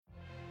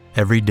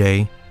Every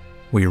day,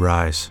 we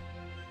rise,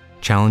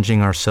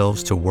 challenging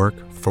ourselves to work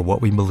for what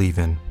we believe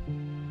in.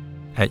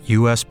 At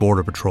U.S.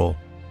 Border Patrol,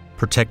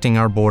 protecting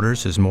our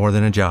borders is more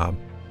than a job.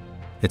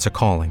 It's a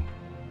calling.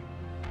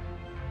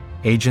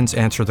 Agents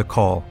answer the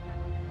call,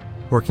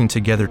 working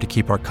together to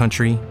keep our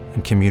country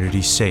and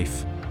communities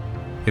safe.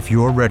 If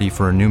you're ready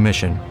for a new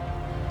mission,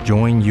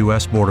 join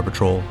U.S. Border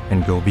Patrol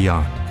and go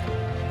beyond.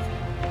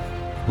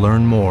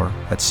 Learn more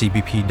at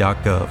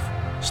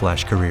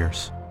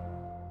cbp.gov/careers.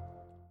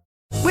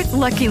 With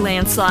Lucky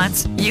Land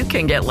Slots, you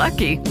can get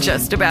lucky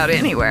just about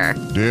anywhere.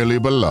 Dearly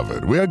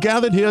beloved, we are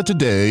gathered here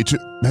today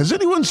to... Has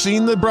anyone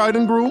seen the bride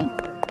and groom?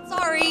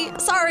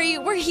 Sorry,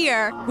 we're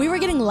here. We were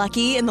getting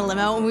lucky in the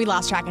limo and we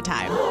lost track of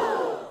time.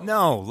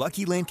 No,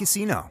 Lucky Land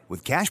Casino,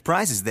 with cash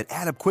prizes that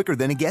add up quicker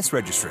than a guest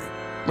registry.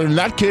 In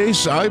that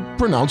case, I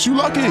pronounce you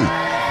lucky.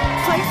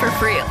 Play for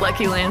free at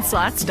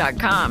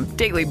LuckyLandSlots.com.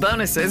 Daily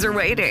bonuses are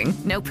waiting.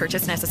 No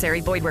purchase necessary.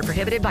 Void where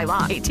prohibited by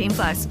law.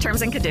 18+.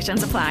 Terms and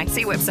conditions apply.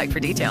 See website for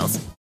details.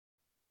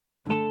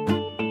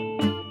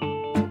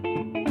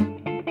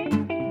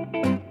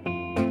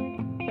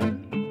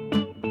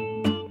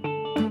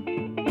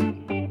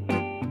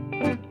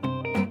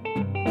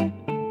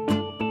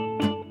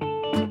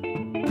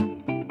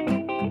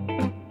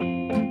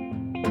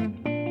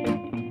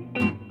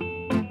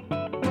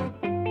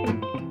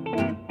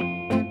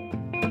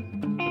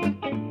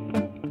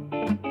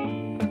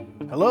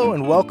 Hello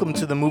and welcome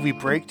to the Movie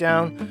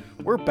Breakdown.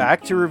 We're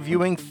back to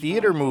reviewing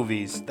theater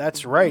movies.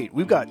 That's right,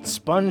 we've got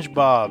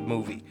SpongeBob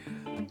movie,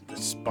 The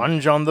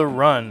Sponge on the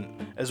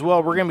Run. As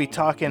well, we're going to be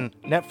talking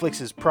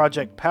Netflix's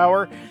Project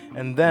Power,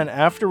 and then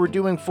after we're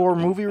doing 4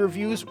 movie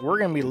reviews, we're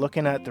going to be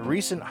looking at the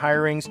recent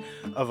hirings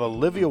of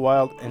Olivia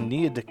Wilde and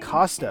Nia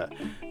DaCosta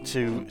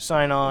to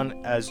sign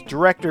on as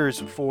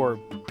directors for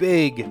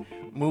big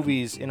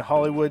movies in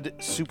Hollywood,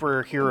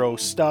 superhero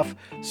stuff.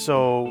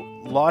 So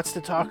lots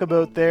to talk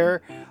about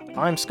there.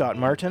 I'm Scott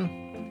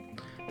Martin.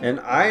 And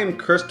I am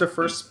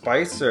Christopher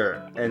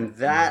Spicer. And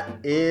that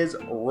is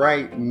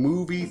right.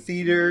 Movie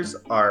theaters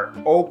are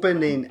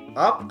opening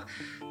up.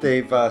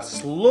 They've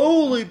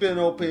slowly been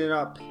opening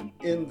up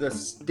in the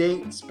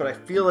States, but I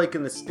feel like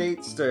in the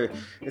States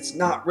it's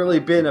not really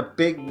been a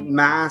big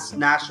mass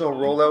national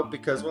rollout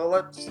because, well,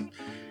 let's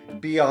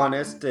be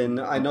honest, and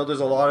I know there's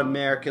a lot of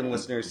American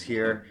listeners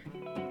here,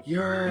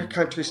 your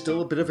country's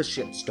still a bit of a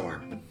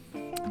shitstorm.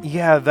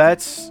 Yeah,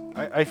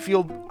 I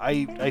feel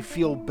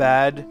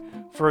bad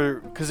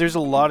because there's a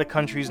lot of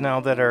countries now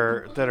that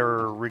are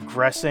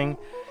regressing,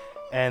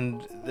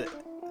 and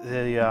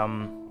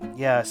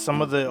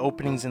some of the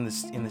openings in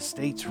the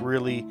States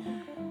really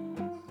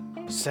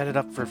set it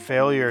up for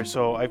failure.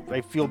 So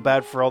I feel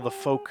bad for all the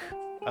folk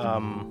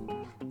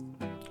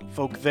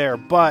there,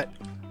 but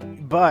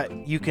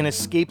you can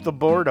escape the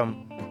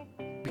boredom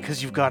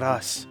because you've got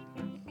us.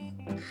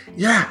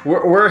 Yeah,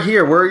 we're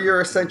here. We're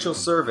your essential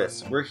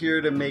service. We're here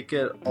to make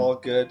it all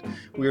good.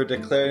 We were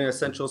declared an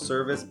essential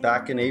service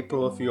back in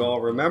April, if you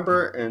all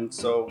remember, and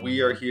so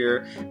we are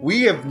here.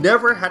 We have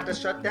never had to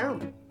shut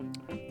down.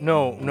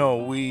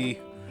 No, we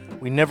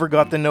never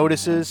got the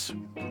notices.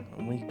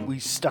 We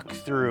stuck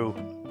through.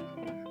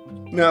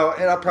 No,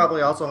 and it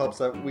probably also helps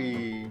that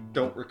we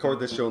don't record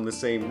this show in the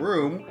same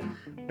room,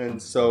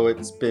 and so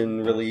it's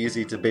been really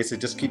easy to basically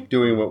just keep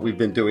doing what we've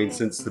been doing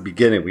since the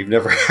beginning. We've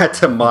never had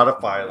to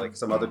modify like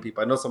some other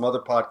people. I know some other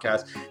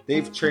podcasts,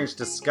 they've changed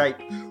to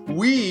Skype.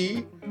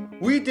 We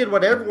did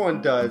what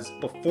everyone does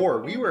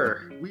before. We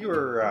were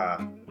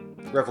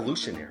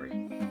revolutionary,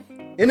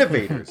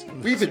 innovators.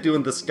 We've been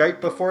doing the Skype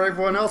before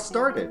everyone else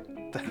started.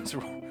 That's.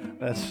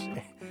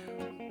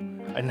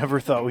 I never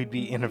thought we'd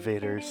be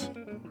innovators.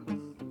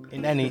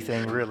 In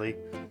anything, really.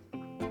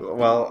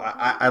 Well,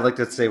 I like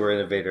to say we're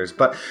innovators,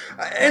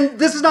 and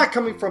this is not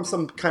coming from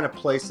some kind of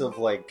place of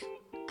like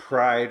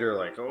pride or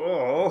like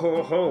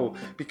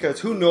because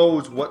who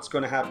knows what's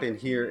going to happen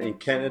here in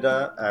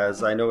Canada.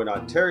 As I know in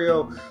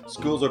Ontario,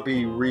 schools are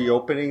being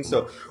reopening,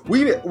 so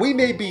we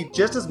may be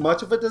just as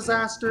much of a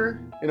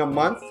disaster in a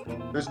month.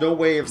 There's no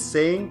way of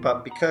saying,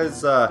 but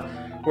because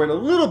we're in a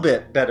little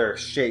bit better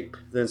shape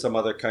than some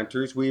other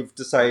countries, we've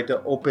decided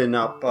to open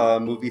up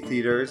movie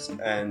theaters,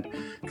 and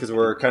because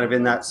we're kind of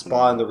in that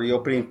spot in the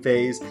reopening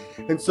phase.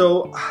 And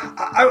so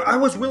I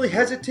was really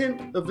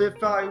hesitant of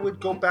if I would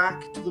go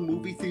back to the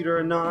movie theater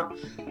or not.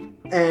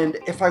 And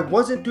if I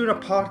wasn't doing a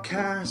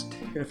podcast,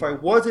 and if I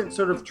wasn't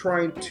sort of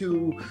trying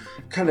to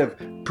kind of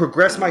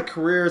progress my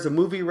career as a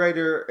movie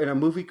writer and a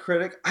movie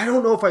critic, I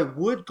don't know if I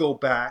would go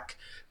back.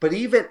 But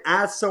even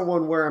as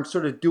someone where I'm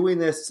sort of doing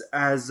this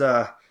as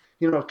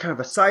kind of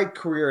a side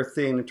career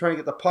thing and trying to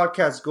get the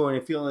podcast going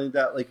and feeling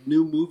that like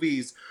new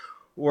movies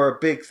were a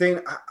big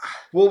thing.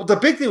 Well, the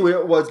big thing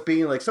was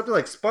being like something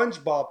like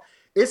SpongeBob.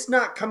 It's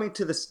not coming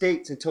to the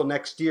States until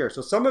next year.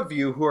 So some of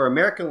you who are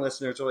American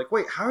listeners are like,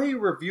 wait, how are you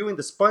reviewing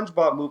the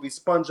SpongeBob movie,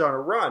 Sponge on a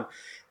Run?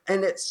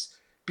 And it's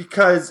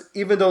because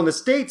even though in the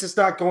States it's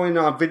not going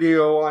on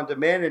video on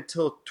demand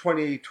until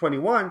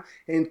 2021,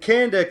 in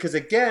Canada,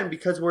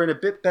 because we're in a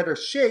bit better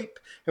shape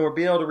and we're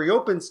being able to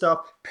reopen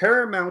stuff,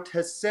 Paramount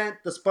has sent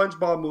the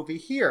SpongeBob movie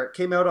here. It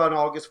came out on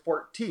August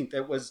 14th.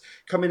 It was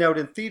coming out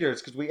in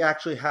theaters because we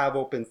actually have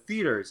open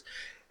theaters.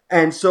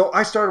 And so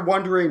I started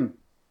wondering,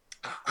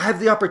 I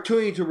have the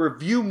opportunity to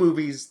review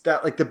movies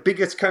that like the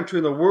biggest country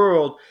in the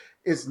world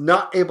is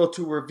not able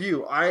to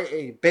review.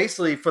 I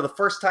basically, for the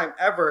first time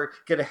ever,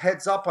 get a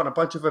heads up on a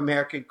bunch of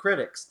American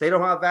critics. They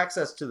don't have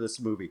access to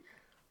this movie.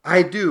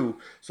 I do.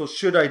 So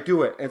should I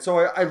do it? And so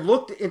I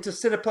looked into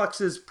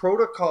Cineplex's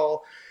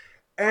protocol,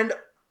 and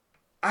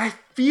I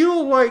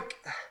feel like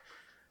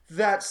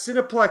that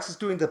Cineplex is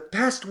doing the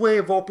best way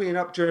of opening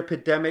up during a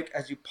pandemic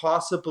as you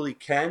possibly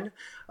can.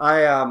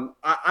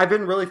 I've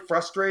been really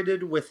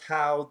frustrated with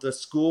how the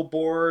school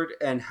board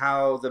and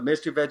how the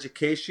Ministry of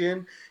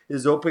Education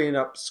is opening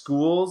up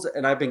schools,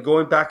 and I've been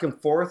going back and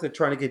forth and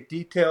trying to get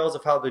details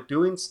of how they're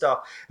doing stuff.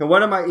 And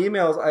one of my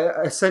emails,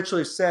 I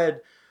essentially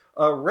said,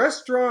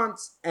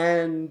 restaurants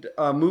and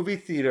movie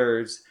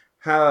theaters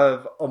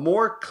have a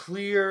more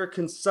clear,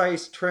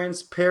 concise,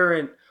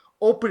 transparent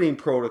opening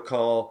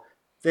protocol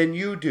than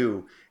you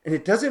do. And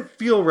it doesn't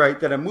feel right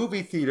that a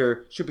movie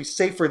theater should be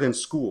safer than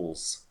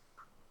schools.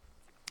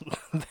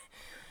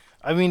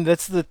 I mean,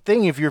 that's the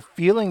thing. If you're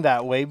feeling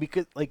that way,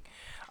 because, like,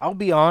 I'll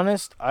be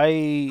honest,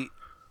 I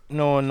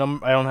know a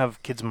number. I don't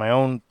have kids of my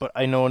own, but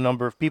I know a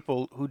number of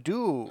people who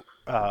do,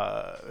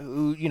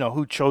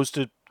 who chose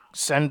to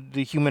send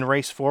the human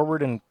race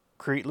forward and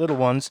create little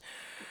ones,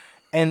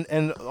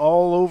 and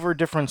all over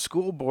different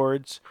school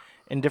boards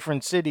in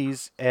different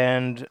cities,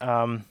 and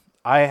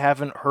I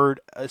haven't heard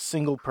a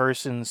single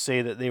person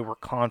say that they were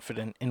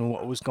confident in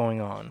what was going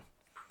on.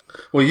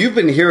 Well, you've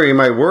been hearing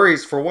my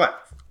worries for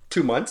what,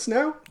 2 months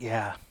now?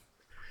 Yeah.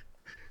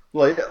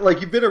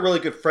 Like you've been a really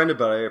good friend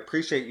about it. I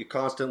appreciate you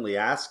constantly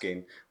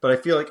asking, but I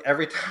feel like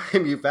every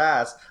time you've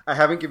asked, I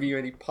haven't given you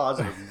any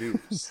positive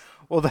news.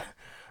 Well,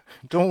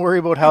 don't worry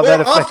about how that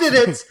affects often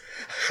it's,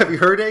 have you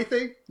heard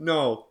anything?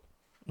 No.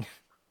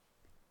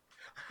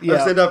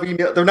 Yeah. I send up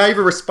email. They're not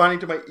even responding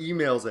to my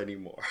emails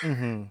anymore.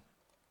 Mm-hmm.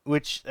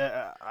 Which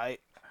I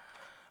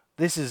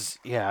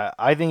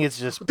think it's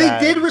just They bad.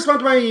 did respond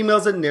to my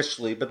emails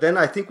initially, but then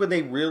I think when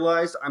they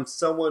realized I'm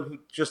someone who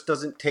just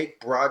doesn't take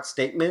broad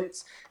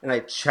statements, and I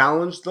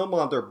challenged them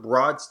on their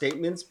broad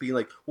statements, being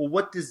like, well,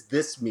 what does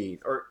this mean?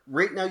 Or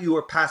right now you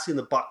are passing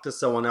the buck to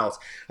someone else.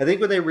 I think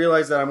when they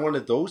realize that I'm one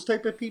of those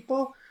type of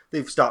people,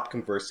 they've stopped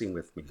conversing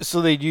with me.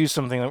 So they'd use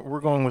something that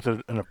we're going with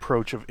an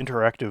approach of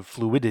interactive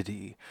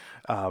fluidity,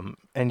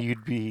 and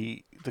you'd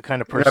be the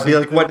kind of person. I'd be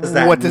like, what does that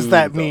mean? What does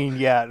that mean?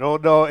 Yeah,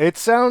 no. It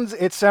sounds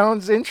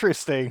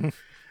interesting,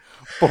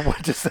 but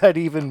what does that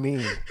even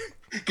mean?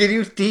 Can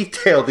you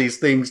detail these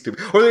things to me?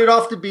 Or they'd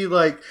often be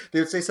like, they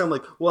would say something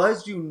like, well,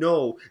 as you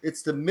know,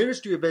 it's the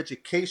Ministry of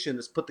Education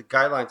that's put the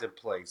guidelines in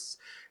place.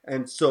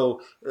 And so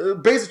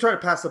basically trying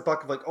to pass the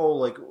buck of like, oh,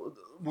 like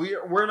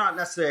we're not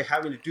necessarily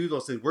having to do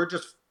those things. We're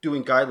just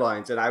doing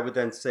guidelines. And I would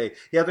then say,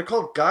 yeah, they're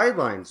called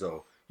guidelines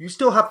though. You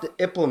still have to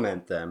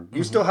implement them.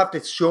 You still have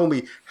to show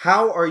me,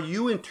 how are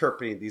you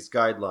interpreting these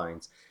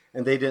guidelines?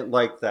 And they didn't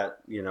like that,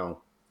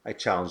 I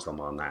challenged them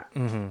on that.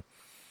 Mm-hmm.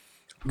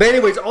 But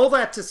anyways, all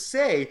that to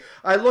say,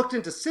 I looked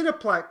into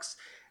Cineplex,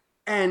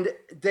 and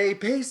they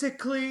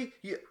basically,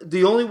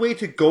 the only way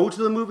to go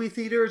to the movie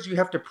theaters, you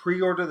have to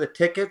pre-order the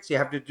tickets, you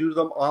have to do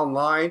them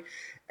online,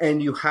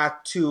 and you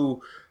have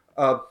to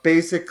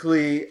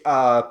basically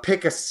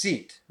pick a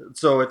seat.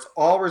 So it's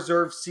all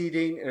reserved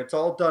seating, and it's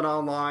all done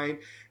online.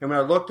 And when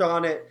I looked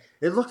on it,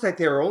 it looked like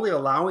they were only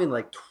allowing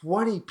like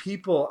 20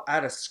 people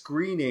at a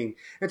screening.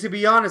 And to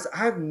be honest, I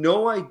have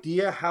no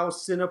idea how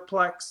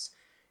Cineplex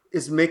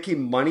is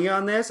making money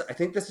on this. I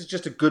think this is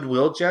just a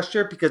goodwill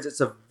gesture because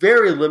it's a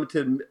very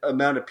limited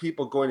amount of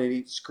people going in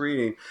each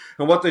screening.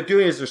 And what they're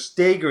doing is they're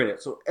staggering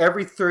it. So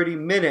every 30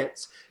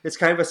 minutes, it's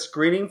kind of a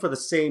screening for the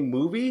same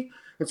movie.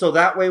 And so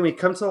that way, when you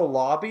come to the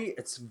lobby,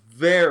 it's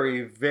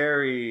very,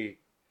 very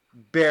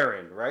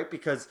barren, right?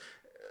 Because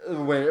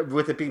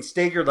with it being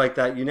staggered like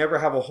that, you never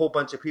have a whole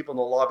bunch of people in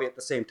the lobby at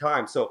the same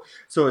time. So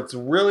it's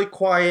really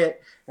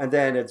quiet, and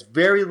then it's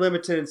very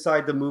limited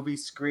inside the movie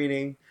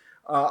screening.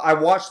 I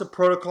watched the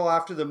protocol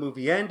after the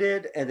movie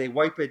ended, and they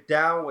wipe it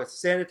down with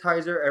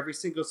sanitizer every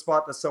single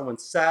spot that someone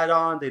sat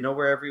on. They know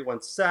where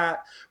everyone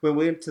sat. When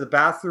we went to the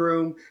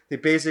bathroom, they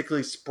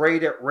basically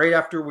sprayed it right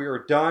after we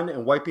were done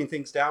and wiping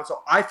things down.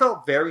 So I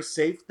felt very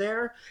safe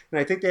there, and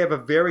I think they have a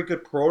very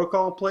good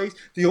protocol in place.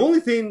 The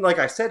only thing, like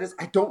I said, is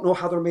I don't know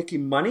how they're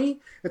making money,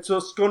 and so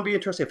it's going to be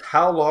interesting of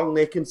how long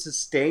they can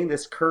sustain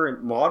this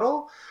current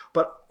model.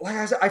 But like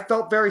I said, I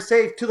felt very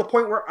safe to the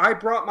point where I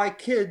brought my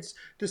kids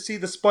to see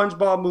the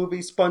SpongeBob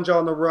movie, Sponge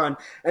on the Run.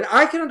 And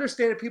I can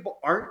understand if people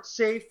aren't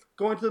safe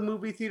going to the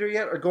movie theater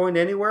yet or going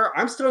anywhere.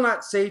 I'm still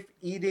not safe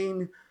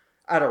eating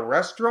at a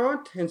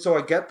restaurant. And so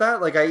I get that.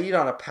 Like I eat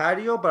on a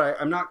patio, but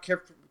I'm not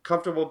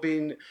comfortable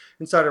being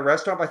inside a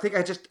restaurant. But I think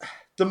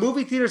the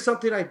movie theater is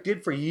something I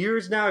did for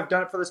years now. I've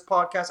done it for this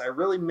podcast. I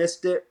really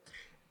missed it.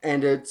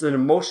 and it's an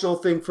emotional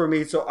thing for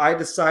me. So I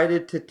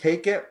decided to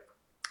take it.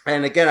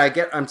 And again,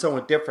 I'm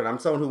someone different. I'm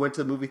someone who went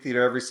to the movie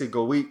theater every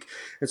single week,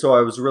 and so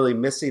I was really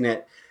missing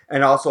it.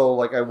 And also,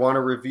 like, I want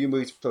to review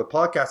movies for the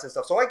podcast and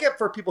stuff. So I get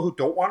for people who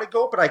don't want to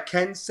go, but I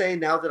can say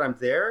now that I'm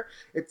there,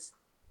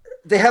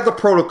 they have the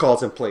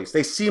protocols in place.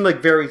 They seem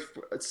like very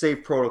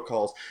safe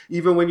protocols.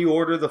 Even when you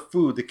order the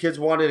food, the kids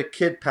wanted a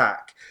kid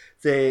pack.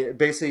 They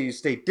basically, you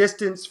stay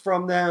distance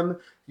from them.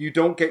 You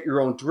don't get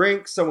your own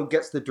drinks. Someone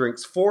gets the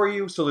drinks for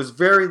you. So there's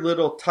very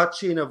little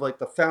touching of like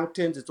the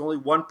fountains. It's only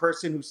one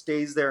person who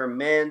stays there and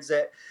mans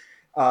it.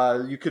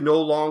 You can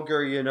no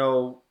longer,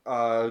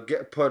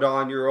 get put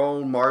on your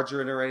own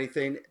margarine or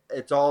anything.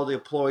 It's all the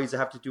employees that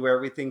have to do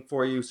everything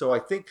for you. So I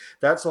think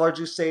that's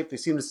largely safe. They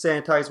seem to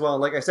sanitize well.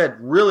 And like I said,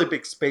 really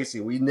big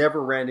spacing. We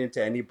never ran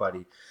into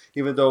anybody,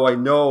 even though I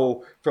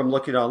know from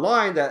looking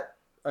online that,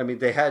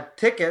 they had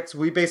tickets.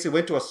 We basically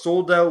went to a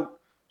sold out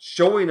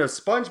showing of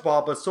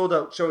SpongeBob, but sold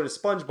out showing of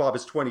SpongeBob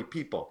is 20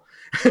 people.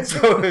 And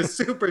so it was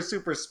super,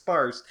 super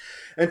sparse.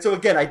 And so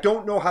again, I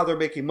don't know how they're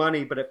making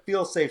money, but it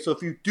feels safe. So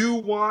if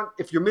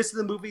you're missing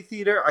the movie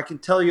theater, I can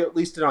tell you, at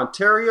least in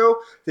Ontario,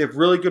 they have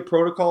really good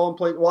protocol in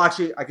place. Well,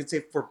 actually, I can say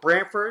for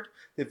Brantford,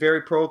 they have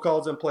very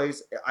protocols in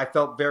place. I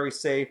felt very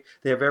safe.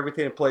 They have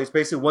everything in place.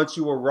 Basically, once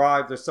you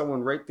arrive, there's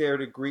someone right there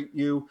to greet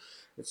you.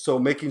 So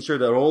making sure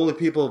that only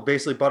people who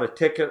basically bought a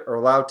ticket are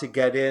allowed to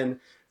get in.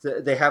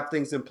 They have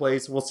things in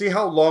place. We'll see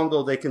how long,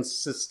 though, they can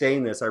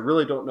sustain this. I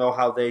really don't know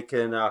how they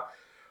can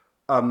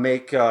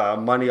make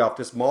money off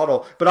this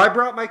model. But I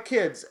brought my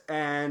kids,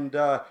 and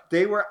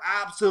they were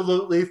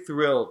absolutely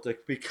thrilled to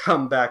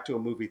come back to a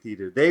movie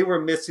theater. They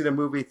were missing a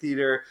movie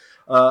theater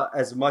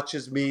as much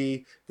as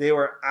me. They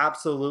were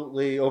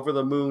absolutely over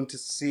the moon to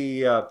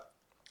see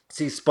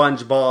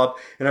SpongeBob,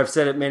 and I've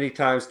said it many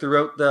times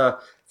throughout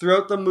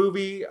the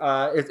movie.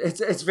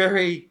 It's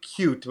very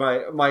cute.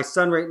 My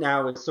son right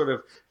now is sort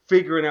of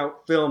figuring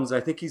out films.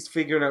 I think he's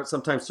figuring out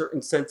sometimes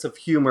certain sense of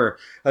humor.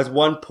 At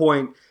one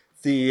point,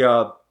 the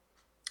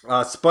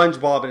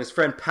SpongeBob and his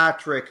friend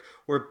Patrick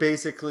were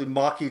basically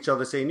mocking each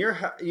other, saying,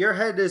 your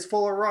head is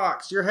full of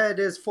rocks, your head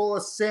is full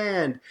of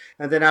sand.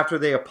 And then after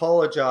they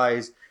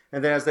apologized,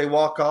 and then as they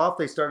walk off,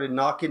 they started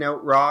knocking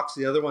out rocks.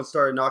 The other one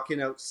started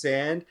knocking out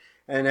sand.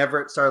 And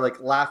Everett started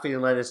like laughing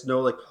and let us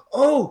know, like,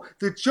 oh,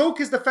 the joke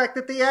is the fact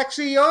that they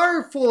actually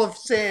are full of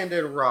sand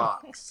and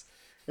rocks.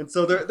 And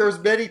so there's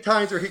many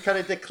times where he kind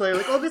of declared,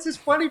 like, oh, this is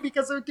funny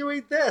because they're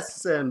doing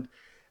this. And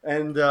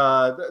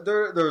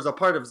there was a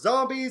part of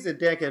zombies, and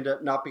Dan ended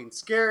up not being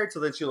scared. So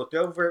then she looked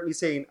over at me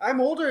saying,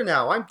 I'm older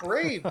now. I'm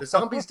brave. The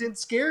zombies didn't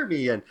scare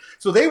me. And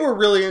so they were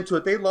really into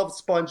it. They love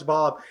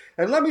SpongeBob.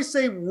 And let me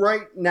say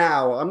right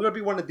now, I'm going to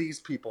be one of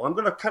these people. I'm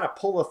going to kind of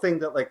pull a thing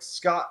that like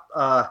Scott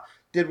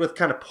did with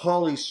kind of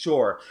Pauly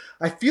Shore.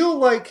 I feel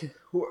like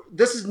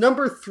this is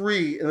number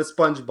 3 in the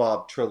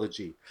SpongeBob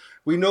trilogy.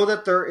 We know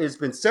that there has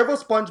been several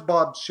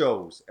SpongeBob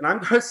shows. And I'm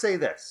going to say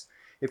this.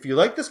 If you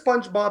like the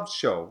SpongeBob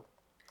show,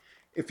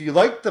 if you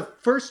like the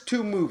first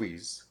 2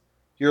 movies,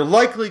 you're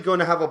likely going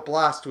to have a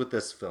blast with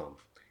this film.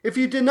 If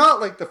you did not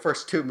like the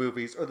first 2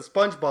 movies or the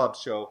SpongeBob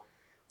show,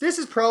 this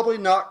is probably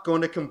not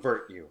going to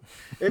convert you.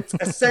 It's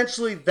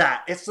essentially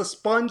that. It's the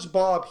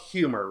SpongeBob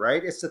humor,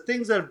 right? It's the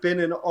things that have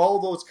been in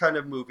all those kind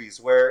of movies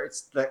where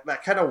it's that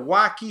kind of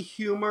wacky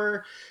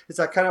humor. It's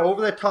that kind of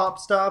over-the-top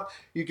stuff.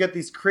 You get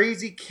these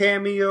crazy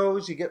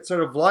cameos. You get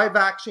sort of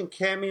live-action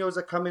cameos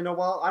that come in a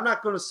while. I'm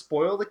not going to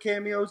spoil the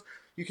cameos.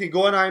 You can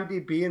go on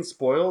IMDb and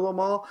spoil them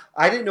all.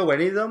 I didn't know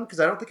any of them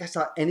because I don't think I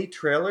saw any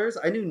trailers.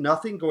 I knew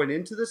nothing going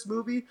into this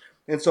movie.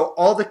 And so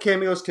all the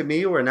cameos to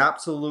me were an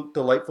absolute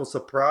delightful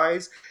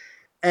surprise.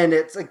 And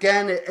it's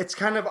kind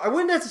of, I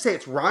wouldn't have to say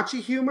it's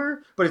raunchy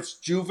humor, but it's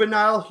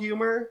juvenile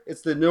humor.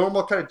 It's the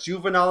normal kind of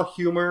juvenile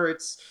humor.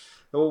 It's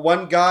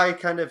one guy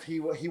kind of, he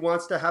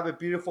wants to have a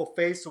beautiful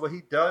face. So what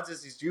he does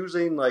is he's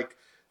using like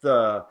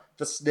the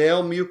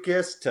snail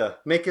mucus to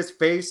make his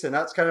face, and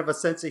that's kind of a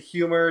sense of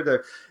humor.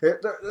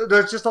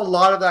 There's just a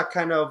lot of that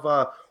kind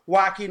of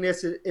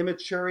wackiness and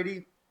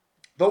immaturity.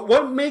 But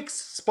what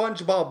makes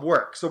SpongeBob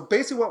work? So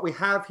basically what we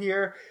have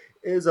here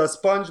is a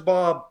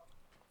SpongeBob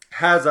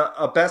has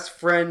a best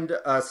friend,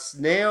 a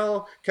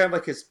snail, kind of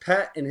like his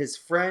pet, and his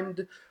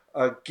friend,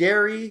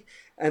 Gary.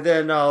 And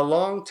then a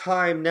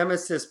longtime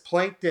nemesis,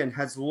 Plankton,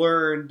 has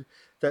learned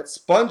that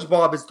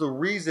SpongeBob is the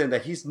reason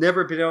that he's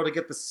never been able to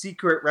get the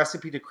secret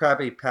recipe to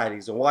Krabby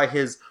Patties and why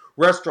his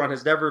restaurant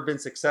has never been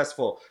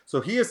successful.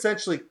 So he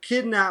essentially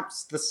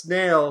kidnaps the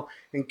snail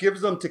and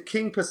gives them to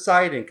King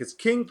Poseidon because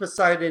King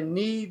Poseidon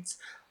needs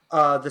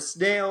the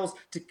snails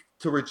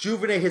to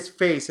rejuvenate his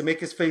face and make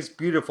his face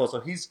beautiful.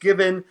 So he's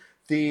given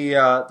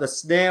the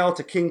snail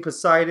to King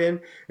Poseidon,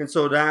 and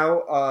so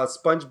now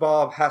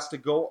SpongeBob has to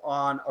go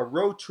on a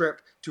road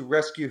trip to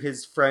rescue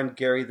his friend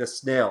Gary the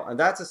snail, and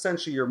that's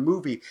essentially your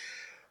movie.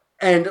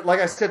 And like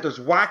I said, there's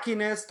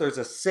wackiness. There's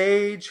a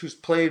sage who's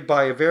played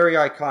by a very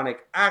iconic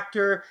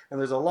actor, and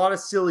there's a lot of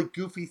silly,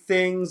 goofy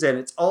things, and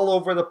it's all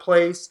over the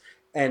place.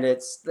 And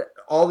it's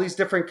all these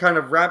different kind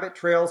of rabbit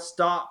trail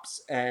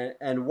stops and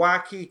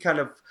wacky kind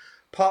of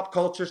pop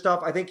culture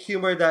stuff. I think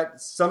humor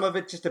that some of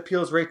it just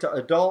appeals right to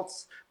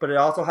adults, but it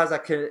also has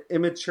that kind of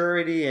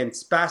immaturity and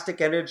spastic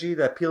energy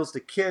that appeals to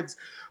kids.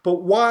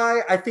 But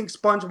why I think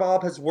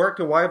SpongeBob has worked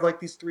and why I've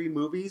liked these three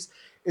movies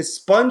is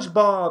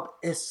SpongeBob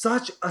is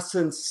such a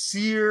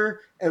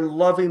sincere and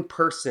loving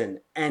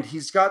person. And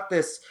he's got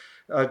this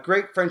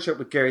great friendship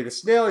with Gary the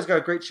Snail. He's got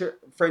a great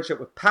friendship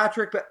with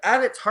Patrick. But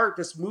at its heart,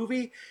 this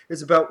movie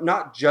is about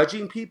not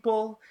judging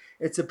people.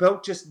 It's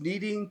about just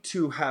needing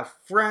to have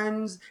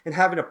friends and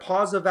having a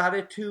positive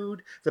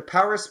attitude. The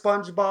power of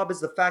SpongeBob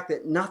is the fact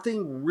that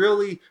nothing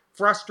really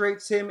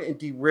frustrates him and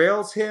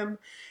derails him.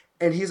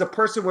 And he's a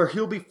person where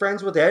he'll be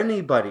friends with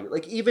anybody.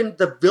 Like even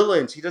the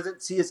villains, he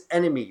doesn't see as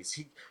enemies.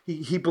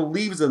 He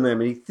believes in them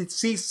and he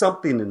sees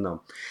something in them.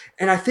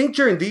 And I think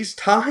during these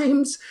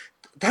times,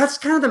 that's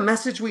kind of the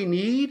message we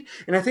need.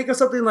 And I think of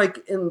something like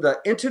in the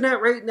internet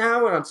right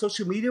now and on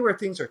social media where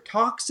things are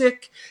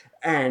toxic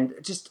and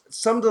just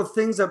some of the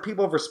things that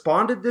people have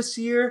responded this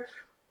year.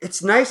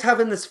 It's nice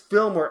having this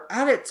film where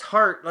at its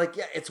heart, like,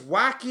 yeah, it's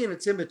wacky and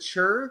it's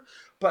immature,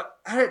 but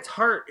at its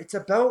heart, it's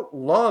about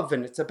love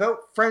and it's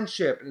about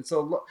friendship and it's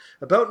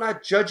about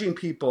not judging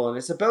people and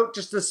it's about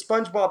just the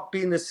SpongeBob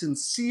being a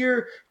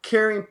sincere,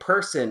 caring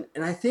person.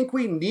 And I think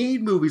we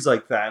need movies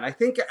like that. And I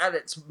think at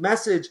its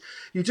message,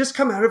 you just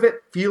come out of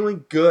it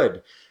feeling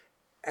good.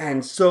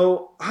 And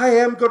so I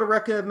am going to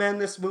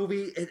recommend this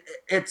movie.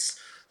 It's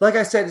like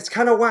I said, it's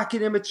kind of wacky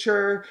and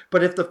immature,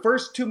 but if the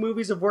first two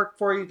movies have worked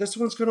for you, this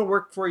one's going to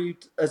work for you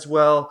as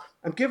well.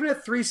 I'm giving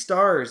it 3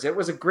 stars. It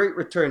was a great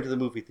return to the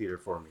movie theater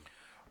for me.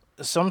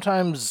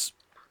 Sometimes,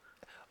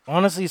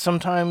 honestly,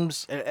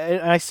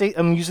 and I say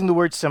I'm using the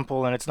word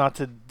simple, and it's not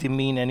to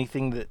demean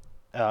anything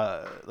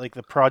that, like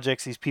the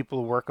projects these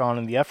people work on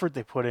and the effort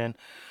they put in,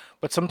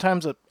 but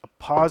sometimes a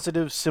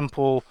positive,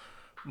 simple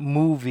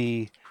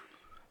movie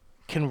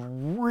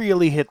can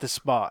really hit the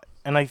spot.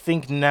 And I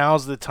think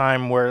now's the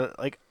time where,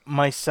 like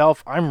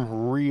myself,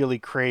 I'm really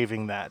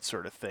craving that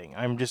sort of thing.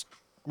 I'm just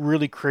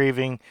really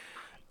craving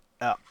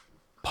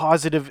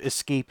positive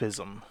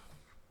escapism.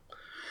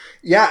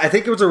 Yeah, I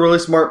think it was a really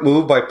smart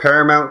move by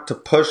Paramount to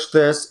push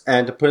this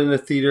and to put it in the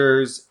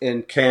theaters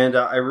in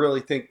Canada. I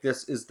really think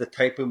this is the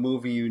type of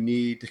movie you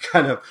need to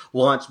kind of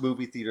launch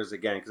movie theaters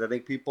again. Because I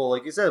think people,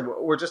 like you said,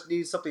 we're just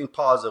needing something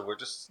positive. We're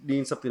just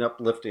needing something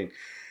uplifting.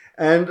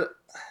 And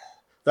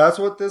that's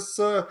what this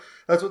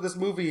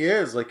movie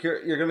is. Like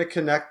you're going to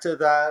connect to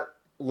that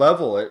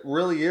level. It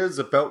really is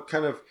about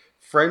kind of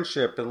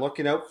friendship and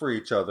looking out for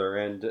each other.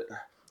 And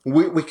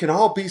we can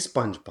all be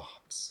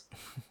SpongeBobs.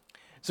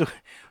 So,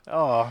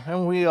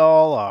 and we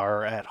all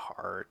are at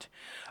heart.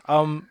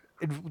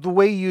 The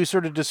way you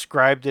sort of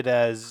described it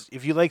as,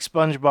 if you like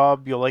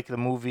SpongeBob, you'll like the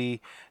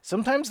movie.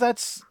 Sometimes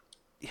that's,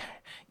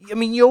 I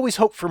mean, you always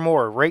hope for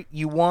more, right?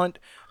 You want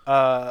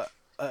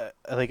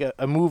like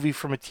a movie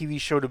from a TV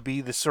show to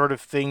be the sort of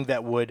thing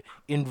that would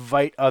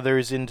invite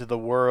others into the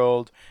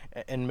world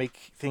and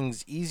make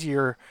things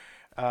easier,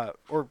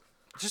 or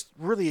just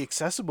really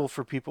accessible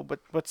for people.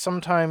 But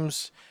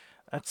sometimes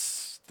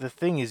that's the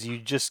thing, is you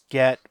just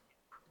get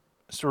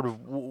sort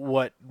of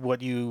what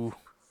you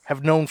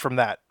have known from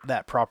that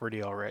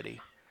property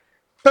already.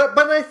 But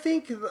I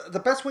think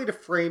the best way to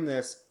frame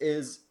this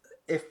is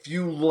if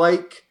you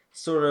like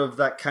sort of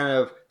that kind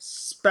of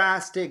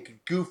spastic,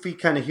 goofy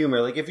kind of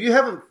humor. Like if you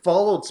haven't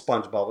followed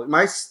SpongeBob, like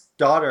my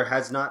daughter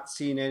has not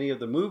seen any of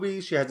the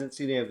movies, she hasn't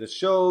seen any of the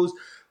shows,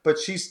 but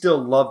she still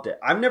loved it.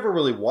 I've never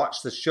really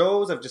watched the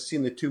shows, I've just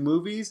seen the 2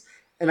 movies,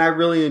 and I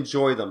really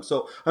enjoy them.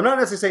 So I'm not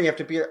necessarily saying you have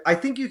to be, I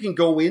think you can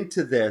go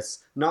into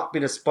this not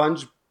being a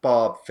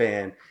SpongeBob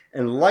fan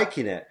and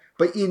liking it,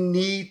 but you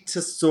need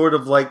to sort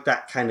of like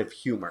that kind of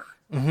humor.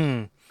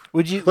 Mm-hmm.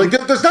 Would you like?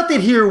 There's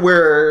nothing here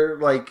where,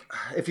 like,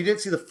 if you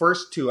didn't see the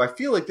first 2, I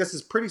feel like this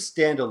is pretty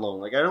standalone.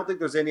 Like, I don't think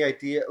there's any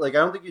idea. Like, I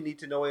don't think you need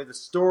to know any of the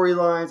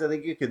storylines. I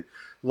think you can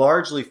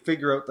largely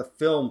figure out the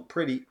film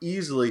pretty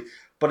easily.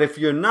 But if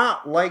you're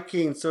not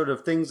liking sort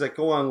of things that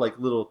go on like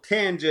little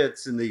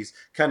tangents and these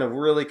kind of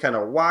really kind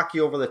of wacky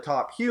over the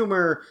top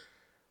humor,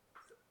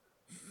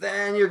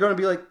 then you're going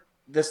to be like,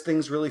 this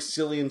thing's really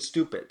silly and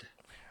stupid.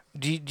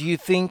 Do you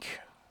think?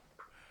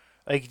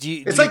 Like,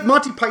 it's like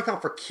Monty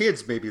Python for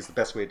kids, maybe is the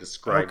best way to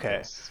describe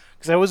this.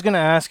 Because I was going to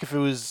ask if it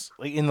was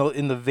like in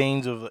the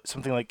veins of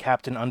something like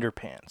Captain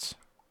Underpants.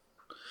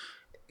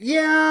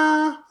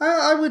 Yeah,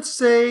 I would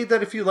say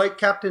that if you like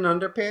Captain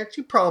Underpants,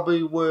 you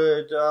probably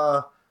would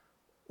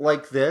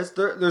like this.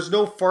 There's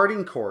no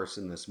farting chorus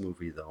in this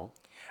movie, though.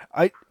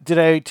 Did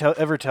I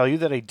ever tell you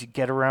that I did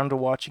get around to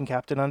watching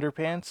Captain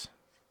Underpants?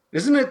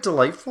 Isn't it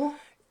delightful?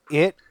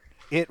 It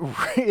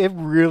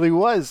really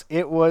was.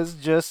 It was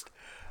just.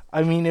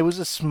 I mean, it was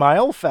a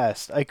smile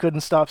fest. I couldn't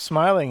stop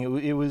smiling.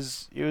 It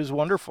was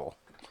wonderful.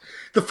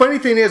 The funny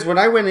thing is, when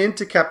I went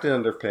into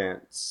Captain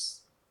Underpants,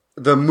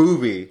 the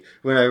movie,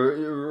 when I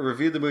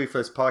reviewed the movie for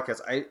this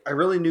podcast, I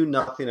really knew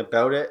nothing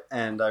about it,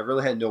 and I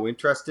really had no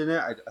interest in it.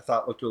 I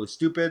thought it looked really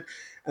stupid,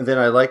 and then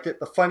I liked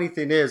it. The funny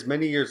thing is,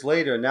 many years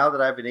later, now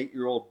that I have an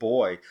 8-year-old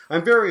boy,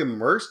 I'm very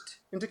immersed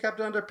into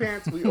Captain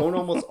Underpants. We own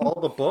almost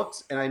all the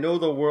books, and I know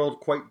the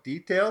world quite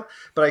detailed.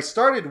 But I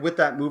started with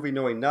that movie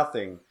knowing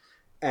nothing,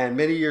 and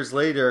many years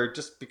later,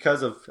 just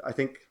because of, I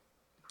think,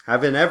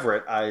 having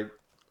Everett,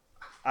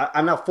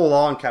 I'm now full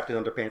on Captain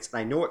Underpants, and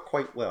I know it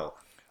quite well.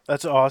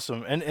 That's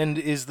awesome. And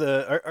is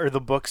are the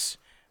books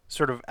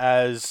sort of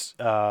as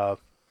are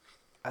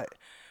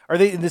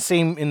they in the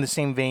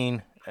same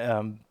vein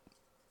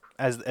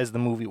as the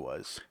movie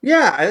was?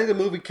 Yeah, I think the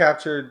movie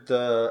captured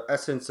the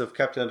essence of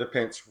Captain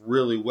Underpants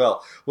really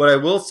well. What I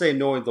will say,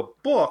 knowing the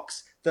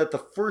books, that the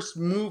first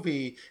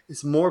movie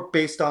is more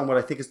based on what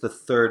I think is the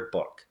third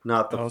book,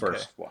 not the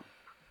first one.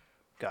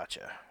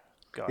 Gotcha.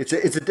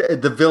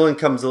 The villain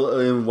comes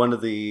in one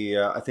of the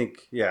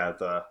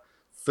the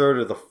third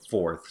or the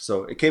fourth,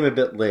 so it came a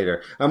bit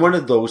later. I'm one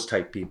of those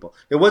type people.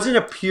 It wasn't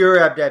a pure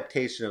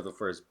adaptation of the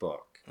first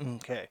book.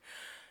 Okay.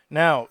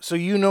 Now, so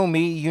you know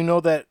me, you know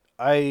that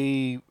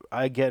I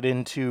get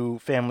into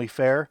family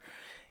fare.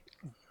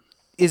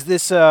 Is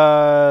this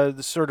the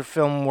sort of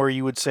film where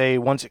you would say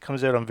once it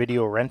comes out on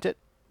video, rent it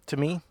to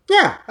me?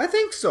 Yeah, I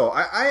think so.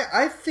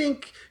 I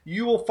think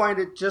you will find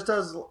it just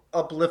as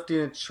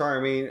uplifting and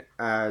charming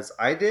as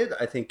I did.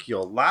 I think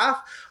you'll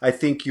laugh. I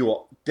think you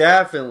will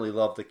definitely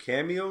love the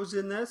cameos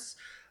in this.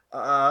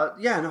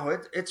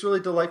 It's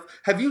really delightful.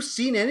 Have you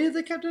seen any of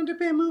the Captain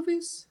Underpants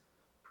movies?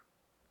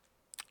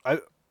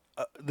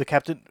 The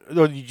Captain...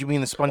 Oh, did you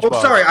mean the SpongeBob?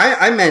 Oh, sorry.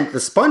 I meant the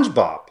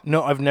SpongeBob.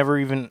 No, I've never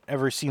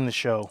ever seen the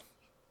show.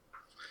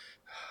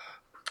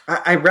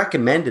 I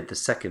recommended the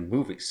second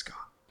movie, Scott,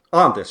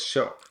 on this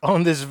show.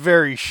 On this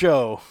very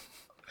show.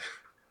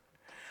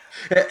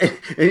 And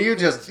you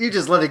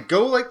just let it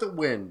go like the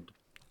wind.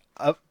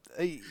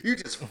 You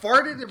just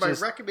farted in my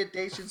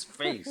recommendation's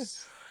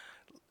face.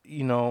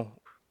 You know,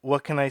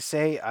 what can I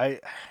say?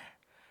 At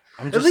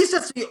least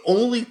that's the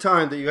only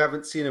time that you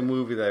haven't seen a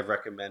movie that I've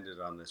recommended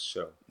on this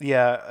show.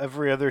 Yeah,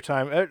 every other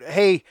time.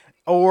 Hey,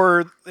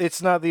 or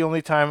it's not the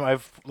only time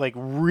I've like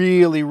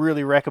really,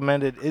 really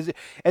recommended. Is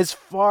as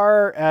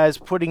far as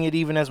putting it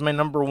even as my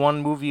number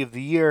one movie of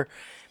the year.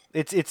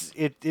 It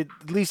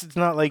at least it's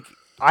not like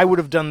I would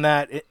have done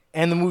that,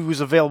 and the movie was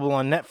available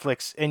on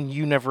Netflix, and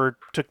you never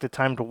took the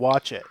time to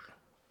watch it.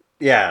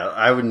 Yeah,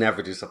 I would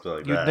never do something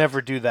like that. You'd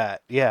never do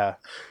that. Yeah.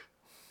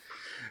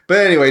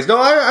 But anyways, no,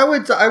 I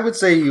would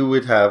say you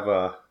would have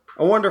a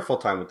wonderful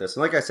time with this.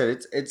 And like I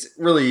said, it's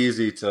really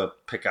easy to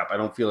pick up. I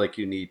don't feel like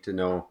you need to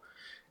know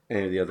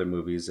any of the other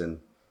movies. And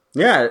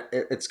yeah,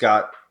 it's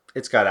got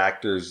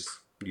actors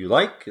you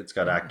like. It's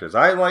got actors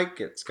I like.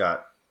 It's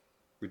got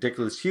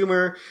ridiculous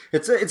humor.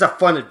 It's a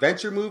fun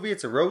adventure movie.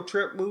 It's a road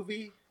trip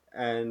movie.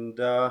 And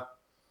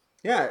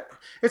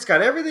it's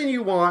got everything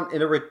you want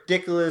in a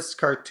ridiculous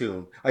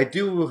cartoon. I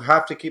do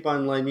have to keep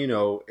on letting you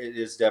know it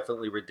is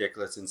definitely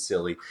ridiculous and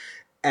silly.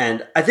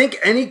 And I think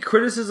any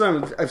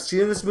criticism I've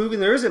seen in this movie,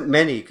 and there isn't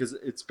many because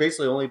it's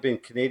basically only been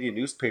Canadian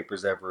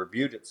newspapers that have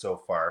reviewed it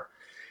so far.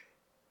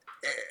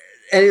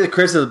 Any of the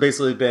criticism has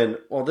basically been,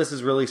 well, this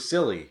is really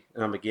silly.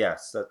 And I'm like,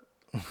 yes,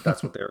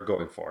 that's what they were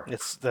going for.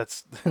 That's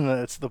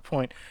the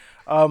point.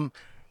 Do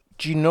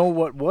you know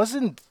what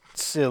wasn't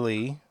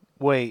silly?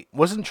 Wait,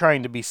 wasn't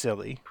trying to be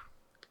silly.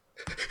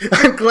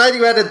 I'm glad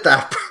you added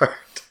that part.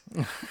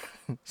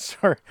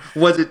 Sorry.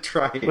 Wasn't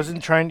trying.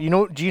 Wasn't trying. Do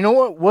you know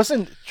what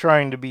wasn't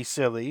trying to be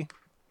silly?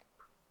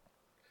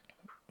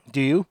 Do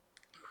you?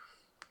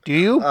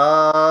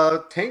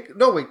 Tank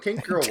Girl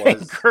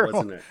Girl.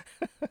 wasn't it?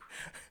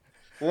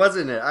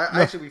 Wasn't it?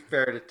 I should be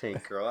fair to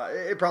Tank Girl.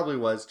 It probably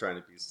was trying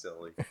to be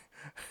silly.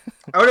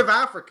 Out of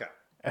Africa.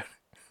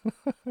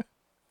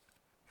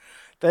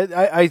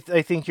 I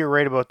think you're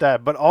right about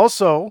that. But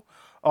also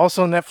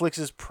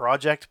Netflix's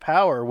Project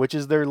Power, which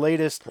is their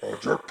latest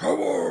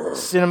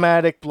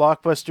cinematic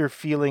blockbuster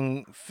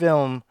feeling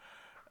film.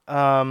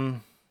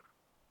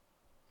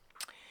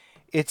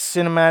 It's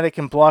cinematic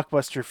and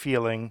blockbuster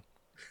feeling,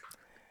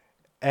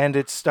 and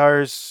it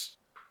stars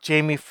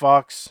Jamie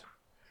Foxx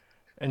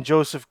and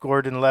Joseph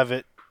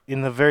Gordon-Levitt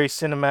in the very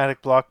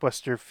cinematic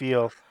blockbuster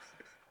feel.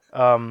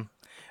 Can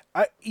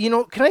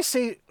I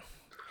say,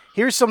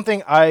 here's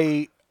something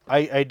I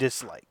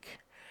dislike.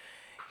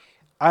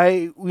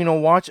 We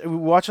watch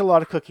a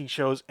lot of cooking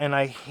shows, and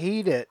I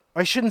hate it.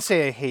 I shouldn't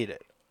say I hate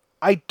it.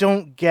 I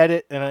don't get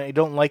it, and I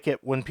don't like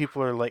it when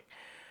people are like,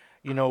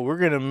 we're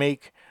going to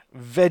make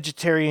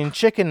vegetarian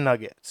chicken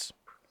nuggets.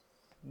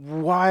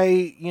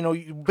 Why,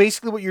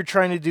 basically what you're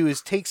trying to do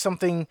is take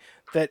something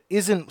that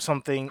isn't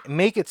something,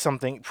 make it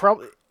something,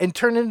 and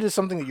turn it into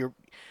something that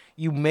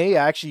you may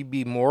actually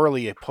be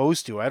morally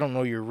opposed to. I don't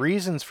know your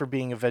reasons for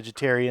being a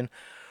vegetarian.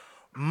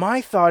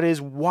 My thought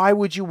is, why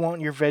would you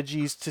want your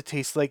veggies to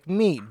taste like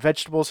meat?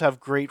 Vegetables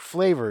have great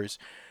flavors.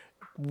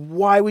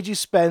 Why would you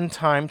spend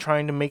time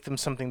trying to make them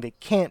something they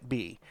can't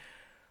be?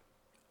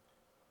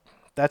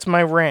 That's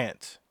my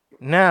rant.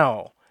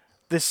 Now,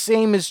 the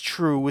same is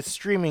true with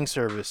streaming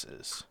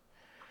services.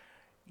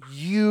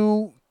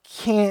 you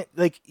can't,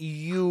 like,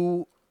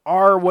 you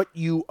are what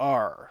you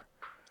are.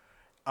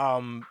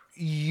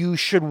 You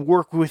should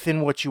work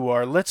within what you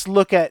are. Let's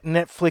look at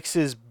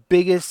Netflix's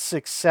biggest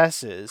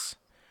successes,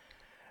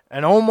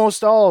 and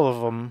almost all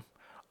of them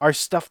are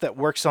stuff that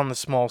works on the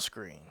small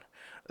screen.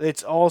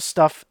 It's all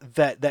stuff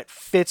that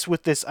fits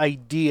with this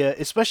idea,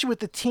 especially with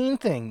the teen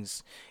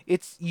things.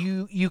 It's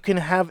you can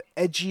have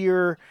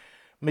edgier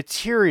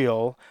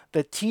material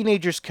that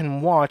teenagers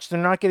can watch. They're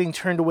not getting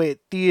turned away at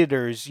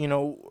theaters,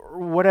 or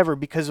whatever,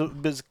 because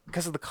of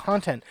the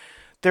content.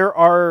 There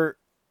are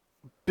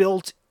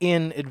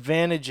built-in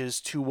advantages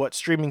to what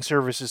streaming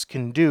services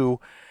can do,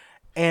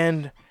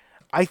 and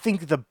I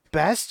think the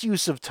best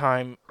use of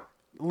time,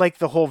 like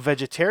the whole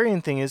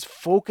vegetarian thing, is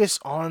focus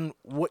on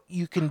what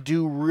you can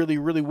do really,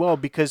 really well,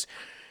 because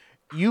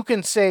you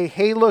can say,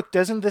 hey, look,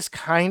 doesn't this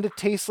kind of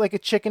taste like a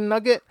chicken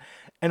nugget?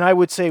 And I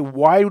would say,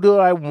 why do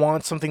I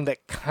want something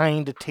that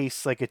kind of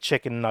tastes like a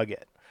chicken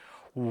nugget?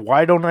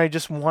 Why don't I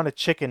just want a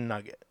chicken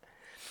nugget?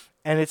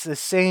 And it's the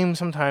same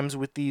sometimes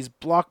with these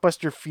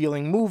blockbuster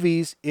feeling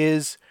movies.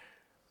 Is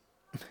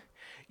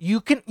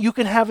you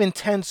can have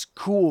intense,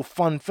 cool,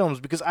 fun films,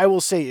 because I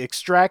will say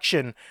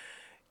Extraction,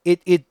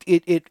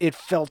 it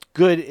felt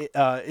good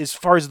as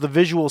far as the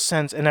visual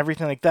sense and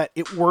everything like that.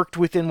 It worked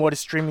within what a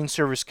streaming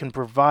service can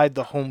provide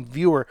the home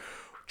viewer.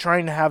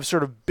 Trying to have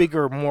sort of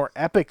bigger, more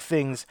epic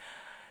things,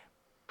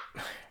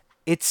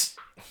 it's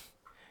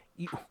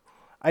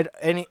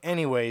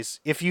anyways,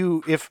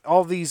 if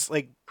all these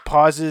like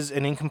pauses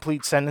and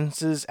incomplete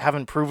sentences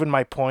haven't proven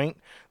my point,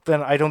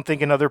 then I don't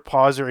think another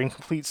pause or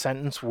incomplete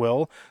sentence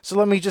will. So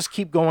let me just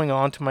keep going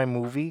on to my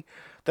movie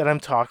that I'm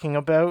talking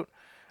about.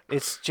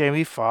 It's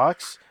Jamie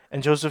Foxx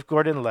and Joseph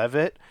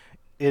Gordon-Levitt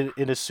in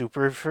a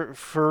super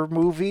fur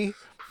movie.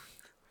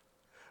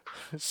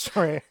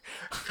 Sorry.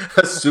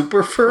 A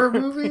super fur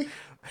movie?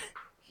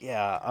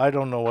 Yeah, I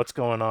don't know what's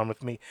going on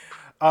with me.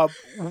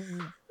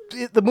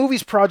 The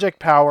movie's Project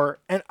Power,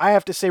 and I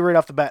have to say right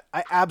off the bat,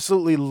 I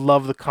absolutely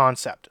love the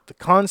concept. The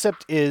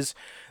concept is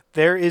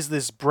there is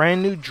this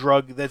brand new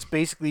drug that's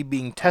basically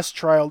being test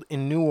trialed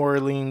in New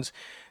Orleans,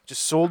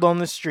 just sold on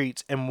the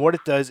streets, and what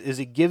it does is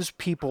it gives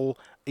people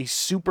a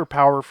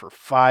superpower for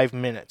 5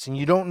 minutes, and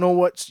you don't know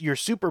what your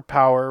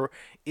superpower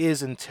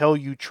is until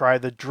you try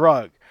the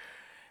drug.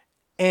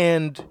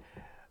 And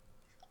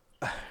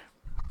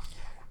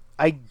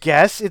I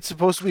guess it's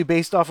supposed to be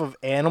based off of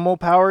animal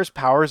powers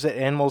that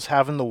animals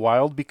have in the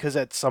wild, because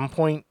at some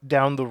point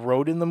down the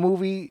road in the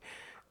movie,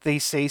 they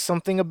say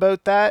something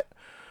about that.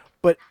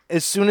 But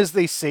as soon as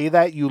they say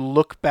that, you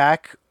look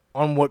back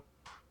on what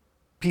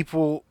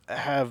people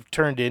have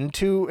turned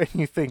into, and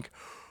you think,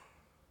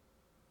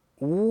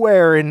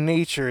 where in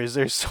nature is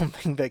there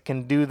something that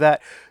can do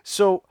that?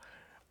 So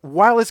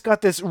while it's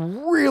got this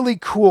really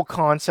cool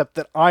concept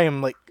that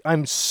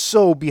I'm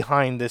so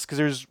behind this, because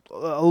there's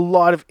a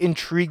lot of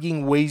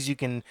intriguing ways you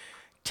can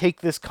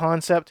take this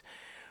concept,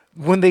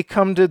 when they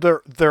come to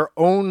their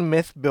own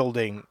myth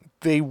building,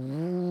 they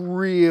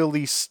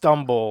really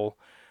stumble.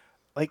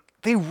 Like,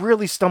 they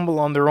really stumble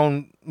on their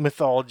own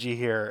mythology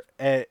here,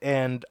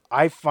 and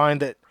I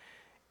find that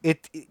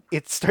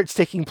it starts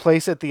taking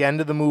place at the end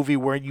of the movie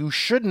where you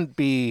shouldn't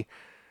be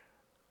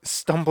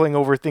stumbling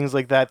over things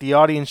like that. The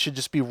audience should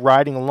just be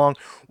riding along.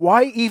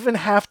 Why even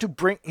have to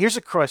bring... Here's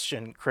a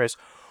question, Chris.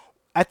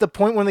 At the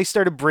point when they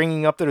started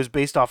bringing up that it was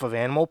based off of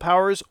animal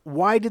powers,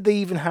 why did they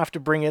even have to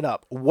bring it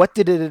up? What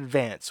did it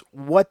advance?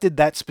 What did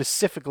that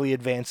specifically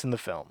advance in the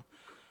film?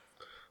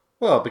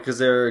 Well, because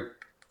they're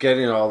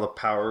getting all the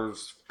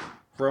powers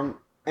from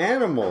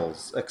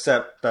animals.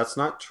 Except that's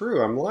not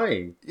true. I'm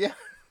lying. Yeah.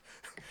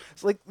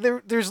 It's like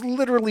there's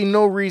literally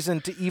no reason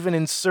to even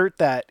insert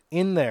that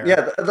in there.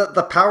 Yeah,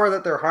 the power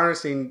that they're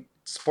harnessing,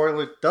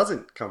 spoiler,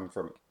 doesn't come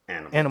from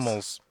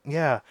animals.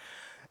 Yeah.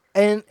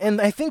 And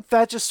I think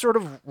that just sort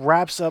of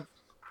wraps up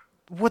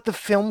what the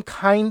film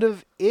kind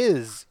of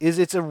is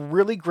it's a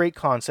really great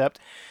concept,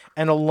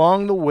 and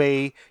along the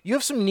way you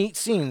have some neat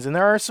scenes, and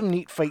there are some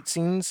neat fight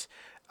scenes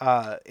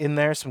in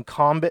there, some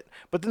combat,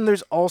 but then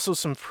there's also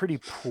some pretty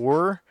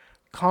poor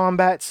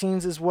combat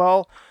scenes as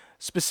well,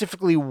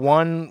 specifically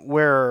one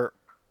where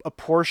a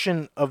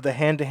portion of the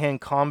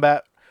hand-to-hand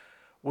combat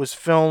was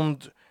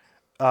filmed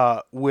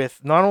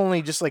with not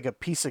only just like a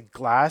piece of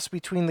glass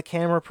between the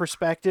camera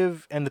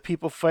perspective and the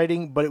people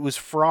fighting, but it was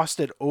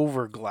frosted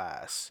over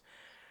glass.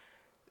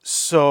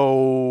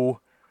 So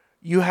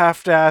you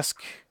have to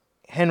ask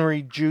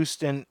Henry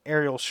Joost and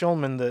Ariel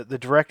Schulman, the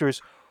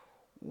directors,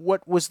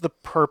 what was the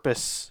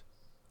purpose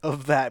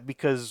of that?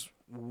 Because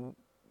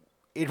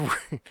it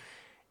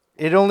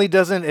it only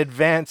doesn't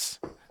advance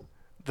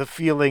the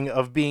feeling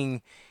of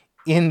being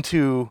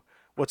into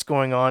what's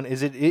going on.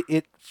 Is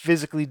it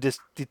physically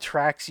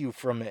detracts you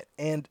from it,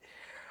 and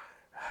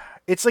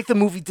it's like the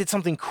movie did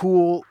something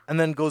cool and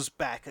then goes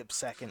back a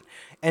second,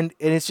 and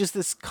it's just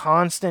this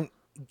constant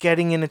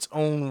getting in its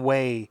own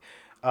way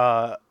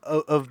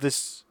of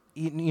this.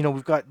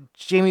 We've got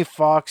Jamie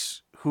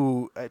Foxx,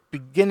 who at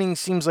beginning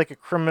seems like a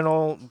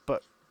criminal,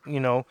 but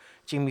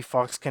Jamie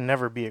Foxx can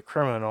never be a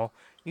criminal.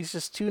 He's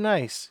just too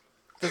nice.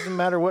 Doesn't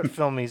matter what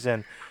film he's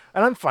in.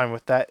 And I'm fine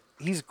with that.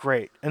 He's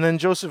great. And then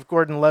Joseph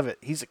Gordon-Levitt,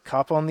 he's a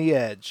cop on the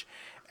edge.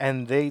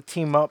 And they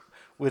team up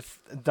with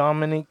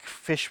Dominique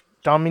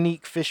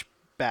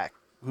Fishback,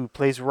 who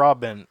plays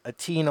Robin, a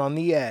teen on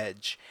the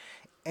edge.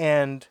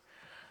 And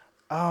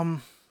I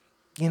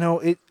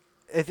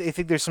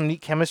think there's some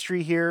neat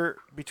chemistry here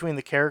between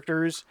the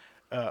characters.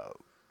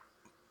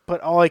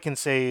 But all I can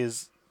say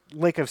is,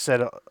 like I've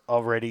said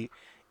already,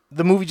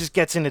 the movie just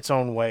gets in its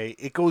own way.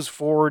 It goes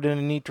forward in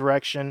a neat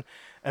direction,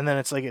 and then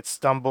it's like it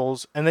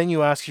stumbles. And then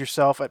you ask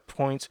yourself at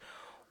points,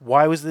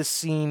 why was this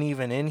scene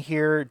even in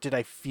here? Did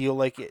I feel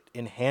like it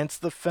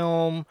enhanced the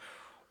film?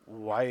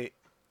 Why?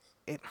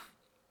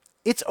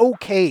 It's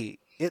okay.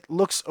 It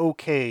looks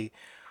okay,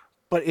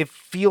 but it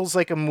feels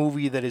like a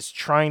movie that is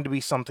trying to be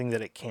something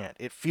that it can't.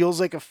 It feels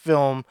like a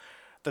film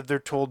that they're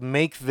told,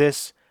 make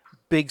this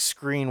big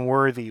screen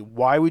worthy.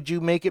 Why would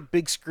you make it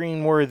big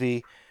screen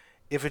worthy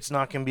if it's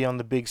not going to be on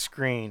the big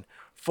screen?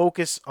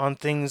 Focus on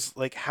things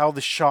like how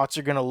the shots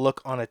are going to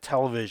look on a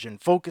television.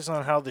 Focus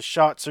on how the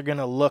shots are going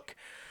to look,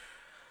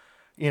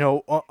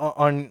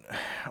 on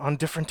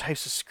different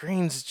types of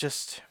screens.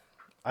 Just,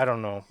 I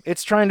don't know.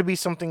 It's trying to be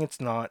something it's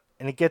not,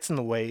 and it gets in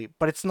the way,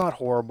 but it's not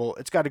horrible.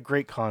 It's got a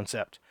great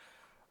concept.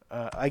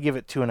 I give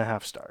it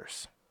 2.5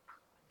 stars.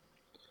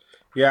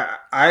 Yeah,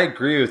 I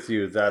agree with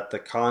you that the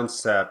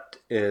concept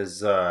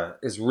is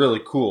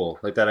really cool.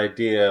 Like that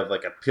idea of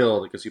like a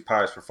pill that gives you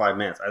powers for 5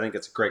 minutes. I think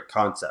it's a great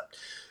concept.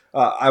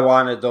 I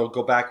want to though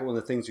go back to one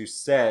of the things you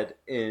said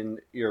in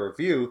your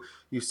review.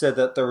 You said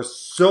that there were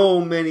so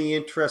many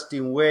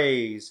interesting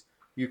ways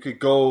you could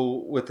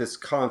go with this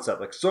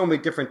concept, like so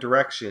many different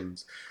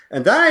directions,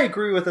 and that I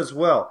agree with as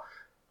well.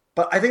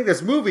 But I think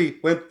this movie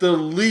went the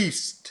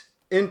least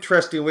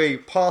interesting way you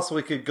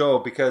possibly could go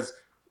because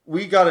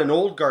we got an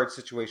old guard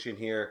situation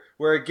here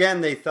where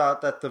again they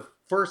thought that the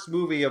first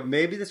movie of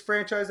maybe this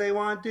franchise they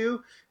want to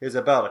do is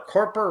about a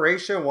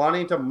corporation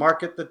wanting to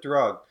market the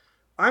drug.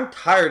 I'm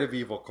tired of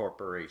evil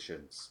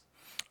corporations.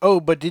 Oh,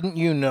 but didn't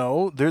you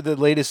know they're the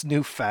latest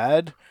new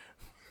fad?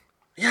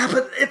 Yeah,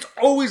 but it's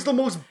always the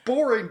most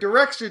boring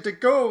direction to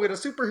go in a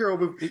superhero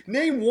movie.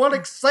 Name one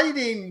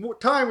exciting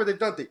time where they've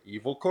done the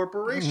evil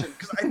corporation,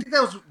 because I think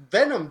that was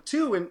Venom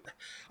too, and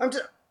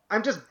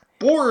I'm just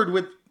bored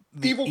with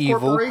The evil evil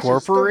corporations. They're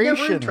never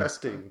corporation.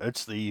 interesting.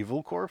 It's the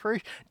evil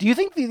corporation. Do you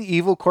think the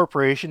evil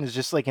corporation is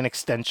just like an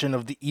extension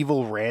of the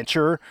evil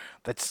rancher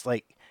that's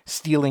like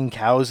stealing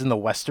cows in the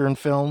Western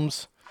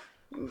films?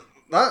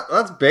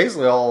 That's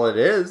basically all it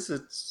is.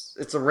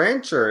 It's a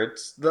rancher.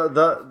 It's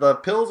the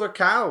pills are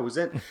cows,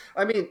 and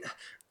I mean,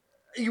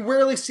 you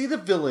rarely see the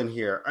villain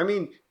here. I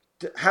mean,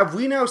 have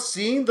we now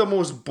seen the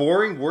most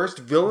boring, worst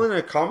villain in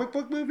a comic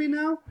book movie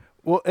now?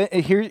 Well,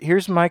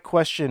 here's my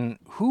question: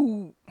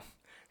 Who?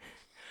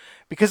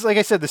 Because, like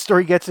I said, the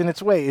story gets in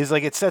its way. Is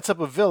like it sets up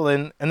a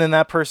villain, and then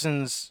that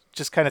person's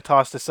just kind of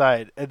tossed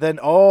aside, and then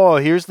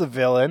here's the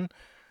villain.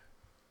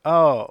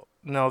 Oh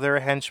no, they're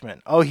a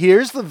henchman. Oh,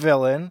 here's the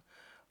villain.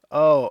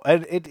 Oh,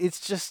 and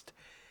it's just.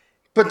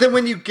 But then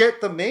when you get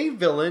the main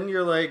villain,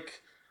 you're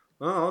like,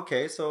 oh,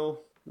 okay,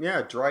 so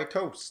yeah, dry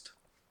toast.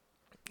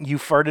 You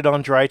farted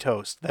on dry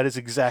toast. That is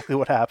exactly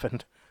what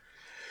happened.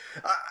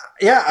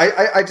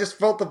 Yeah, I just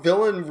felt the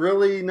villain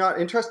really not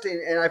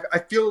interesting, and I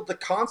feel the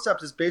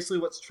concept is basically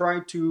what's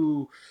trying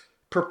to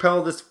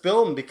propel this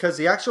film because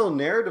the actual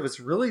narrative is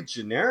really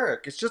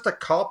generic. It's just a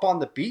cop on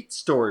the beat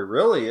story,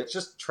 really. It's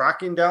just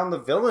tracking down the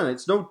villain.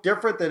 It's no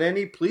different than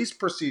any police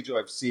procedure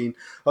I've seen,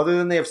 other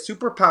than they have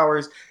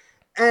superpowers.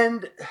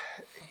 And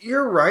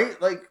you're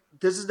right, like,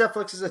 this is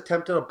Netflix's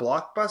attempt at a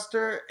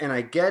blockbuster, and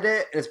I get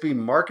it. And it's being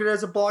marketed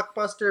as a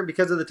blockbuster, and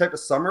because of the type of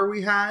summer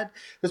we had,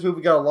 this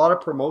movie got a lot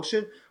of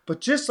promotion. But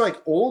just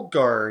like Old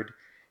Guard,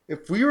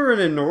 if we were in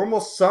a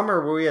normal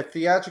summer where we had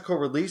theatrical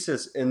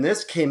releases and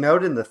this came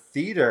out in the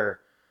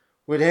theater,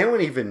 would anyone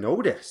even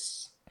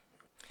notice?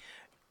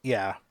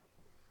 Yeah.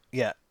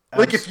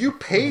 Like if you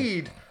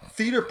paid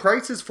theater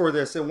prices for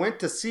this and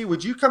went to see,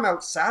 would you come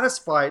out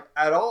satisfied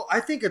at all? I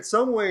think in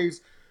some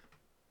ways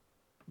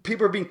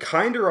people are being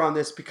kinder on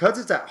this because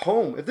it's at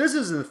home. If this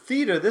is in the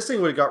theater, this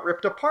thing would have got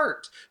ripped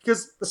apart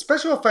because the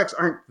special effects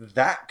aren't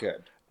that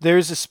good.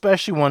 There's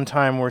especially one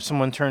time where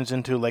someone turns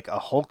into like a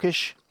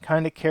Hulkish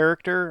kind of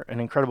character,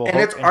 an Incredible and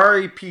Hulk. It's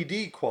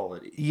REPD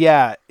quality.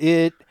 Yeah,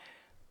 it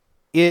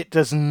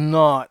does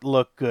not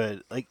look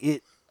good. Like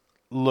it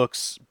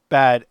looks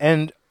bad.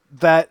 And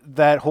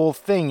that whole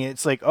thing,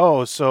 it's like,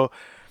 oh, so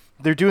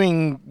they're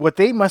doing what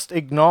they must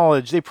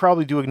acknowledge. They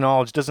probably do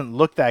acknowledge doesn't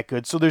look that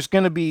good. So there's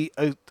going to be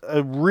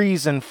a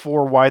reason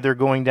for why they're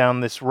going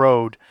down this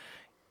road.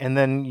 And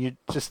then you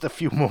just a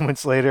few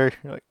moments later,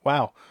 you're like,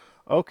 wow,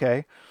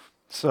 okay.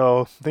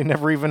 So they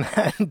never even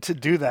had to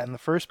do that in the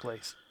first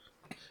place.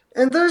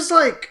 And there's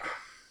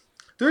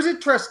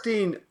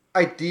interesting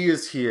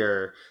ideas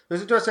here.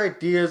 There's interesting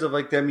ideas of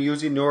like them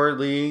using New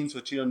Orleans,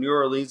 which New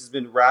Orleans has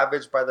been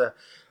ravaged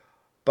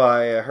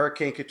by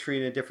Hurricane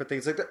Katrina and different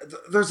things like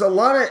that. There's a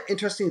lot of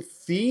interesting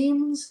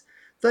themes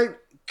that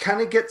kind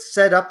of get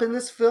set up in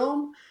this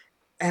film,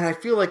 and I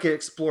feel like it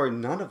explored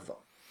none of them.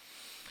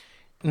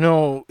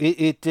 No,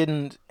 it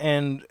didn't,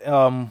 and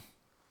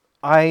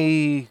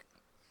I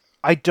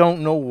I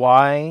don't know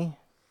why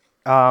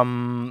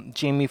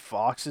Jamie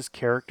Foxx's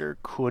character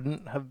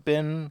couldn't have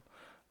been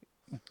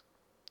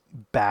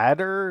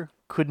badder.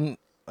 Couldn't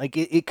like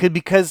it could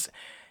because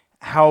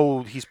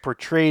how he's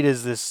portrayed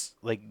as this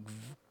like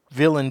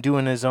villain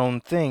doing his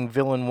own thing,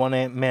 villain one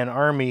man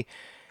army.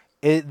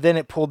 Then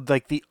it pulled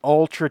like the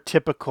ultra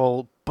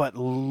typical, but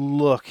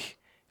looks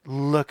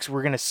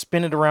we're gonna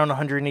spin it around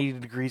 180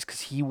 degrees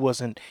because he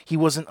wasn't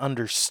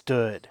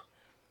understood.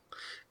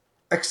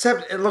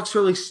 Except it looks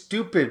really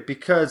stupid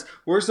because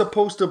we're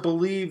supposed to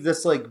believe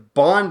this like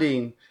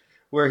bonding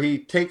where he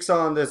takes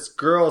on this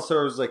girl, so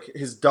it was like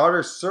his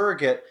daughter's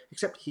surrogate,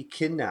 except he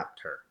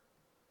kidnapped her.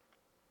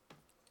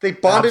 They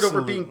bonded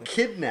over being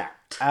Absolutely.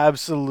 kidnapped.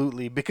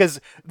 Absolutely, because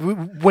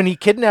when he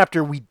kidnapped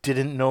her, we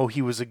didn't know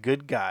he was a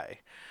good guy,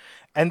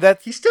 and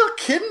that He still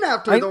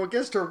kidnapped her I though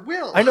against her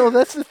will. I know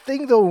that's the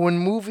thing though. When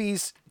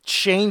movies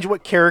change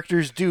what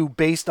characters do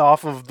based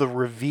off of the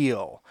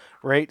reveal,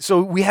 right?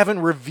 So we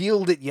haven't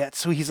revealed it yet,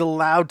 so he's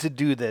allowed to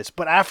do this.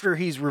 But after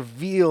he's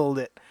revealed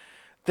it,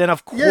 then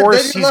of Yeah, then course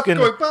you're he's left gonna.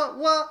 going, but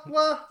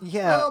what?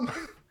 Yeah,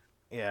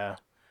 yeah.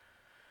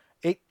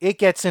 It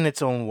gets in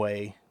its own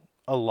way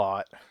a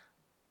lot.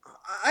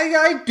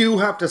 I do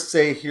have to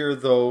say here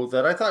though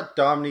that I thought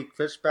Dominique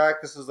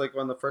Fishback. This is like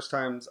one of the first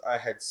times I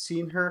had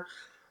seen her.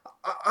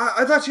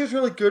 I thought she was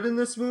really good in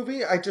this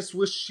movie. I just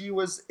wish she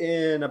was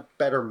in a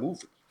better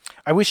movie.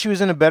 I wish she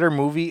was in a better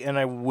movie, and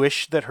I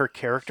wish that her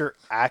character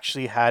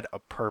actually had a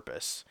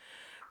purpose.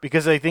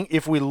 Because I think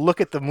if we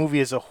look at the movie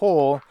as a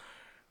whole,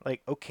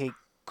 like, okay,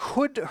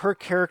 could her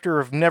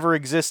character have never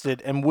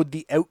existed, and would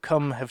the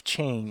outcome have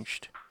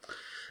changed?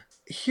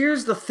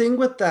 Here's the thing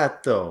with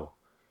that though.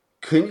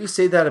 Couldn't you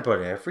say that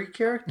about every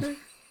character?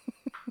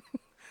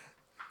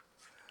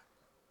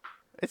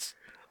 It's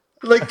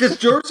Like this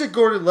Joseph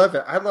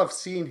Gordon-Levitt, I love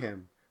seeing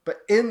him,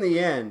 but in the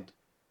end,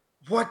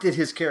 what did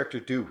his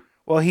character do?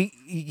 well,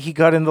 he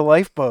got in the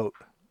lifeboat,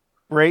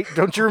 right?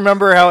 Don't you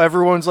remember how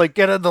everyone's like,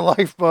 get in the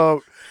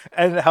lifeboat,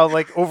 and how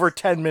like over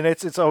 10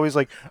 minutes, it's always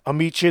like, I'll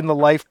meet you in the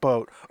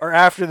lifeboat, or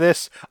after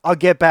this, I'll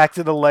get back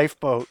to the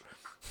lifeboat.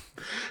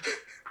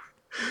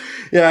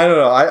 Yeah, I don't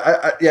know.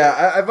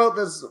 I felt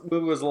this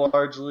movie was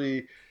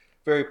largely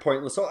very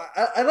pointless. So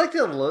I liked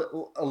it a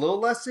little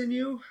less than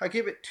you. I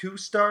gave it 2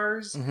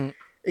 stars. Mm-hmm.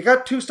 It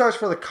got 2 stars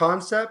for the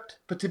concept,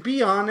 but to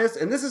be honest,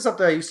 and this is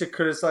something I used to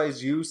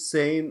criticize you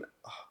saying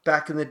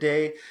back in the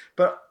day,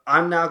 but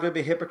I'm now going to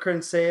be a hypocrite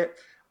and say it.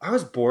 I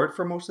was bored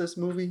for most of this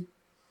movie.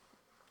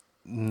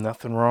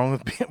 Nothing wrong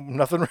with being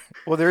nothing.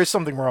 Well, there is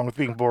something wrong with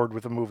being bored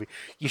with a movie.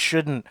 You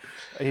shouldn't.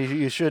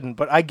 You shouldn't.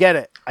 But I get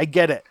it. I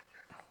get it.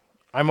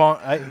 I'm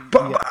on.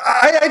 But, Yeah.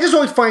 I just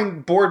always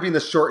find bored being the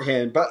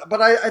shorthand.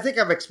 But I think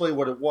I've explained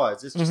what it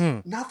was. It's just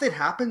nothing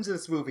happens in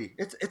this movie.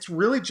 It's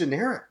really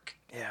generic.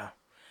 Yeah.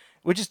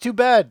 Which is too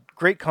bad.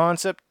 Great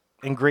concept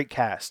and great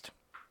cast.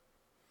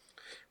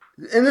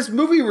 And this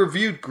movie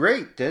reviewed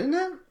great, didn't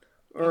it?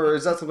 Or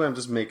is that something I'm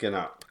just making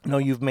up? No,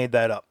 you've made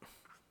that up.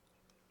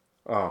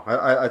 Oh,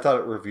 I thought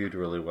it reviewed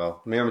really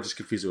well. Maybe I'm just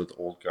confused with the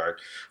old guard.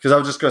 Because I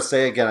was just going to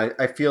say again,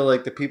 I feel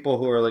like the people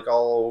who are like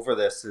all over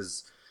this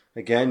is,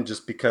 again,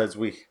 just because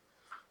we're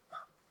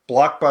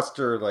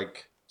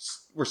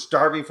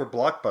starving for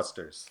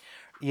blockbusters.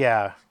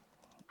 Yeah.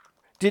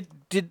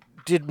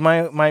 Did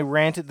my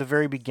rant at the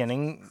very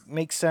beginning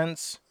make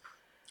sense?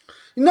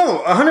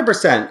 No,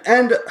 100%.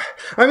 And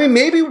I mean,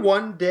 maybe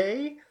one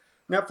day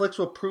Netflix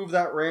will prove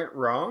that rant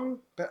wrong.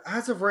 But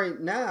as of right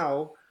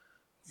now,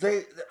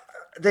 they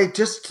they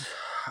just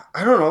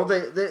I don't know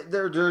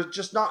they're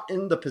just not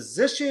in the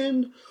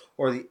position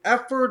or the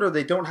effort or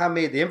they don't have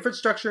made the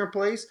infrastructure in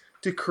place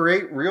to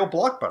create real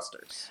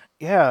blockbusters.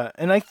 Yeah,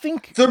 and I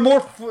think They're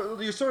more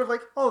you're sort of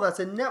like, oh, that's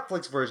a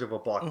Netflix version of a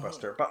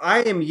blockbuster, but I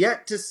am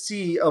yet to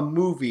see a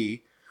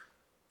movie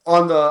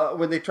on the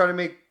when they try to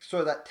make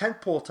sort of that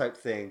tentpole type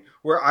thing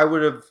where I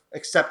would have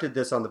accepted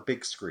this on the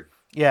big screen.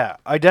 yeah,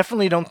 I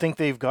definitely don't think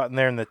they've gotten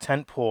there in the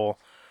tentpole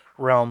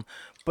realm,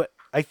 but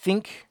I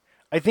think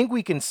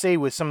we can say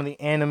with some of the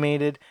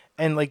animated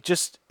and like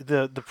just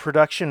the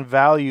production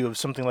value of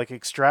something like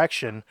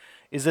Extraction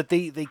is that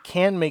they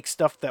can make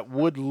stuff that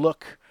would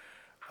look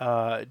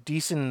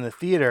decent in the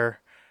theater.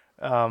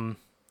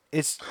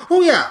 It's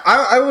Oh yeah,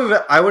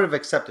 I would have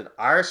accepted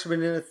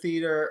Irishman in the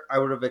theater. I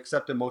would have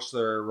accepted most of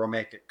their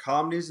romantic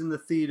comedies in the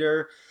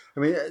theater. I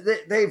mean,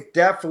 they've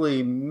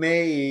definitely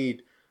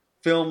made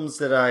films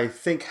that I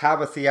think have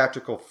a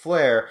theatrical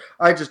flair.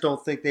 I just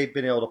don't think they've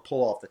been able to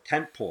pull off the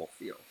tentpole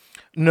feel.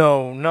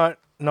 no,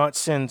 not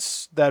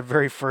since that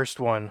very first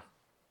one,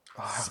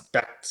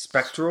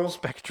 Spectral.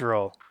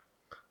 Spectral.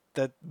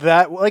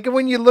 That like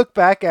when you look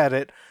back at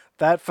it,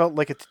 that felt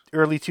like a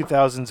early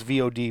 2000s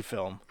VOD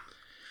film.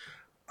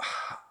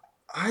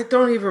 I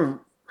don't even.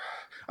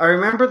 I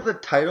remember the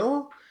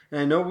title, and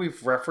I know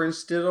we've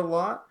referenced it a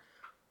lot.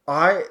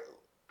 I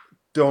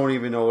don't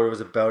even know what it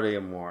was about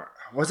anymore.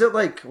 Was it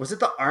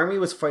the army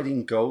was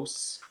fighting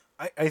ghosts?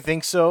 I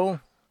think so.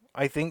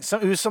 I think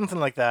it was something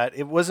like that.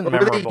 It wasn't Or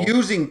memorable.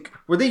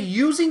 were they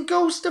using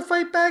ghosts to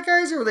fight bad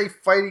guys, or were they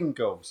fighting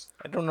ghosts?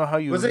 I don't know how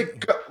you. Was it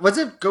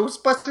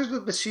Ghostbusters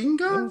with machine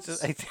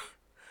guns?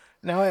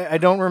 Now I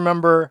don't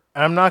remember.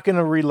 I'm not going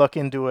to relook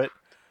into it.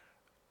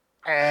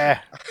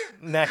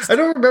 Next. I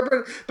don't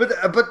remember,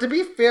 but to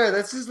be fair,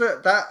 this is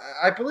that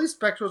I believe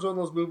Spectre was one of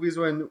those movies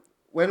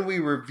when we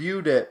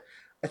reviewed it.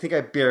 I think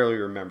I barely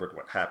remembered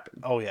what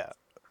happened. Oh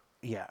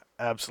yeah,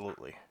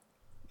 absolutely.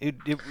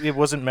 It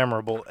wasn't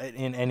memorable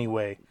in any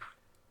way.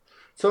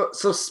 So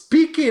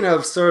speaking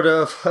of sort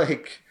of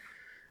like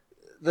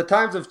the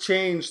times have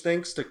changed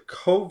thanks to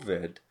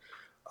COVID.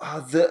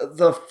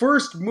 The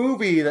first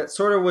movie that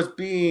sort of was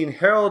being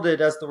heralded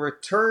as the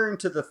return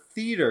to the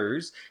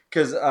theaters,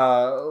 because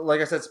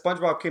like I said,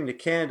 SpongeBob came to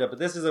Canada, but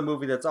this is a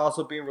movie that's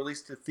also being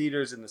released to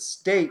theaters in the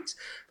States.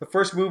 The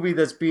first movie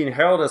that's being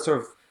heralded as sort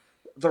of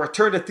the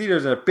return to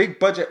theaters in a big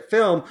budget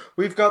film,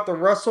 we've got the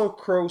Russell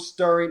Crowe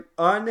starring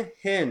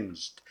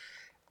Unhinged.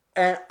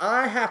 And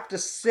I have to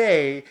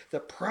say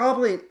that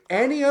probably in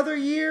any other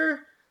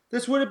year,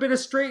 this would have been a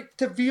straight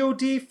to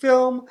VOD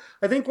film.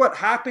 I think what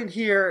happened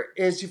here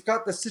is you've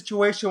got the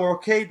situation where,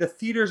 okay, the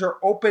theaters are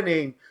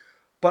opening,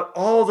 but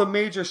all the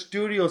major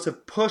studios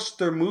have pushed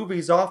their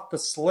movies off the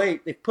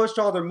slate. They pushed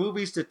all their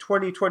movies to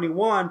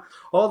 2021.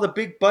 All the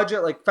big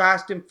budget like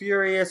Fast and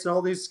Furious and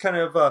all these kind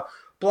of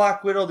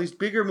Black Widow, these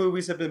bigger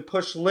movies have been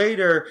pushed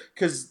later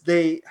because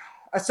they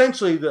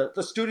essentially the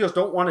studios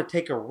don't want to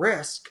take a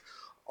risk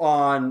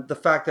on the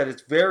fact that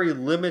it's very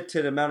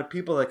limited amount of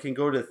people that can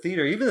go to the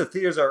theater. Even the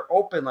theaters are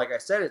open, like I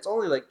said, it's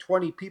only like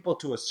 20 people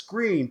to a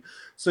screen.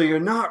 So you're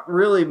not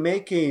really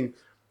making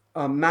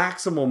a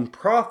maximum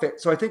profit.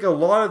 So I think a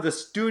lot of the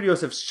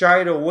studios have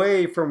shied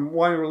away from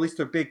wanting to release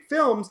their big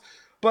films,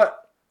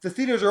 but the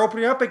theaters are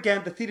opening up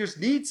again. The theaters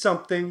need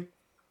something.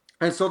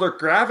 And so they're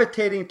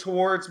gravitating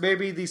towards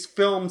maybe these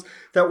films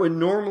that would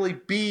normally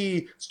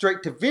be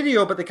straight to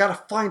video, but they got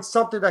to find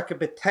something that could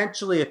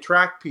potentially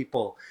attract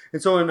people. And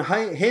so in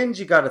Hinge,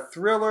 you got a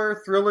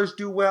thriller. Thrillers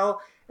do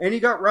well. And you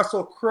got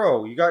Russell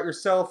Crowe. You got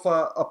yourself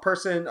a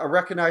person, a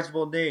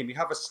recognizable name. You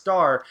have a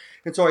star.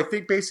 And so I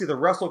think basically the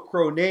Russell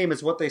Crowe name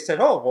is what they said,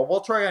 oh, well, we'll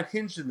try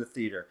Unhinged in the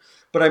theater.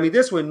 But I mean,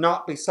 this would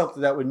not be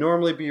something that would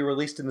normally be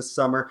released in the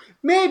summer.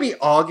 Maybe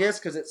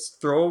August because it's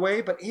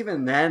throwaway. But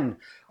even then,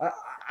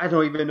 I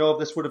don't even know if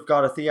this would have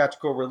got a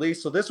theatrical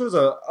release. So this was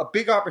a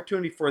big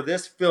opportunity for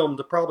this film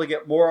to probably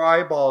get more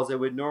eyeballs it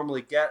would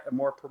normally get and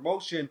more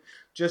promotion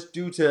just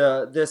due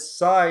to this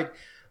side.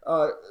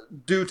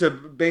 Due to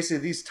basically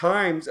these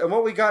times. And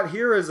what we got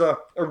here is a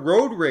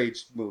road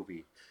rage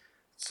movie.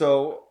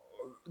 So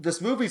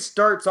this movie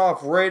starts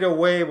off right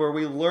away where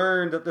we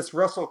learn that this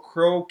Russell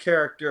Crowe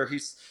character,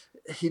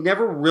 he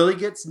never really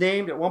gets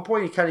named. At one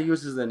point he kind of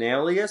uses an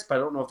alias, but I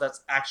don't know if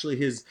that's actually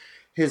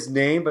his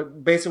name.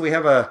 But basically we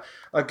have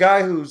a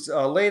guy who's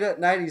late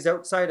at night, he's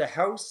outside a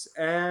house,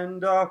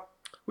 and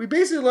we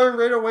basically learn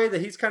right away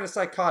that he's kind of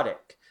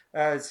psychotic,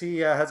 as he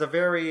has a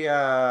very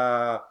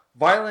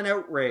violent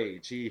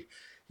outrage. He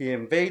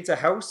invades a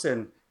house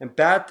and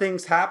bad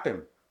things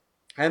happen.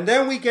 And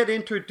then we get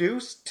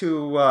introduced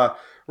to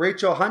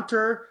Rachel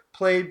Hunter,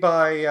 played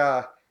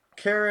by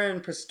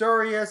Karen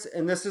Pistorius.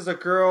 And this is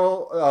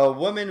a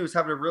woman who's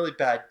having a really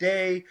bad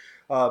day.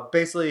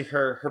 Basically,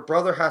 her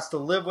brother has to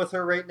live with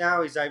her right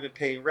now. He's not even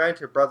paying rent,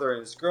 her brother and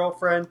his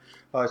girlfriend.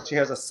 She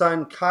has a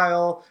son,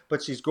 Kyle,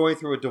 but she's going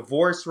through a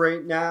divorce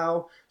right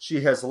now.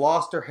 She has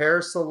lost her hair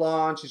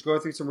salon. She's going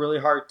through some really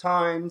hard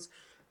times.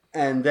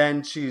 And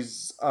then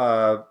she's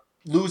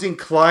losing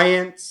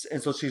clients,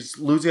 and so she's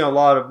losing a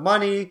lot of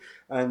money.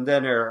 And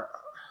then her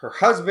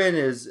husband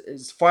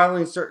is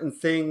filing certain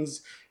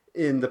things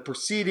in the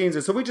proceedings,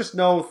 and so we just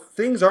know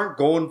things aren't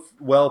going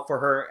well for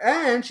her.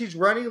 And she's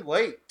running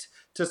late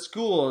to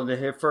school, and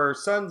if her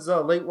son's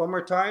late one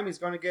more time, he's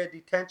going to get a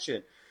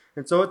detention.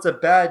 And so it's a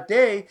bad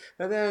day.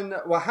 And then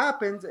what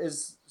happens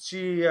is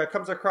she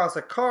comes across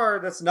a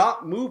car that's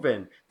not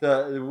moving.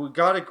 We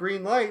got a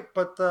green light,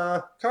 but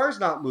the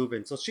car's not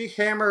moving. So she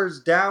hammers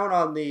down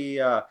on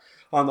the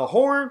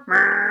horn,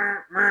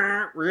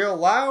 real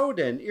loud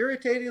and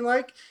irritating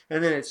like,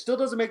 and then it still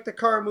doesn't make the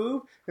car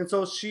move. And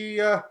so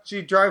she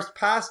drives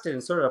past it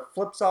and sort of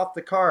flips off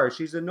the car.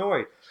 She's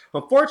annoyed.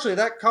 Unfortunately,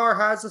 that car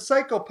has a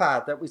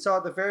psychopath that we saw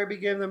at the very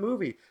beginning of the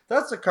movie.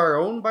 That's the car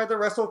owned by the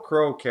Russell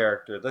Crowe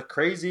character, the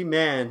crazy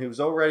man who's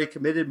already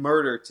committed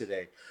murder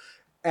today.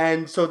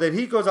 And so then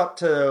he goes up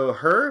to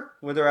her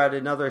when they're at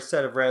another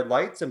set of red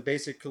lights and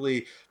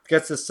basically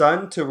gets the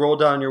son to roll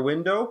down your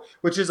window,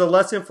 which is a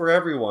lesson for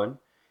everyone.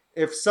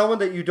 If someone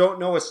that you don't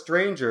know, a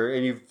stranger,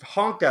 and you've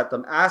honked at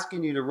them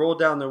asking you to roll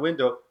down their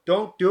window,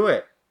 don't do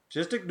it.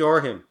 Just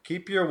ignore him.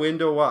 Keep your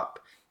window up.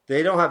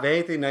 They don't have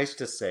anything nice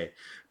to say.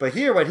 But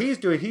here, what he's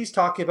doing, he's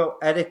talking about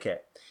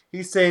etiquette.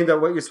 He's saying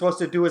that what you're supposed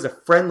to do is a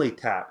friendly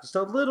tap. Just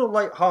a little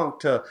light honk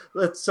to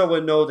let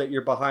someone know that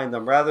you're behind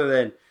them rather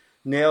than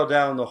nail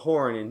down the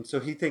horn. And so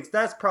he thinks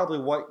that's probably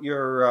what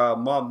your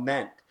mom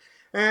meant.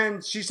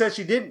 And she says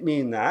she didn't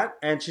mean that,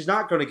 and she's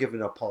not going to give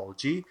an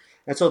apology.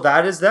 And so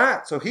that is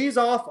that. So he's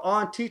off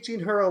on teaching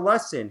her a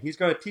lesson. He's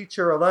going to teach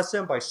her a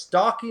lesson by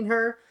stalking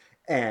her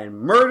and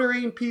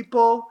murdering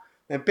people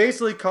and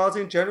basically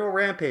causing general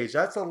rampage.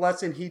 That's a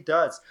lesson he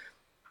does.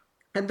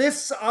 And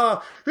this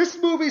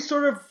movie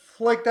sort of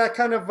like that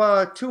kind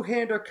of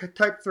two-hander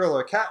type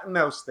thriller, cat and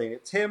mouse thing.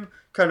 It's him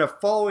kind of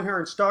following her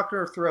and stalking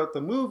her throughout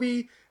the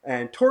movie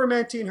and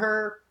tormenting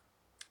her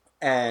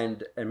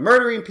and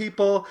murdering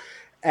people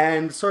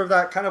and sort of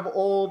that kind of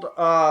old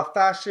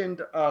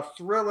fashioned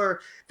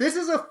thriller. This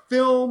is a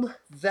film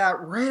that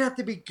right at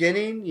the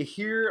beginning you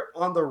hear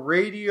on the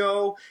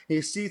radio and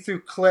you see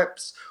through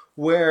clips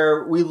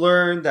where we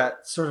learn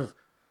that sort of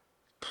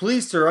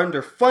police are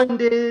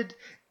underfunded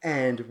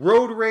and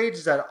road rage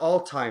is at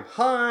all-time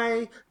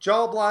high,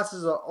 job loss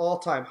is at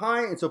all-time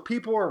high, and so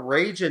people are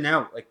raging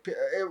out. Like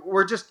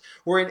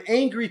we're in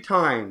angry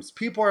times.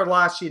 People are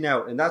lashing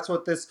out, and that's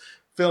what this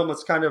film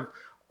is kind of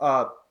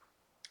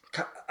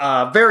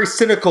very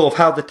cynical of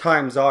how the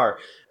times are.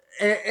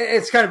 And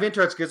it's kind of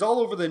interesting because all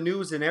over the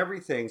news and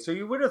everything. So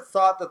you would have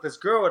thought that this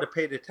girl would have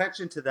paid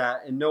attention to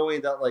that and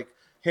knowing that like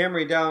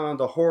hammering down on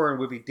the horn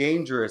would be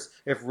dangerous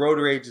if road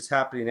rage is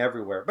happening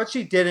everywhere. But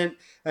she didn't,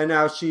 and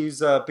now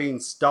she's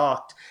being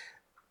stalked.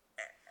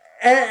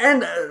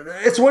 And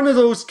it's one of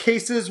those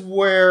cases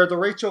where the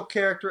Rachel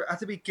character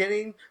at the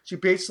beginning, she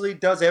basically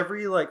does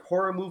every like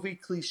horror movie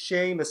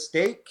cliche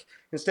mistake.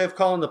 Instead of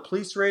calling the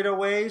police right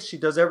away, she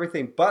does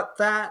everything but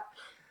that.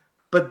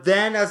 But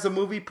then as the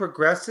movie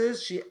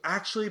progresses, she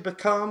actually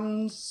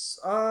becomes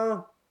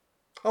a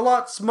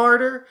lot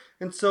smarter.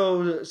 And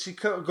so she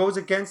goes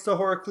against the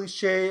horror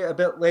cliche a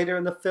bit later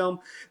in the film.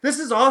 This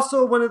is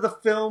also one of the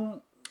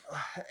film,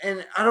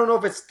 and I don't know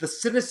if it's the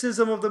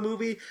cynicism of the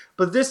movie,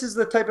 but this is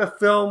the type of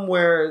film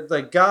where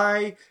the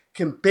guy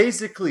can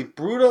basically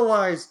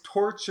brutalize,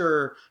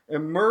 torture,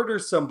 and murder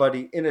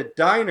somebody in a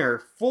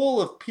diner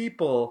full of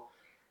people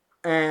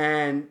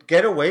and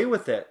get away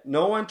with it.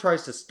 No one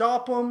tries to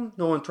stop him.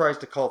 No one tries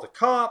to call the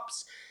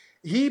cops.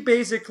 He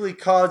basically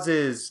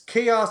causes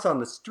chaos on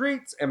the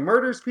streets and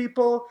murders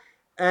people.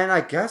 And I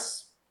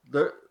guess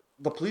the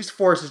police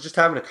force is just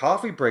having a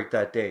coffee break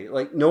that day.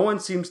 Like, no one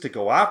seems to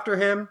go after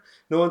him.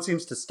 No one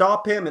seems to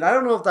stop him. And I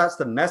don't know if that's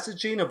the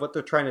messaging of what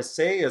they're trying to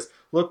say is,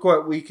 look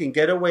what we can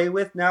get away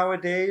with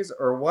nowadays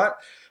or what.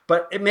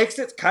 But it makes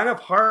it kind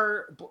of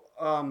hard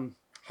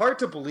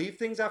to believe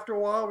things after a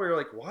while where you're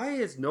like, why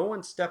is no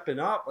one stepping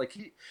up? Like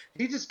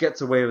he just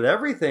gets away with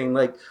everything.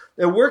 Like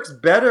it works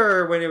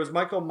better when it was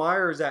Michael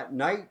Myers at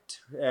night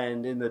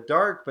and in the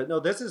dark, but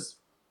no, this is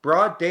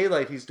broad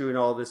daylight. He's doing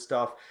all this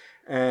stuff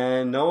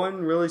and no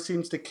one really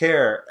seems to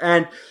care.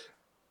 And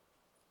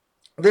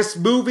this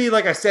movie,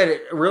 like I said,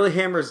 it really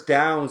hammers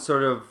down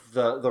sort of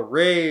the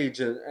rage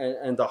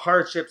and the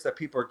hardships that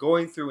people are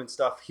going through and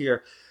stuff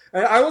here.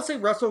 And I will say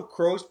Russell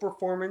Crowe's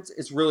performance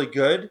is really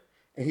good.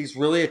 And he's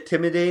really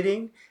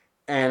intimidating.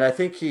 And I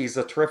think he's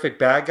a terrific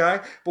bad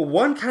guy. But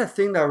one kind of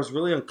thing that I was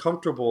really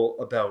uncomfortable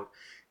about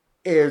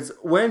is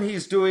when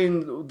he's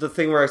doing the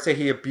thing where I say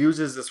he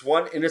abuses this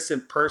one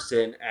innocent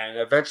person and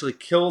eventually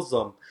kills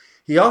them.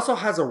 He also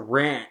has a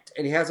rant,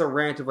 and he has a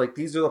rant of like,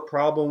 these are the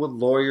problem with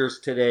lawyers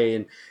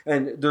today,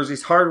 and there's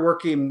these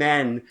hardworking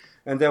men,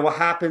 and then what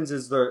happens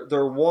is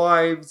their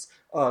wives,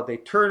 they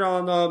turn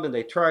on them, and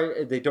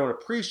they don't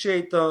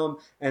appreciate them,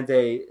 and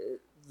they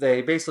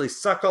basically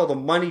suck all the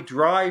money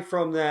dry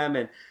from them,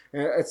 and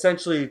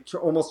essentially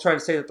almost trying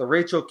to say that the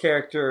Rachel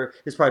character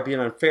is probably being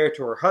unfair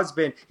to her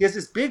husband. He has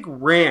this big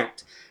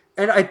rant,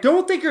 and I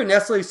don't think you're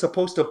necessarily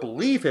supposed to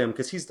believe him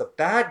because he's the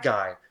bad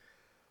guy,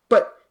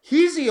 but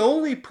he's the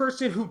only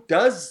person who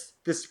does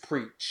this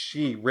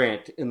preachy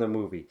rant in the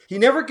movie. He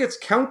never gets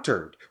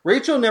countered.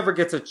 Rachel never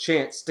gets a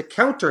chance to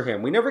counter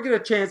him. We never get a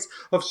chance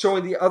of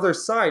showing the other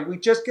side. We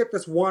just get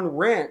this one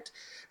rant.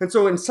 And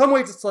so in some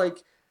ways, it's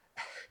like,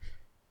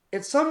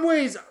 in some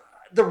ways,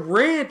 the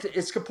rant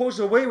is composed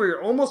in a way where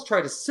you're almost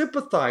trying to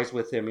sympathize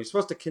with him. You're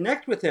supposed to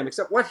connect with him,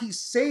 except what he's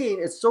saying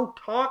is so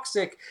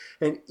toxic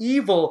and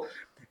evil.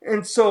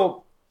 And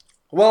so,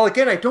 while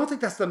again, I don't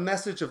think that's the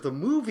message of the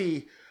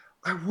movie,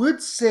 I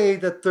would say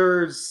that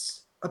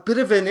there's a bit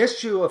of an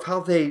issue of how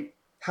they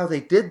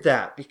did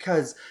that,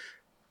 because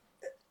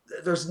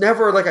there's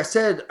never, like I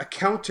said, a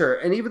counter.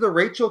 And even the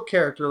Rachel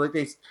character, like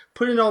they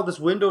put in all this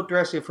window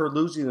dressing of her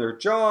losing her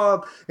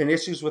job and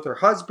issues with her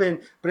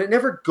husband, but it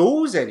never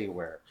goes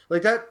anywhere.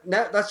 Like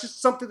that's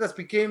just something that's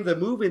became the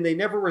movie, and they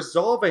never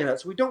resolve any of that.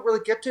 So we don't really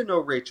get to know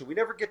Rachel. We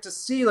never get to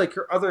see like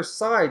her other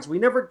sides. We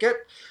never get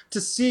to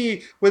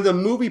see when the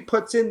movie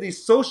puts in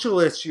these social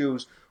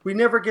issues. We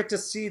never get to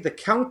see the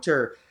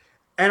counter.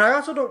 And I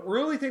also don't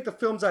really think the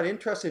film's that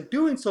interested in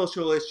doing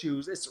social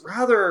issues. It's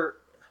rather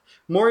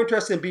more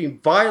interested in being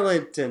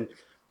violent and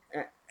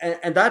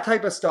that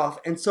type of stuff.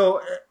 And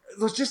so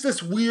there's just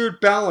this weird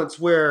balance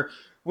where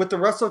with the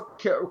Russell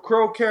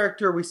Crowe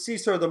character, we see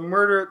sort of the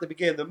murder at the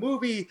beginning of the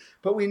movie,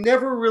 but we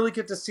never really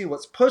get to see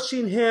what's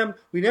pushing him.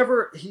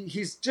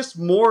 He's just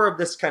more of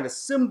this kind of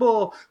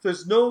symbol.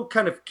 There's no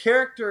kind of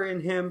character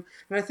in him.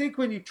 And I think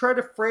when you try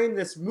to frame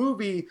this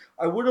movie,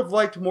 I would have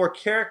liked more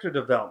character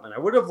development. I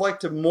would have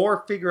liked to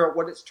more figure out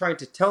what it's trying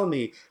to tell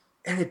me.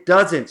 And it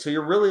doesn't. So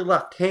you're really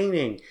left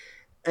hanging.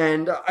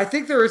 And I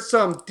think there is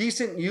some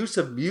decent use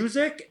of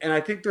music, and I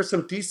think there's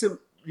some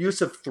decent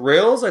use of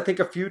thrills. I think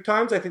a few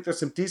times, I think there's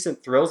some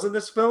decent thrills in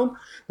this film.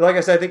 But like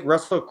I said, I think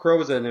Russell Crowe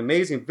is an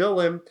amazing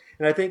villain,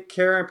 and I think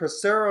Karen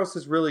Passeros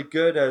is really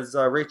good as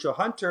Rachel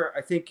Hunter.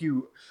 I think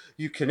you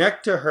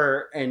connect to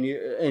her, and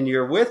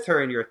you're with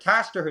her, and you're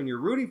attached to her, and you're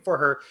rooting for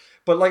her.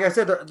 But like I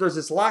said, there's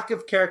this lack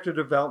of character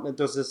development.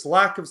 There's this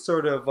lack of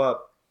sort of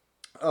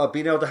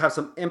being able to have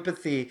some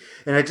empathy,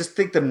 and I just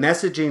think the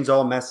messaging's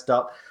all messed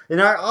up.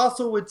 And I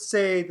also would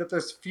say that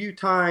there's few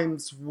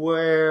times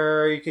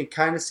where you can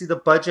kind of see the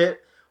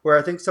budget, where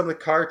I think some of the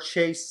car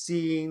chase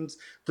scenes,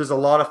 there's a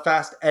lot of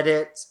fast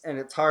edits, and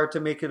it's hard to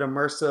make it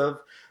immersive.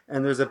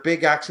 And there's a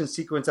big action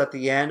sequence at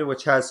the end,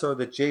 which has sort of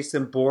the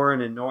Jason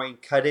Bourne annoying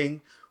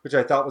cutting, which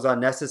I thought was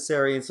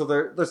unnecessary. And so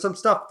there's some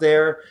stuff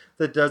there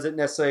that doesn't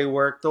necessarily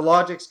work. The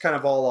logic's kind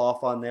of all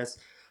off on this.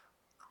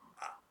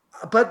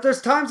 But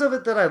there's times of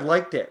it that I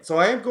liked it. So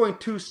I am going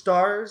 2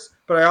 stars,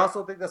 but I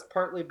also think that's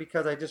partly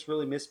because I just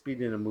really miss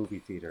being in a movie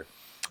theater.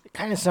 It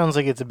kind of sounds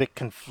like it's a bit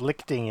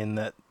conflicting in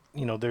that,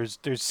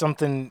 there's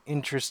something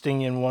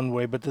interesting in one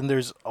way, but then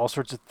there's all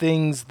sorts of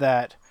things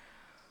that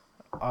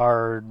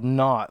are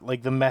not,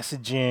 like the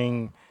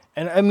messaging.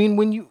 And I mean,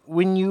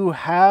 when you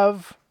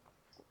have,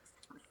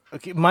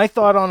 okay, my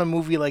thought on a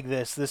movie like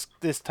this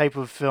type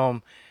of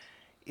film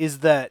is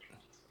that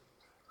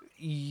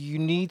you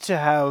need to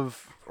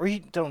have, or you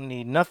don't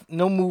need,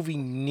 no movie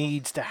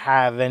needs to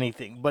have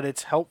anything, but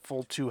it's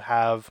helpful to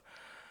have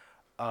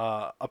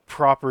a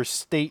proper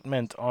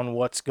statement on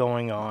what's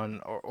going on,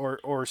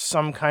 or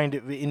some kind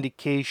of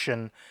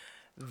indication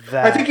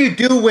that... I think you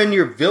do when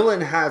your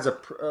villain has a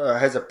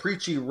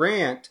preachy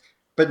rant,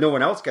 but no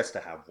one else gets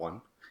to have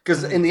one.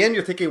 Because in the end,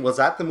 you're thinking, was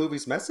that the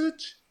movie's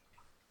message?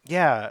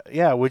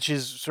 Yeah, which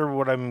is sort of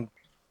what I'm,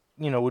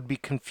 would be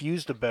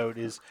confused about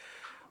is,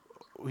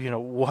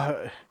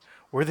 what...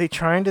 Were they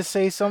trying to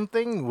say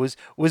something? Was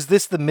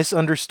this the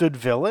misunderstood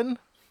villain?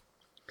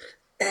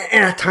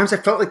 And at times I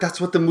felt like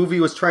that's what the movie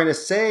was trying to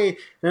say.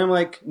 And I'm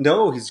like,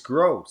 no, he's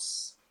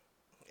gross.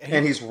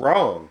 And he's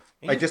wrong.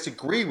 I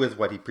disagree with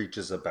what he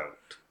preaches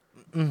about.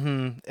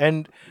 Mm-hmm.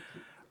 And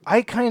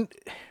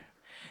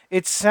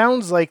it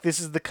sounds like this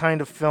is the kind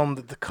of film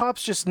that the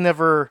cops just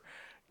never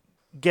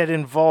get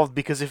involved,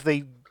 because if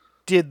they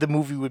did, the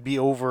movie would be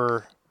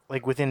over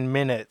like within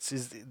minutes.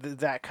 Is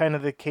that kind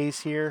of the case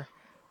here?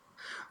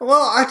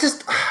 Well,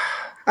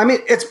 I mean,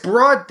 it's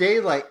broad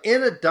daylight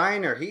in a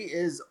diner. He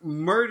is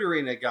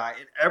murdering a guy,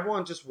 and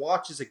everyone just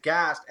watches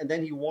aghast, and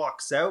then he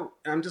walks out.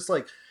 And I'm just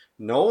like,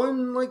 no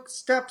one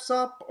steps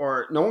up,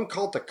 or no one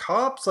called the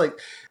cops,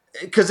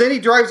 because then he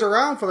drives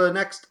around for the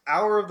next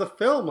hour of the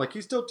film,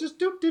 he's still just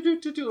do.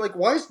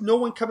 Why is no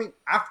one coming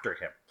after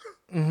him?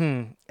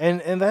 Mm-hmm.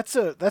 And that's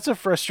a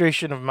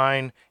frustration of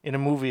mine in a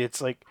movie.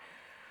 It's like,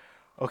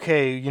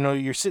 okay,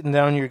 you're sitting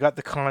down, you got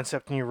the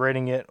concept, and you're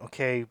writing it,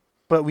 okay.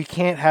 But we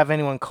can't have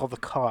anyone call the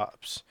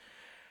cops.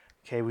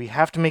 Okay, we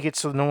have to make it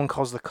so no one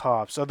calls the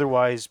cops.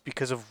 Otherwise,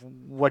 because of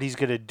what he's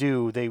going to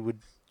do,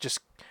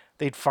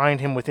 they'd find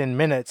him within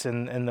minutes,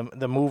 and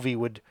the movie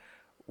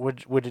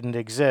wouldn't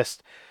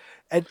exist.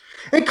 And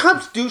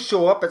cops do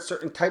show up at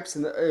certain types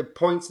in the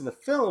points in the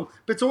film,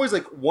 but it's always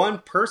one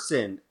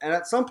person. And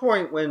at some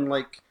point when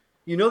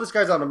this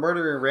guy's on a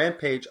murdering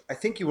rampage, I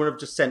think you would have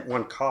just sent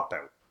one cop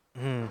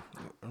out.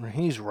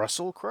 He's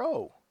Russell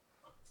Crowe.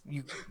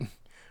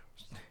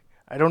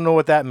 I don't know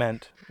what that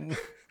meant.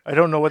 I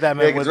don't know what that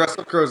meant. Yeah, because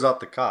Russell Crowe's not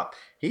the cop.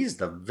 He's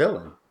the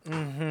villain.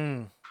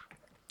 Mm-hmm.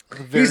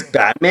 He's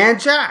Batman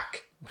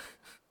Jack.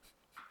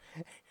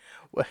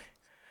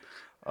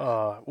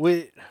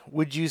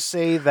 Would you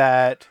say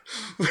that...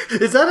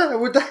 Is that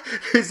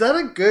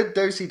a good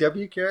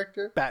WCW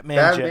character?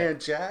 Batman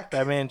Jack?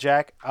 Batman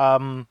Jack.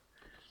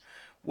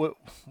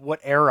 What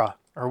era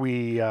are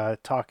we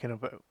talking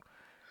about?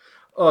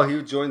 Oh, he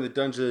would join the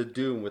Dungeon of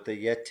Doom with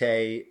the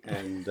Yeti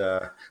and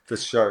the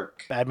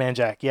shark. Batman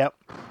Jack, yep.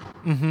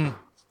 Mm-hmm.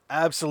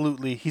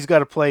 Absolutely. He's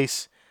got a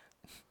place.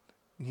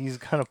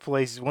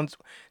 Once,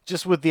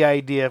 just with the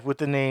idea, with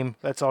the name,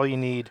 that's all you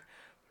need.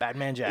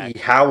 Batman Jack. He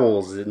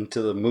howls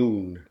into the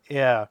moon.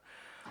 Yeah.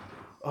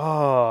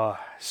 Oh,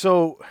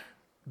 so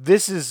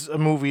this is a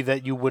movie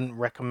that you wouldn't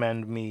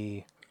recommend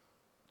me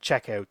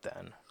check out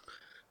then?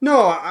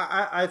 No,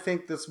 I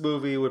think this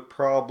movie would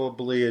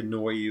probably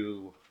annoy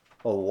you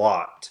a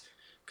lot,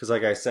 because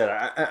like I said,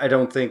 I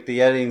don't think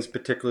the editing's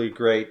particularly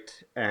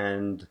great,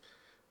 and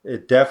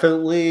it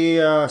definitely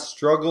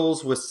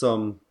struggles with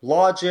some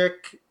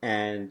logic,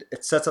 and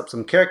it sets up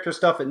some character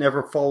stuff. It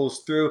never follows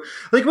through.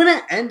 When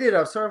it ended, I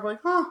was sort of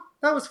like,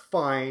 that was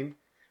fine,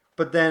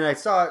 but then I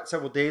saw it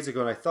several days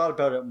ago, and I thought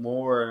about it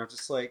more, and I'm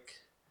just like,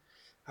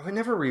 I would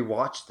never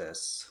rewatch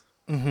this.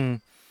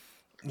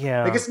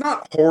 Yeah. Like, it's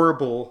not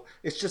horrible.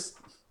 It's just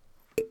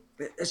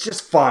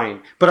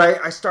fine. But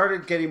I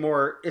started getting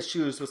more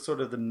issues with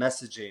sort of the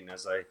messaging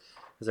as I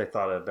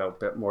thought about a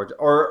bit more,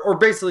 or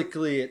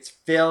basically its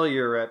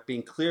failure at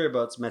being clear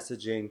about its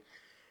messaging,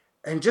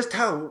 and just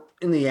how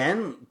in the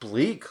end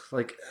bleak.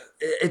 Like,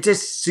 it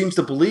just seems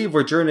to believe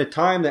we're during a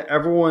time that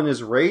everyone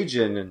is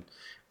raging and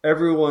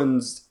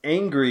everyone's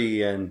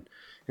angry and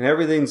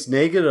everything's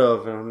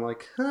negative, and I'm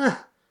like,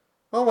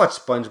 I'll watch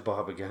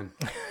SpongeBob again.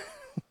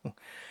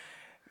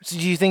 So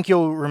do you think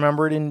you'll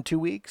remember it in 2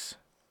 weeks?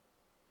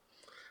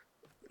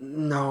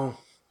 No.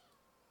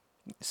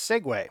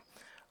 Segue.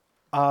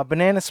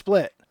 Banana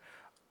Split.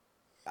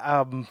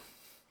 I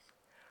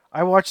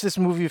watched this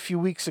movie a few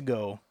weeks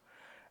ago,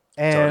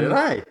 So did and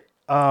I.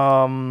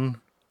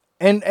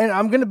 and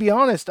I'm gonna be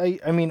honest. I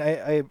mean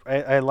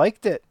I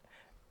liked it,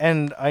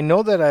 and I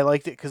know that I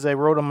liked it because I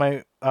wrote on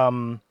my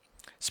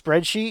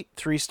spreadsheet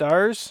 3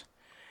 stars.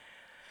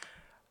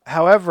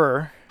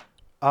 However,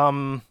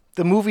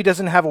 the movie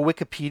doesn't have a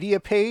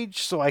Wikipedia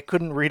page, so I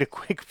couldn't read a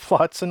quick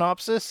plot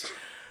synopsis.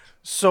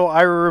 So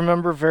I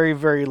remember very,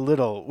 very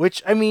little.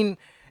 Which, I mean,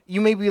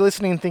 you may be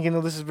listening and thinking,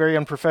 "Oh, this is very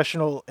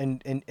unprofessional,"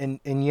 and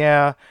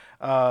yeah,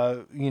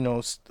 a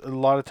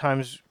lot of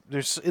times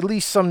there's at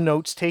least some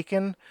notes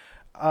taken.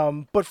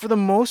 But for the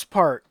most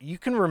part, you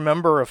can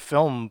remember a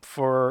film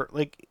for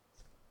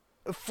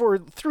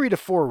 3 to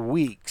 4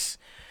 weeks.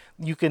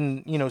 You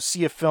can,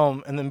 see a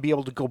film and then be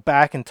able to go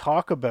back and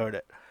talk about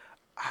it.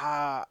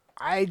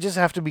 I just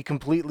have to be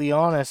completely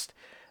honest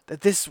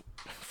that this,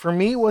 for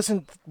me,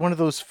 wasn't one of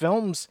those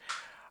films.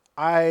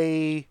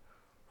 I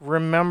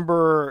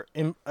remember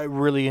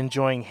really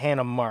enjoying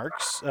Hannah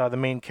Marks, the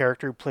main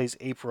character who plays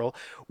April.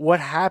 What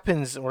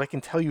happens, what I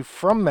can tell you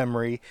from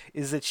memory,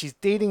 is that she's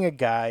dating a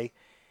guy.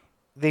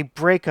 They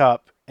break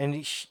up, and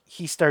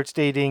he starts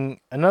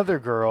dating another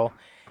girl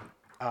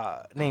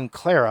named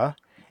Clara,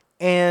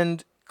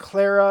 and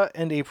Clara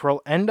and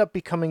April end up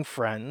becoming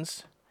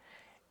friends,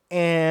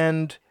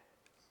 and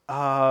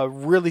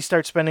really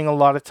start spending a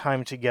lot of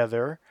time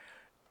together.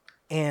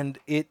 And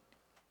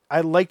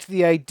I liked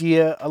the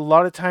idea. A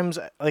lot of times,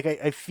 like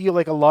I feel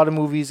like a lot of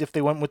movies, if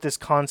they went with this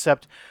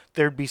concept,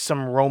 there'd be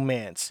some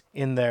romance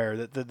in there.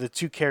 That the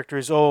two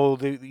characters,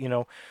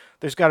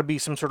 there's got to be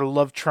some sort of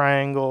love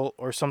triangle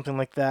or something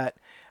like that.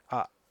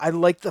 I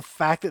like the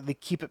fact that they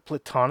keep it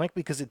platonic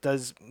because it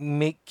does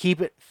keep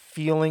it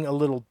feeling a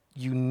little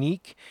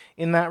unique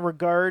in that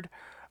regard.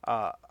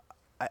 I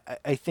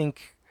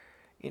think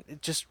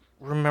just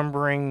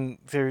remembering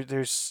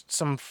there's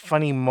some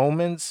funny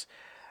moments.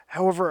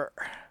 However,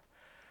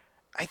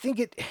 I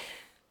think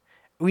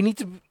I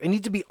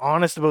need to be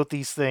honest about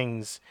these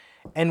things.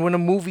 And when a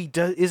movie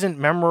isn't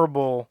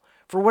memorable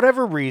for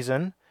whatever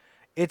reason,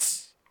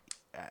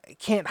 I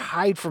can't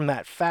hide from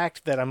that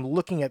fact that I'm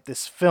looking at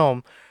this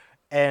film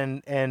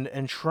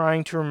and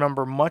trying to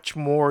remember much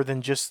more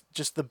than just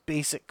the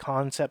basic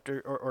concept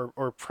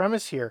or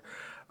premise here.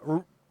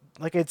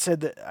 Like I'd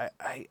said, that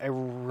I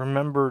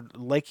remember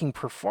liking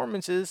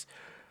performances,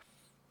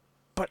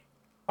 but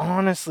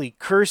honestly,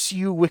 curse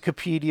you,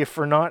 Wikipedia,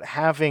 for not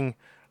having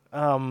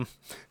a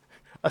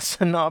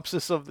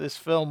synopsis of this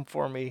film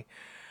for me.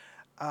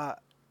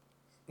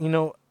 You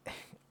know,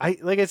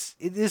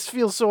 this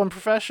feels so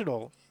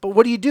unprofessional. But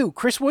what do you do,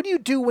 Chris? What do you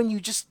do when you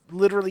just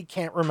literally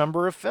can't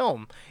remember a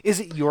film? Is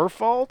it your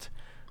fault?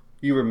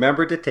 You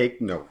remember to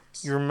take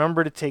notes. You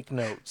remember to take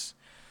notes.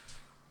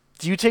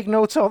 Do you take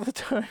notes all the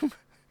time?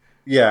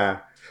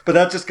 Yeah, but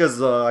that's just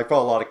because I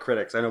follow a lot of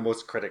critics. I know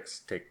most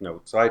critics take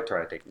notes, so I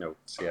try to take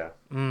notes. Yeah.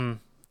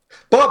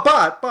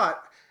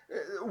 But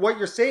what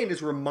you're saying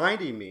is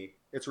reminding me.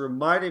 It's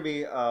reminding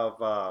me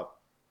of.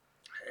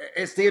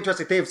 It's the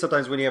interesting thing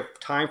sometimes when you have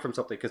time from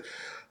something, because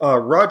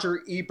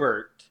Roger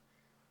Ebert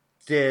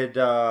he did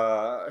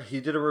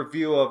a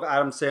review of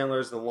Adam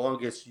Sandler's The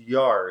Longest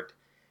Yard,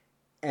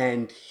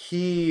 and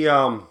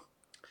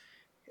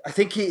I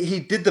think he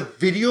did the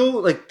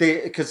video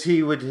because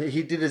he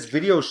did his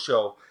video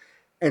show.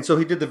 And so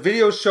he did the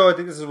video show. I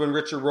think this is when he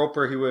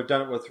would have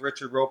done it with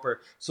Richard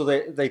Roper. So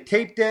they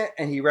taped it,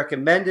 and he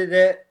recommended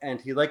it,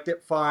 and he liked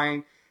it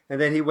fine. And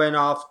then he went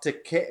off to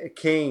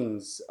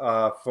Cannes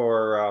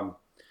for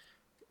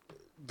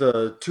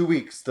the 2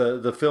 weeks,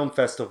 the film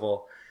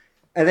festival.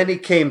 And then he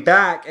came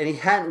back, and he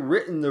hadn't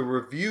written the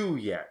review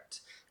yet.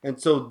 And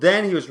so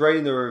then he was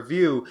writing the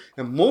review,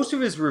 and most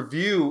of his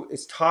review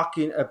is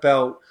talking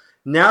about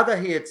now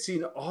that he had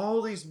seen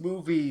all these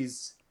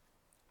movies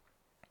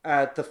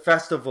at the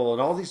festival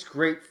and all these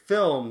great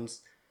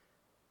films,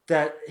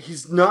 that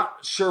he's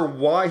not sure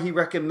why he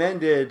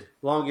recommended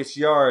Longest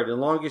Yard,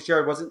 and Longest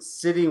Yard wasn't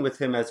sitting with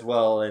him as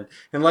well, and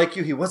like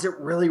you, he wasn't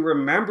really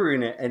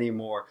remembering it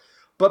anymore.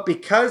 But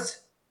because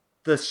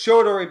the show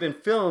had already been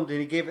filmed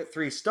and he gave it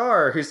 3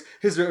 stars,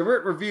 his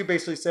review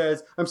basically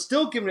says, I'm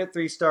still giving it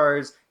 3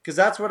 stars because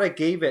that's what I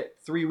gave it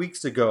 3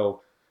 weeks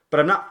ago, but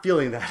I'm not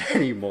feeling that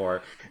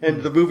anymore.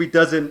 And the movie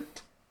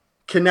doesn't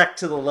connect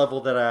to the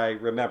level that I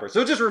remember. So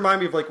it just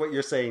reminds me of like what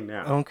you're saying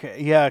now.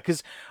 Okay, yeah,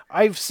 because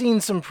I've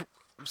seen some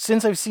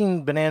since I've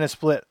seen Banana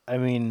Split, I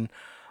mean,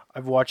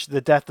 I've watched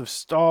The Death of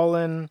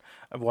Stalin.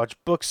 I've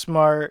watched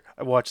Booksmart.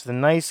 I've watched The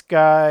Nice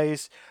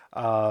Guys.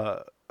 Uh,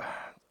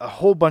 a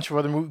whole bunch of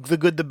other movies, The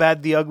Good, the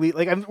Bad, the Ugly.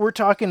 Like we're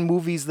talking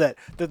movies that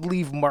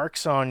leave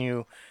marks on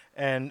you,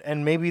 and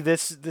maybe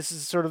this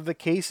is sort of the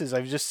cases.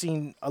 I've just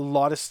seen a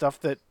lot of stuff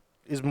that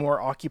is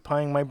more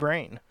occupying my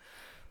brain.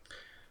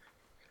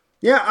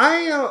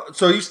 Yeah,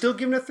 so are you still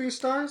giving it 3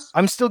 stars?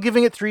 I'm still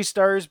giving it 3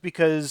 stars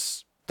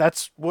because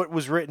that's what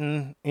was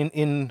written in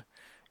in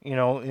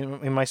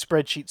my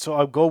spreadsheet. So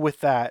I'll go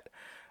with that.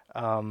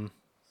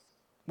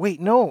 Wait,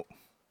 no,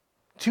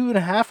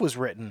 2.5 was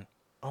written.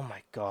 Oh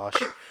my gosh.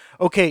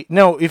 Okay,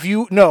 no, if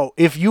you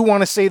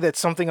want to say that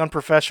something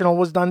unprofessional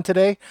was done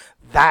today,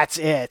 that's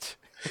it.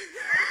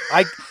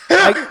 I,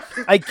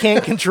 I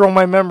can't control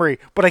my memory,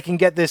 but I can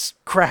get this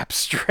crap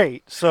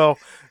straight. So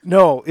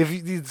no,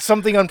 if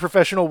something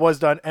unprofessional was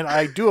done, and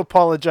I do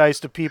apologize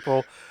to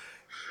people.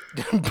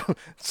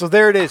 So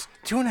there it is,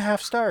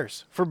 2.5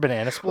 stars for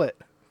Banana Split.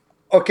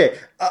 Okay,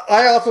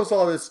 I also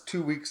saw this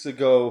 2 weeks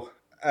ago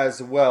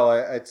as well.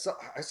 I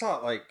saw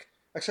it like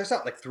actually I saw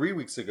it like 3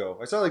 weeks ago.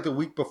 I saw it like the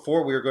week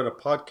before we were going to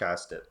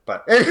podcast it.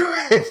 But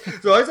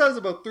anyways, so I saw this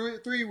about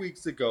three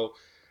weeks ago.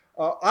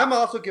 I'm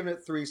also giving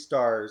it 3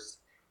 stars.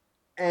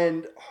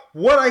 And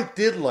what I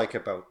did like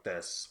about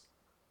this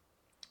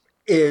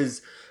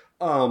is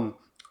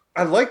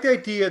I like the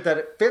idea that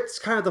it fits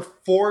kind of the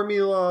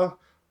formula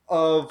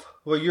of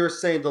what you're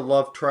saying, the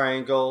love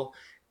triangle,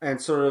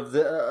 and sort of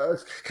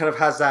the kind of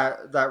has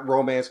that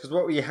romance. Because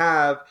what we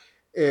have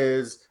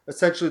is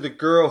essentially the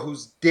girl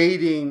who's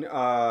dating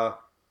uh,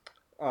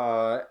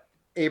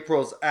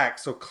 April's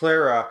ex, so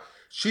Clara.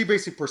 She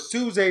basically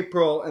pursues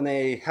April, and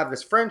they have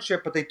this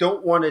friendship, but they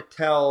don't want to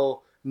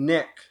tell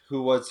Nick,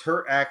 who was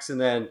her ex, and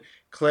then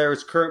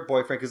Claire's current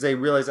boyfriend, because they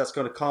realize that's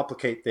going to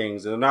complicate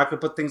things, and they're not going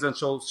to put things on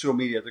social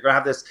media. They're going to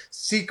have this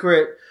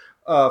secret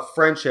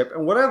friendship.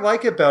 And what I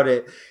like about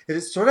it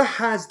is it sort of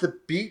has the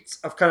beats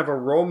of kind of a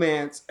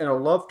romance and a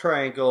love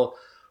triangle,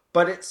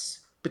 but it's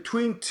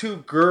between two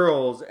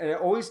girls, and it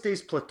always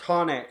stays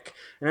platonic.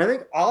 And I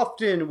think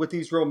often with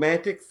these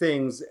romantic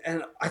things,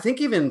 and I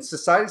think even in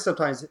society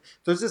sometimes,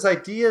 there's this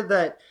idea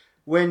that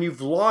when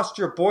you've lost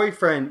your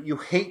boyfriend, you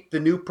hate the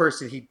new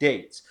person he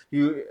dates.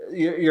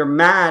 You're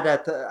mad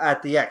at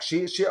the ex.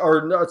 She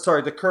or no,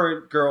 sorry, the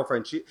current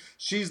girlfriend.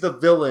 She's the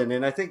villain.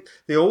 And I think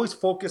they always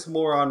focus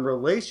more on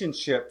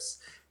relationships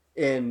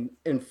in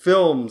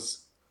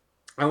films,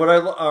 and what I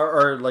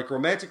are like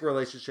romantic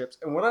relationships.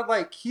 And what I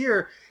like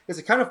here is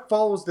it kind of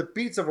follows the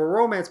beats of a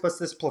romance, but it's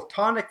this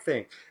platonic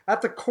thing.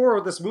 At the core,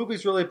 of this movie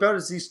is really about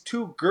is these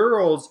two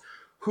girls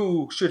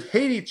who should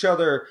hate each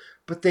other,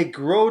 but they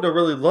grow to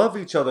really love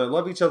each other and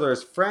love each other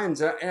as friends.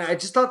 And I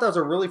just thought that was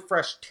a really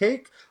fresh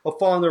take of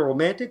following the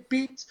romantic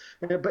beats.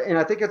 And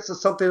I think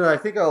it's something that I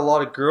think a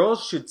lot of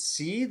girls should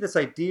see, this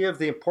idea of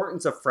the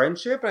importance of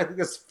friendship. And I think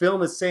this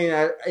film is saying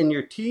that in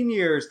your teen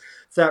years,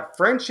 that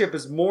friendship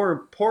is more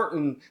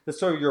important than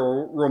sort of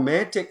your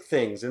romantic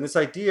things, and this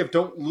idea of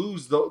don't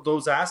lose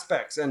those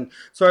aspects. And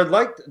so I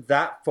liked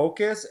that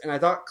focus, and I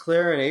thought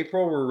Claire and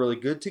April were really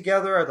good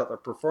together. I thought their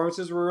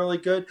performances were really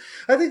good.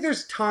 I think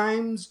there's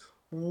times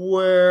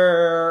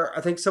where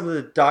I think some of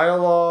the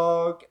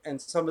dialogue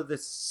and some of the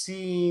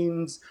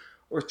scenes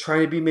were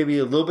trying to be maybe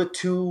a little bit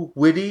too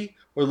witty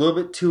or a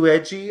little bit too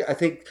edgy. I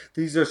think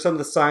these are some of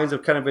the signs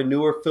of kind of a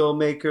newer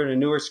filmmaker and a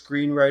newer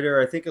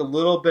screenwriter. I think a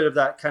little bit of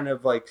that kind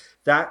of like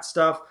that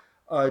stuff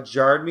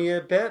jarred me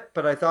a bit,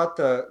 but I thought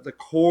the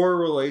core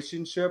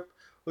relationship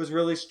was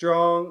really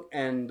strong,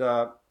 and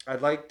I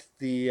liked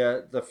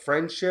the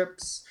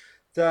friendships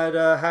that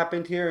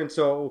happened here. And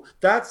so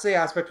that's the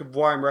aspect of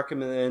why I'm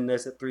recommending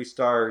this at 3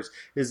 stars.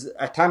 Is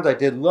at times I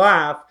did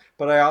laugh,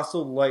 but I also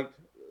liked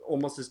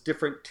almost this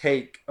different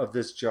take of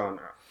this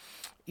genre.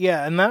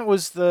 Yeah, and that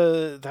was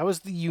the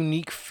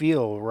unique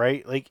feel,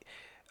 right? Like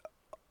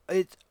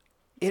it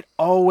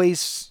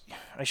always,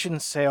 I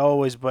shouldn't say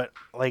always, but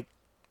like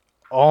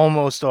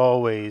almost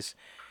always,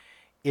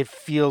 it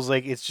feels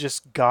like it's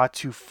just got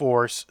to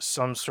force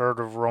some sort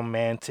of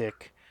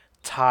romantic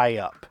tie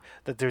up,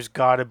 that there's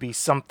got to be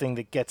something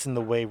that gets in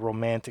the way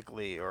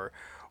romantically,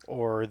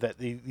 or that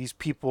these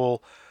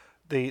people,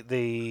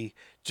 they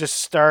just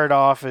start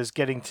off as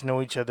getting to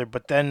know each other,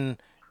 but then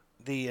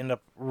they end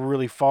up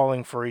really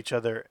falling for each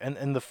other.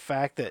 And the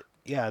fact that,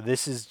 yeah,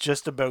 this is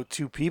just about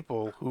two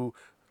people who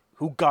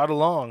got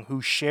along,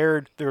 who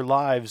shared their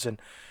lives, and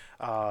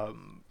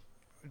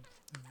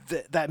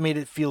that made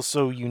it feel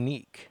so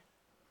unique.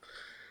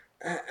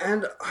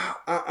 And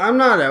I'm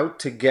not out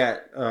to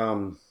get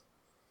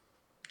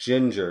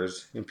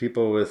gingers and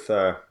people with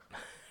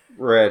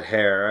red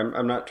hair.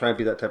 I'm not trying to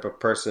be that type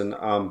of person.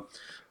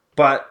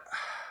 But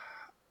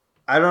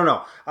I don't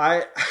know.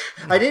 I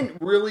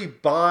didn't really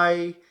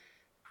buy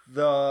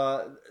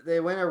they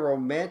went a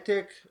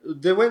romantic.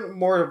 They went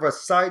more of a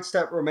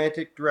sidestep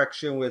romantic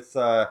direction with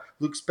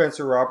Luke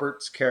Spencer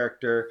Roberts'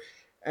 character,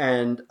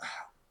 and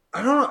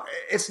I don't know.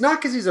 It's not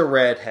because he's a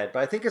redhead,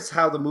 but I think it's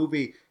how the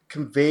movie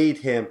conveyed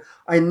him.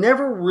 I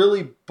never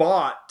really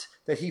bought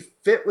that he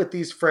fit with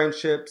these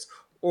friendships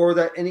or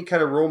that any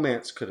kind of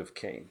romance could have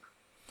came.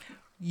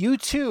 You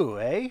too,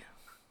 eh?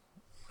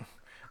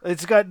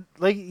 It's got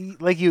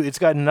it's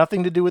got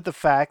nothing to do with the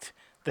fact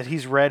that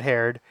he's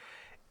red-haired.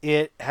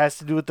 It has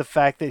to do with the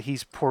fact that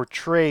he's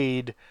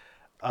portrayed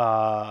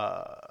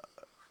like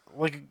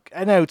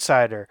an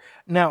outsider.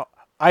 Now,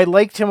 I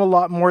liked him a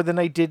lot more than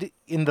I did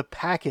in the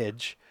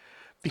package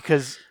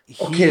because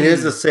Okay, it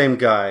is the same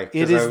guy. It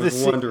Because is I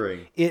was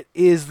wondering. It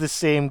is the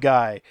same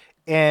guy,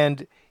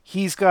 and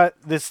he's got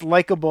this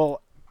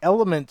likable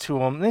element to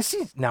him.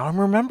 Now I'm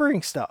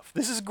remembering stuff.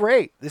 This is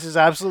great. This is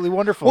absolutely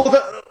wonderful.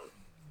 Well,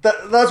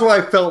 that's why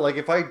I felt like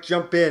if I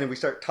jump in and we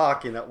start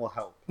talking, that will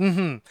help.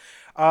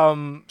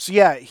 So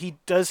yeah, he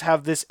does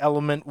have this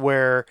element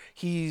where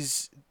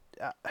he's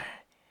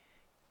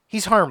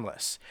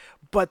harmless,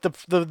 but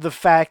the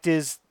fact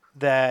is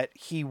that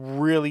he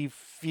really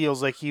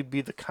feels like he'd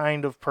be the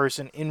kind of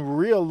person in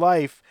real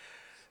life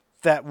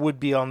that would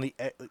be on the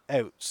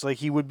outs. Like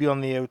he would be on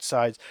the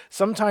outsides.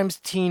 Sometimes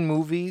teen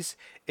movies,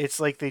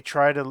 it's like they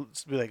try to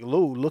be like,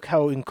 "Oh, look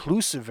how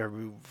inclusive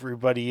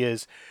everybody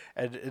is,"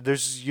 and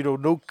there's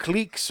no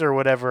cliques or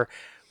whatever.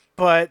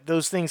 But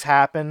those things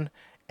happen,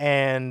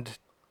 and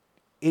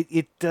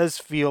it does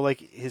feel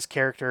like his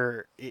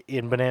character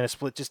in Banana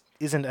Split just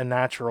isn't a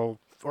natural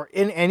or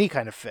in any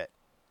kind of fit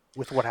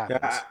with what happens.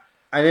 Yeah,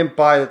 I didn't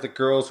buy that the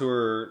girls who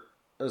were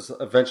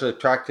eventually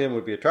attracted to him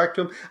would be attracted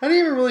to him. I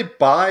didn't even really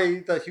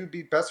buy that he would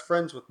be best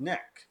friends with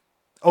Nick.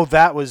 Oh,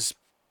 that was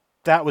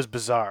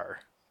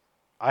bizarre.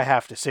 I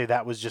have to say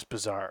that was just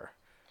bizarre.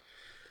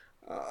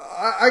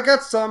 I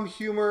got some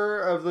humor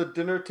of the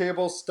dinner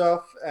table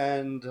stuff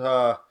and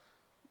the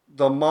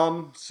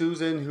mom,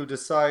 Susan, who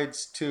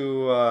decides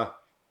to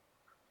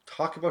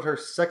talk about her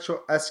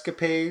sexual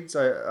escapades.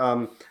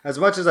 As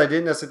much as I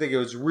didn't necessarily think it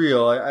was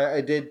real,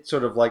 I did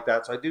sort of like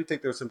that. So I do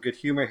think there's some good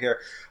humor here.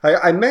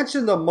 I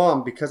mentioned the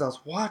mom because I was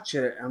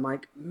watching it and I'm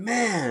like,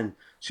 man,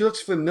 she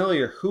looks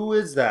familiar. Who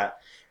is that?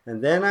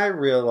 And then I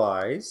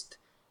realized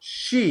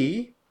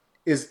she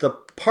is the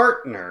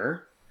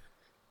partner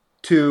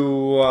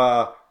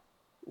to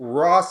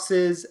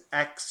Ross's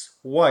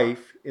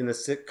ex-wife in the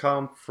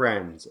sitcom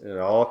Friends. And it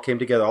all came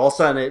together. All of a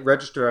sudden it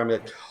registered. I'm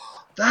like,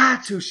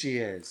 that's who she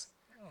is.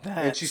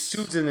 And she's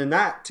Susan in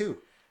that too.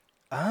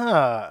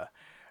 Now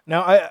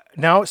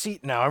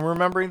I'm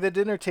remembering the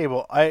dinner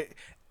table. I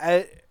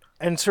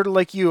and sort of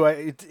like you,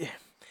 it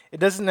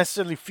doesn't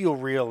necessarily feel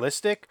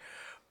realistic,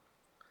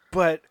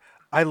 but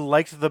I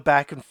liked the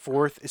back and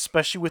forth,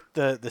 especially with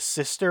the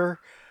sister.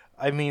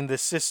 I mean, the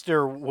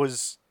sister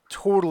was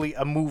totally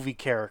a movie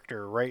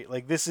character, right?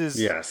 Like this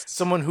is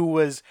someone who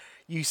was,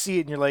 you see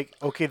it and you're like,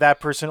 okay,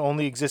 that person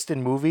only exists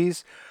in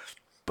movies,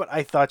 but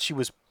I thought she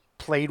was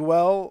played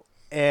well.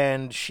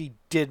 And she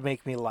did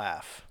make me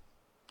laugh.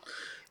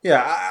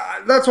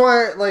 Yeah, that's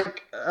why,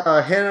 like,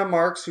 Hannah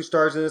Marks, who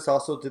stars in this,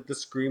 also did the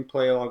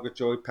screenplay along with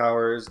Joey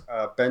Powers.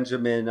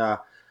 Benjamin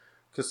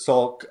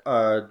Kasulk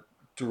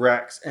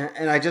directs.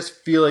 And I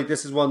just feel like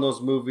this is one of those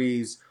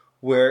movies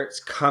where it's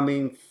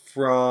coming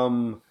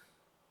from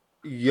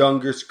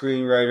younger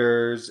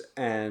screenwriters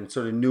and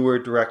sort of newer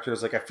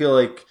directors. Like, I feel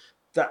like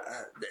that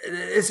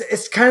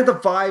it's kind of the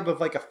vibe of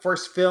like a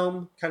first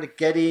film, kind of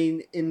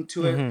getting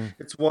into it. Mm-hmm.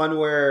 It's one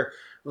where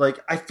like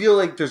I feel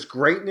like there's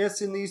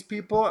greatness in these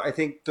people. I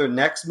think their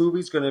next movie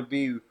is going to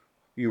be,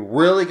 you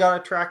really got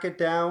to track it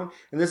down.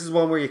 And this is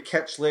one where you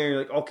catch later, you're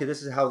like, okay,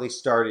 this is how they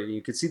started. And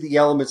you can see the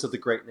elements of the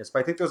greatness. But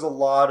I think there's a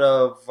lot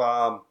of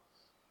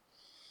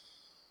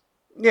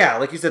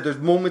like you said, there's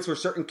moments where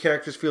certain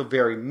characters feel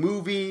very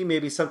movie.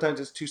 Maybe sometimes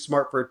it's too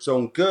smart for its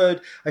own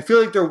good. I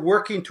feel like they're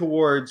working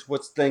towards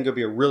what's then going to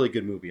be a really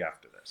good movie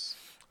after this.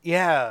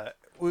 Yeah.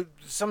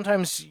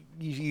 Sometimes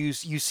you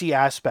see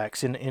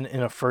aspects in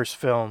a first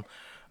film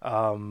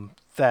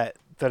that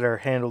are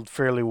handled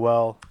fairly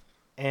well.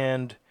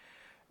 And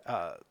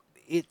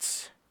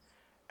it's,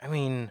 I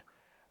mean,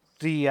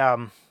 the,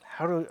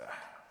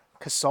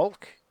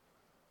 Kasulk?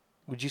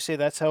 Would you say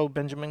that's how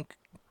Benjamin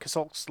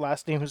Kasulk's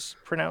last name is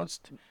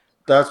pronounced?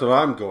 That's what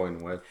I'm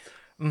going with.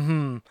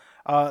 Mm-hmm.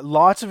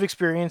 Lots of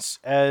experience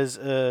as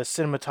a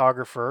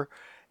cinematographer,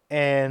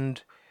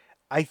 and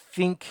I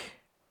think,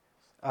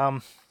 I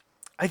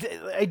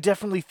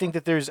definitely think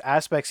that there's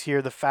aspects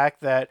here. The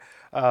fact that,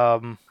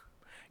 the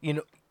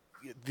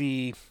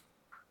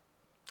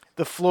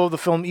flow of the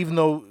film, even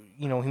though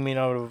he may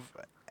not have,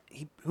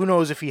 who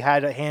knows if he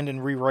had a hand in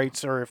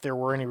rewrites or if there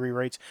were any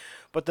rewrites,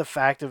 but the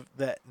fact of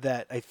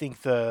that I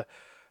think the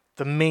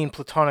main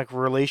platonic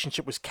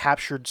relationship was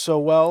captured so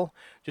well,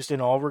 just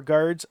in all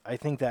regards. I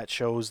think that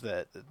shows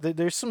that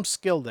there's some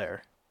skill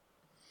there.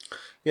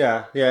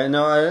 Yeah,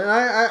 no,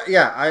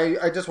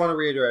 I just want to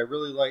reiterate, I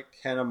really liked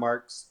Hannah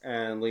Marks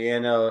and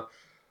Leanna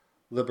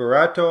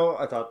Liberato.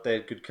 I thought they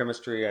had good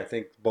chemistry. I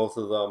think both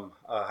of them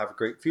have a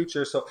great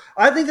future. So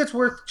I think it's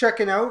worth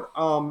checking out.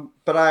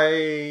 But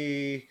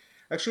I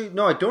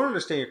don't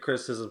understand your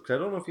criticism because I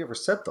don't know if you ever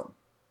said them.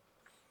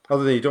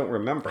 Other than you don't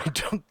remember. I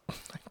don't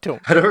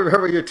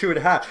remember your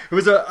 2.5. It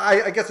was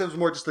I guess it was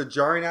more just the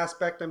jarring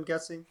aspect, I'm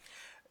guessing.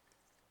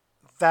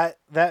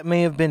 that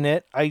may have been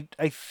it. I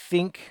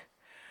think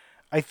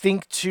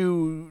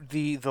to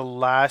the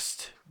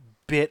last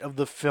bit of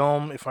the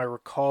film, if I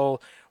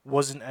recall,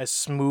 wasn't as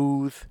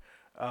smooth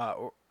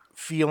or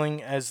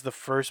feeling as the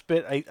first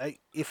bit. I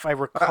if I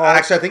recall.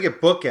 Actually, I think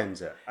it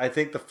bookends it. I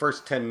think the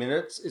first 10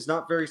 minutes is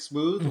not very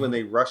smooth when Mhm.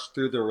 they rush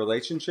through the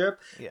relationship.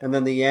 Yeah. And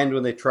then the end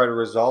when they try to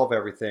resolve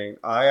everything.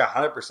 I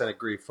 100%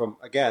 agree from,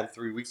 again,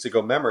 3 weeks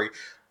ago memory.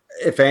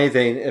 If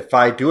anything, if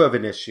I do have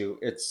an issue,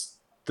 it's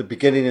the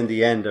beginning and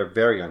the end are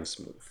very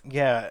unsmooth.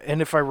 Yeah,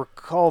 and if I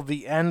recall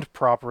the end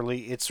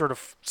properly, it sort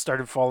of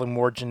started falling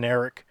more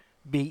generic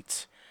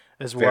beats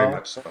as Very well.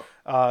 much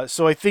so.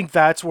 So I think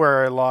that's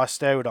where I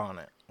lost out on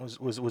it.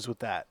 Was with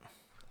that.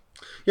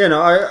 Yeah,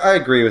 no, I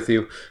agree with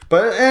you.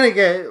 But and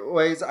again,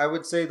 ways I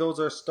would say those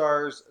are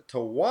stars to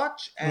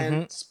watch. And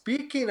Hmm.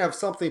 speaking of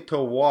something to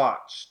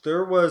watch,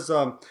 there was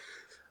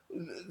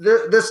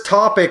this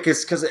topic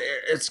is because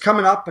it's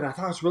coming up, and I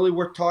thought it was really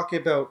worth talking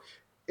about.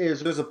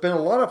 Is there's been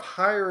a lot of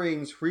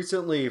hirings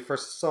recently for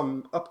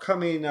some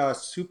upcoming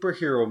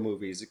superhero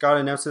movies. It got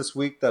announced this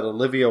week that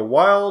Olivia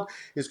Wilde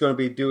is going to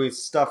be doing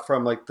stuff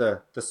from like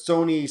the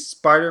Sony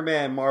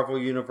Spider-Man Marvel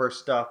Universe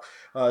stuff.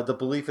 The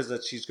belief is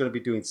that she's going to be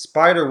doing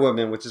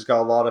Spider-Woman, which has got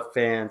a lot of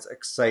fans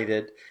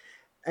excited.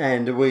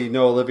 And we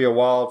know Olivia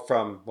Wilde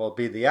from, well,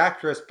 be the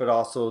actress, but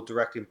also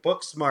directing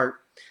Booksmart.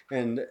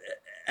 And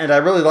and I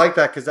really like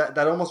that because that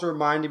almost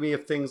reminded me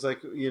of things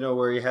like,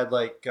 where you had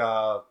like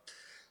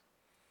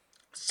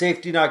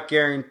Safety Not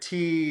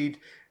Guaranteed,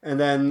 and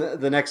then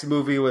the next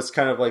movie was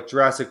kind of like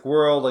Jurassic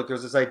World. Like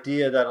there's this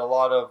idea that a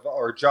lot of,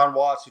 or John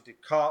Watts who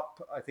did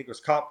Cop, I think it was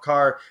Cop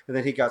Car, and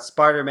then he got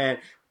Spider-Man.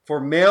 For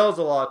males,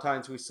 a lot of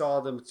times we saw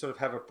them sort of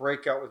have a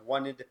breakout with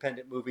one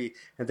independent movie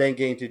and then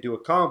getting to do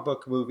a comic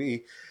book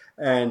movie.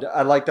 And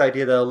I like the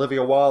idea that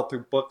Olivia Wilde,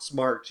 through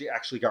Booksmart, she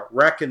actually got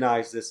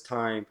recognized this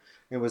time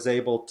and was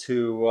able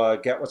to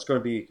get what's going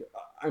to be,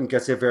 I'm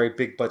guessing, a very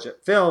big budget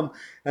film.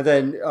 And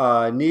then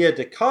Nia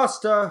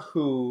DaCosta,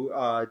 who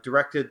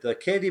directed the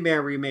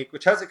Candyman remake,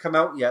 which hasn't come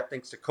out yet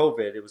thanks to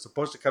COVID. It was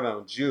supposed to come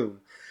out in June.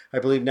 I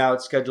believe now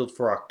it's scheduled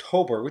for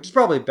October, which is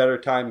probably a better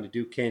time to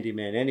do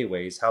Candyman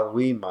anyways,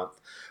 Halloween month.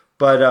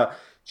 But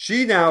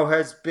she now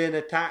has been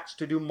attached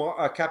to do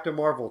Captain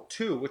Marvel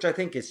 2, which I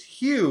think is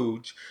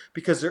huge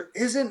because there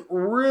isn't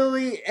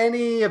really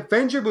any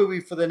Avenger movie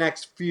for the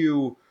next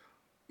few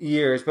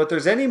years. But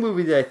there's any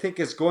movie that I think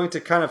is going to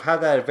kind of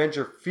have that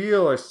Avenger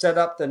feel or set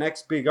up the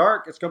next big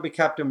arc, it's going to be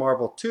Captain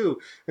Marvel 2.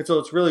 And so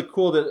it's really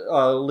cool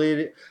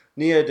that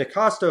Nia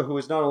DaCosta, who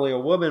is not only a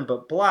woman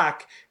but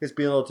black, is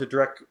being able to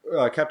direct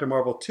Captain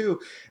Marvel 2.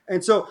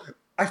 And so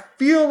I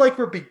feel like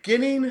we're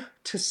beginning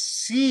to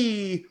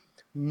see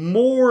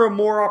more and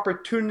more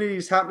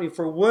opportunities happening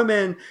for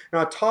women. And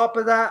on top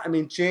of that, I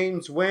mean,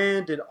 James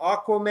Wan did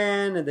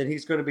Aquaman, and then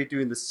he's going to be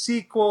doing the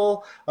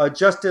sequel.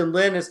 Justin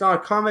Lin, it's not a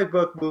comic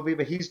book movie,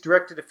 but he's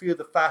directed a few of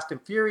the Fast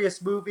and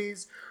Furious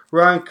movies.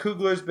 Ryan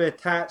Coogler's been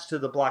attached to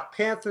the Black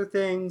Panther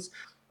things.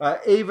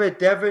 Ava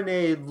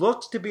DuVernay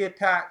looks to be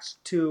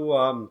attached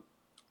to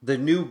the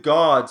New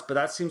Gods, but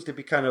that seems to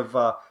be kind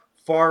of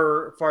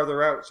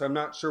farther out. So I'm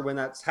not sure when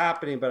that's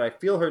happening, but I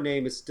feel her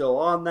name is still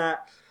on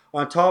that.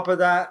 On top of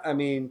that, I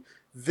mean,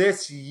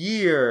 this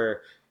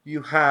year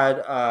you had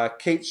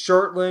Kate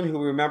Shortland, who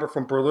we remember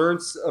from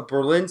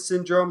Berlin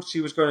Syndrome. She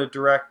was going to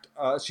direct.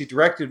 She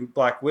directed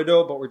Black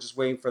Widow, but we're just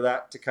waiting for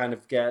that to kind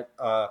of get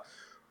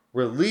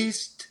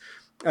released.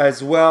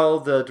 As well,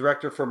 the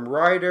director from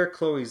Rider,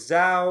 Chloe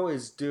Zhao,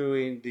 is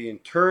doing The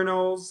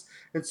Internals.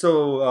 And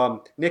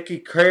so Nikki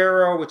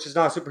Caro, which is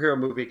not a superhero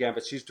movie again,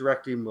 but she's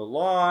directing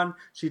Mulan.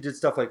 She did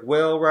stuff like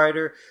Whale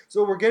Rider.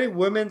 So we're getting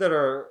women that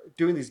are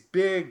doing these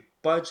big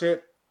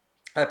budget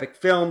epic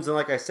films. And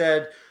like I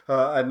said,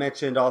 I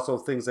mentioned also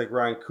things like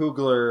Ryan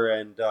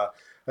Coogler and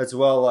as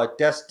well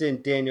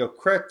Destin Daniel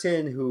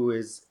Cretton, who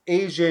is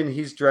Asian.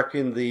 He's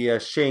directing the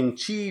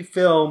Shang-Chi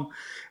film.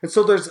 And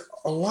so there's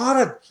a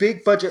lot of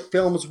big budget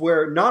films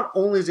where not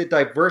only is it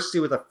diversity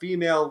with a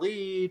female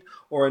lead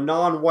or a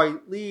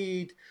non-white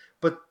lead,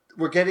 but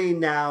we're getting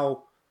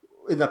now,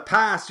 in the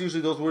past,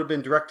 usually those would have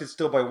been directed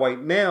still by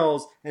white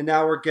males, and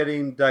now we're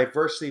getting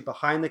diversity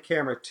behind the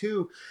camera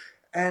too.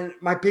 And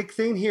my big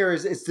thing here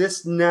is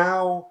this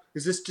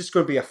just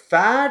going to be a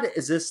fad?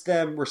 Is this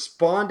them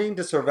responding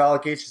to sort of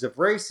allegations of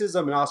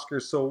racism and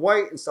Oscars so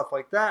white and stuff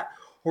like that?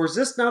 Or is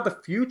this now the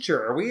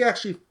future? Are we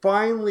actually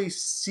finally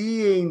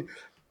seeing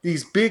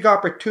these big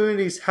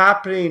opportunities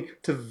happening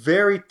to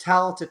very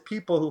talented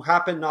people who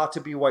happen not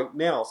to be white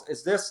males?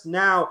 Is this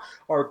now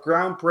our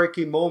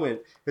groundbreaking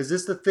moment? Is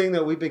this the thing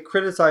that we've been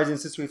criticizing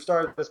since we've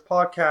started this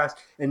podcast,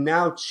 and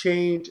now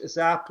change is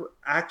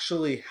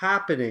actually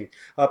happening?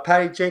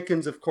 Patty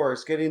Jenkins, of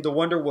course, getting the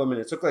Wonder Woman.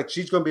 It looks like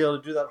she's going to be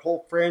able to do that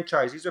whole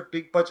franchise. These are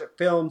big budget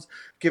films,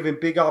 giving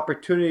big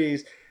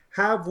opportunities.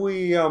 Have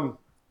we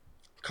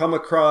come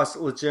across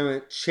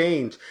legitimate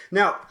change?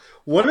 Now,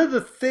 one of the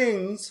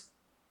things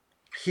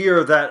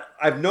here that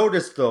I've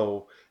noticed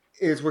though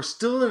is we're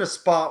still in a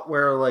spot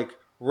where like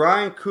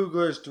Ryan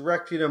Coogler is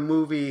directing a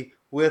movie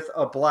with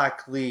a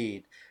black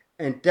lead,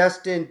 and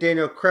Destin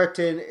Daniel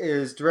Cretton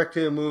is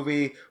directing a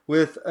movie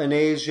with an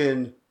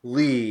Asian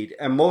lead.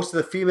 And most of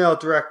the female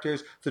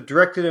directors, they're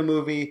directing a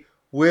movie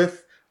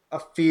with a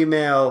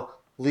female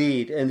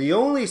lead. And the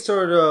only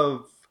sort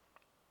of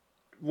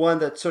one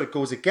that sort of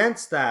goes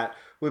against that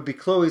would be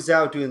Chloe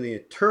Zhao doing The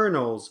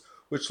Eternals,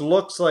 which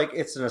looks like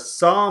it's an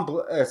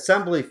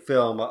assembly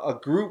film, a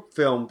group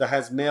film that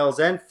has males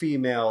and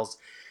females.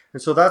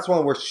 And so that's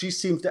one where she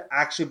seems to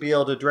actually be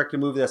able to direct a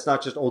movie that's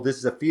not just, oh, this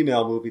is a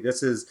female movie.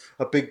 This is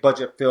a big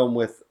budget film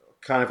with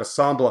kind of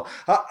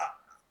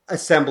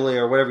assembly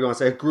or whatever you want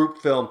to say, a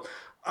group film.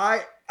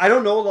 I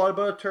don't know a lot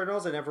about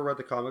Eternals. I never read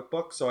the comic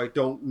book, so I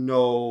don't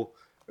know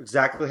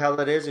exactly how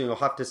that is, and you'll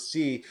have to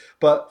see.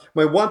 But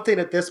my one thing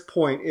at this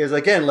point is,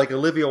 again, like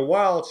Olivia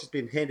Wilde, she's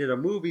been handed a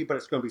movie, but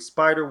it's going to be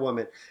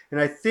Spider-Woman. And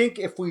I think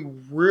if we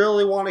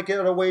really want to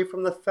get away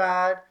from the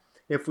fad,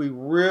 if we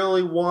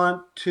really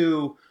want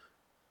to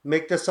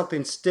make this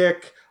something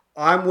stick,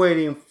 I'm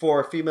waiting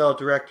for a female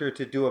director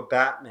to do a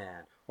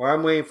Batman. Or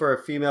I'm waiting for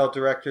a female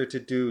director to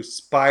do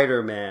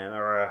Spider-Man,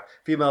 or a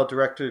female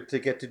director to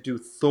get to do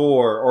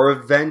Thor or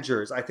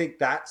Avengers. I think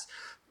that's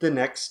the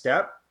next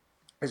step.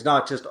 It's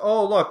not just,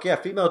 oh, look, yeah,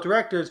 female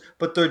directors,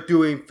 but they're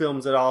doing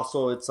films that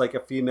also it's like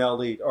a female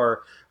lead,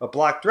 or a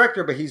black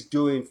director, but he's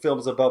doing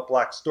films about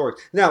black stories.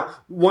 Now,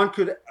 one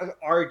could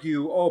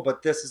argue, oh,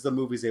 but this is the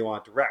movies they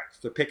want to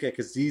direct. They're picking it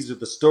because these are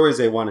the stories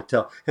they want to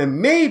tell.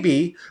 And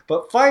maybe,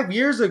 but 5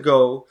 years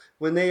ago,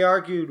 when they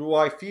argued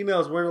why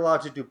females weren't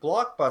allowed to do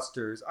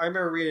blockbusters, I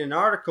remember reading an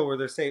article where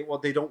they're saying, well,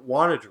 they don't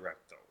want to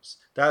direct those.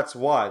 That's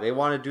why. They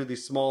want to do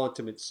these small,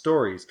 intimate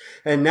stories.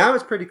 And now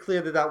it's pretty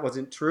clear that that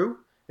wasn't true.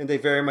 And they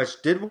very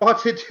much did want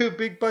to do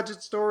big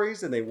budget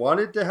stories, and they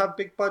wanted to have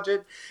big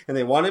budget, and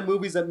they wanted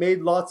movies that made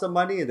lots of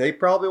money, and they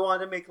probably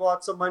wanted to make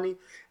lots of money.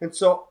 And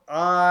so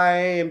I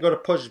am going to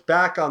push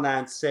back on that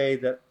and say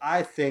that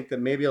I think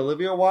that maybe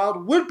Olivia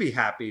Wilde would be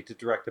happy to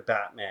direct a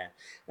Batman,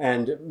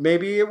 and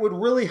maybe it would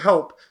really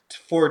help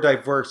for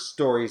diverse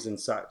stories and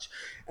such.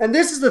 And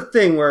this is the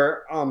thing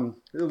where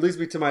it leads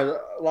me to my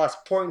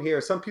last point here.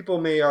 Some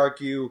people may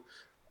argue,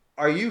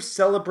 are you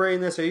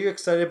celebrating this? Are you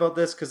excited about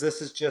this? Because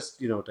this is just,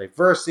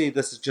 diversity.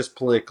 This is just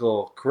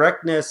political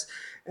correctness.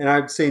 And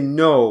I'd say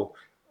no.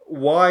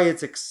 Why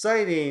it's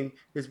exciting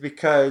is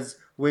because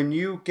when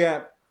you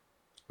get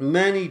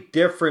many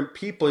different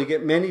people, you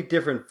get many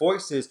different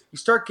voices, you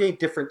start getting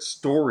different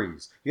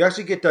stories. You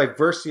actually get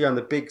diversity on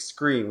the big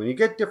screen. When you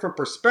get different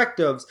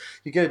perspectives,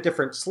 you get a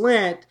different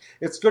slant.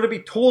 It's going to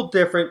be told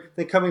different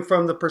than coming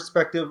from the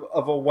perspective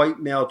of a white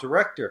male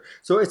director.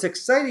 So it's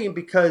exciting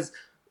because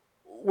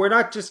we're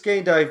not just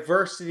getting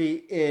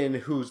diversity in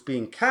who's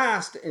being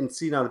cast and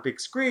seen on the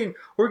big screen.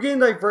 We're getting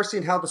diversity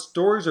in how the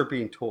stories are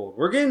being told.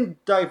 We're getting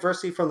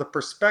diversity from the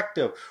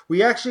perspective.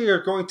 We actually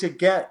are going to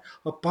get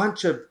a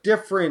bunch of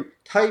different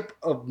type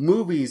of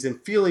movies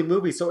and feeling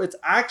movies. So it's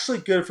actually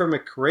good from a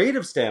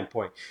creative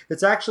standpoint.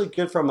 It's actually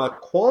good from a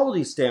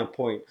quality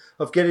standpoint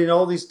of getting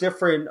all these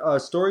different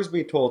stories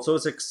being told. So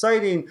it's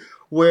exciting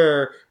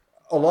where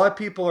a lot of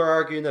people are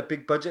arguing that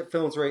big budget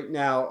films right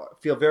now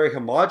feel very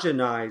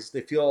homogenized.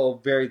 They feel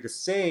very the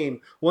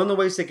same. One of the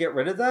ways to get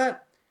rid of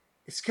that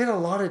is get a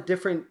lot of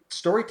different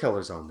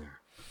storytellers on there.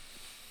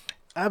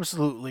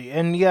 Absolutely.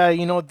 And yeah,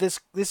 this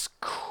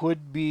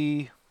could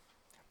be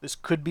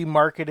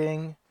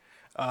marketing.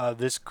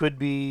 This could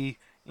be,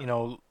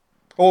 Oh,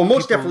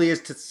 most definitely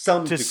is to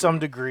some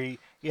degree.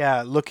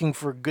 Yeah, looking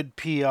for good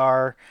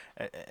PR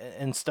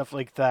and stuff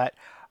like that.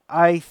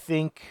 I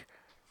think,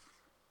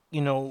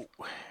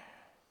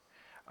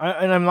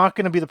 and I'm not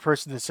going to be the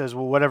person that says,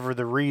 well, whatever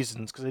the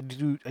reasons, because I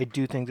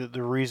do think that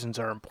the reasons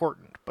are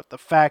important. But the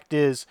fact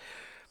is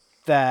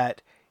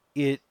that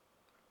it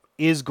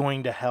is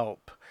going to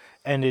help,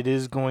 and it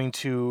is going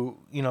to,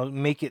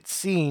 make it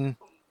seen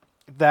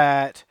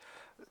that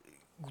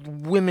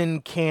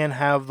women can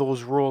have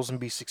those roles and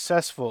be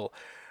successful.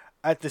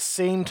 At the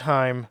same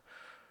time,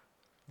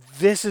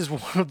 this is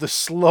one of the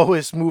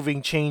slowest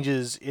moving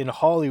changes in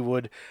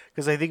Hollywood,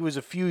 because I think it was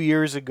a few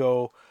years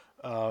ago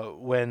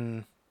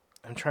when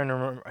I'm trying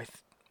to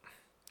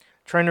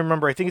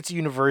remember. I think it's a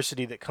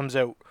university that comes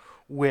out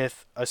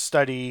with a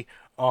study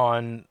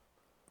on,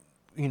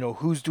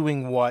 who's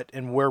doing what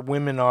and where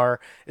women are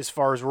as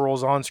far as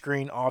roles on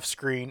screen, off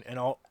screen, and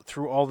all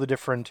through all the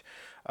different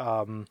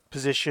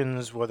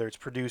positions, whether it's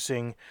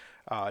producing,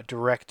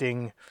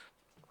 directing,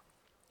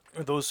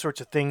 or those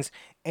sorts of things.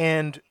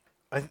 And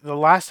the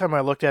last time I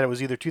looked at it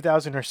was either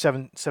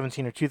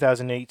 2017 or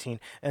 2018,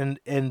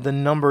 and the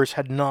numbers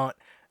had not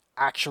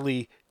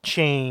actually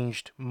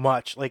changed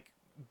much, like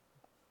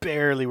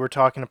barely. We're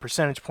talking a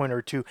percentage point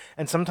or two,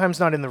 and sometimes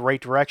not in the right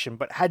direction,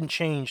 but hadn't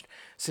changed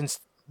since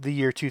the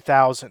year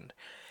 2000.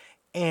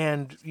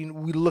 And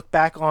we look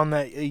back on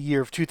that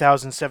year of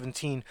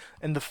 2017,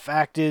 and the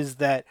fact is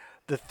that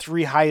the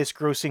three highest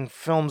grossing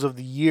films of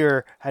the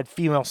year had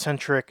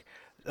female-centric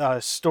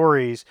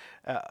stories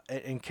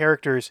and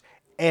characters,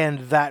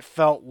 and that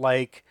felt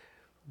like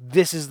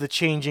this is the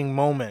changing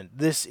moment.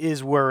 This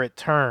is where it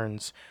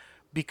turns,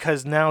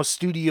 because now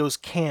studios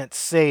can't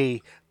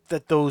say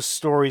that those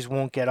stories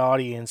won't get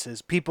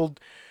audiences. People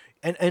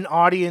and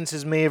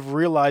audiences may have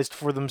realized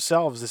for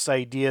themselves this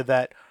idea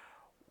that,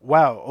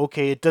 wow,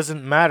 okay, it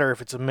doesn't matter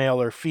if it's a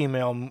male or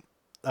female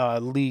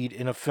lead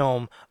in a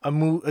film. A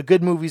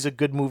good movie's a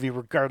good movie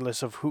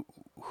regardless of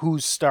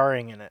who's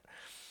starring in it.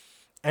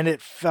 And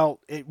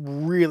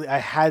I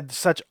had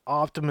such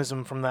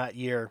optimism from that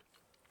year.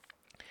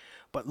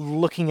 But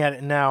looking at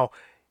it now,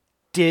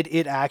 did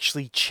it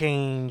actually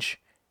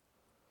change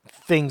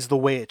things the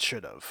way it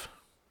should have?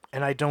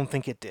 And I don't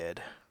think it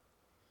did.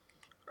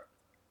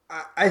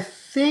 I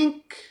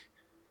think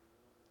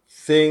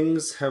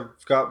things have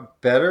got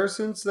better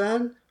since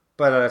then,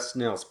 but at a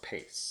snail's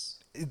pace.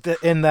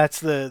 And that's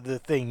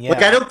the thing, yeah.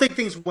 Like, I don't think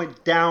things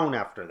went down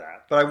after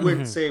that, but I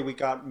wouldn't say we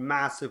got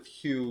massive,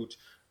 huge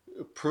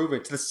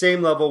improvement. To the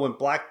same level when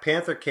Black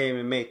Panther came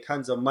and made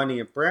tons of money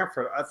in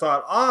Brantford, I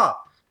thought,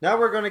 now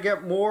we're going to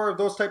get more of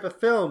those type of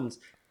films.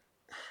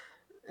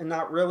 And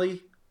not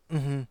really.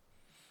 Mm-hmm.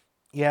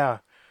 Yeah.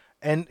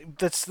 And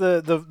that's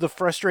the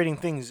frustrating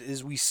things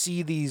is we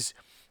see these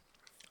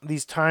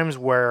times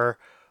where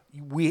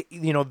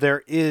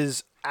there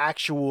is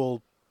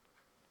actual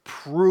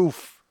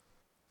proof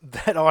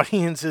that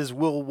audiences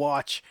will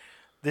watch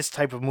this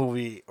type of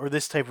movie or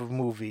this type of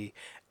movie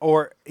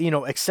or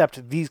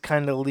accept these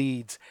kind of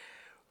leads.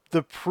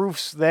 The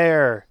proof's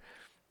there,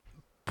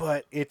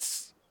 but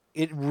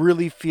it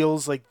really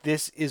feels like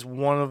this is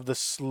one of the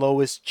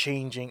slowest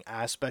changing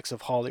aspects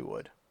of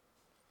Hollywood.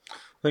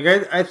 Like,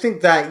 I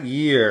think that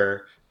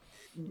year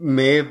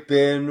may have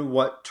been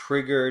what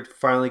triggered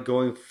finally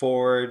going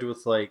forward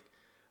with like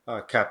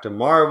Captain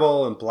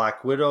Marvel and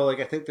Black Widow. Like,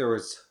 I think there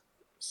was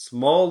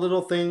small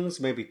little things.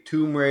 Maybe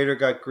Tomb Raider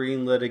got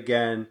greenlit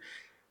again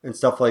and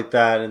stuff like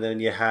that. And then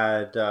you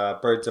had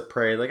Birds of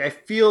Prey. Like, I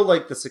feel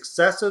like the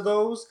success of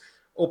those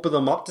opened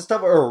them up to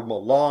stuff. Or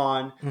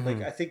Milan. Mm-hmm.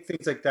 Like, I think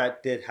things like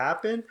that did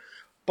happen.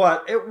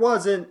 But it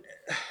wasn't...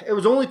 It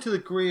was only to the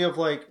degree of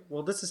like,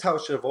 well, this is how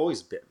it should have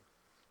always been.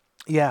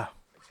 Yeah.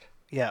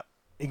 Yeah.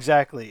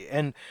 Exactly.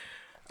 And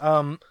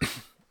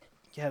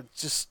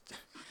just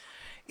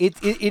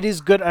it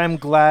is good. I'm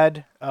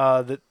glad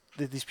that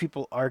these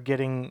people are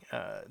getting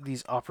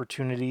these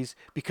opportunities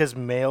because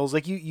males,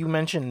 like you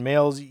mentioned,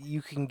 males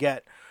you can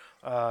get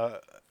Colin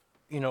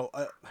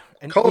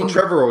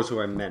Trevorrow is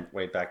who I meant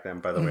way back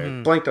then, by the way.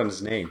 I blanked on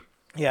his name.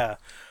 Yeah.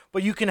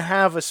 But you can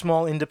have a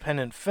small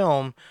independent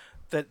film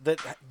that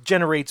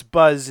generates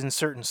buzz in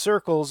certain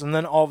circles, and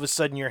then all of a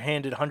sudden you're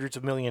handed hundreds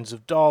of millions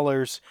of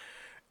dollars,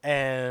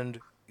 and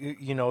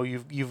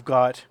you've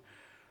got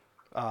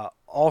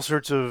all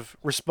sorts of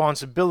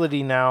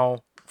responsibility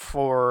now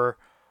for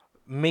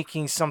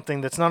making something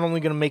that's not only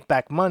going to make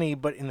back money,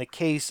 but in the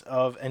case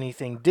of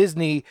anything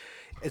Disney,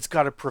 it's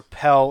got to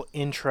propel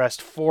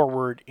interest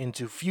forward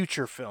into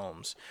future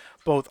films,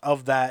 both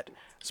of that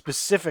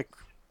specific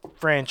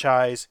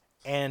franchise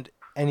and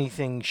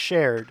anything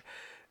shared.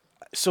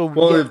 So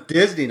if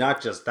Disney,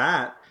 not just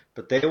that,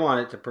 but they want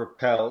it to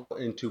propel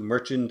into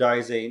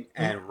merchandising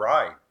and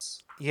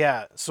rides.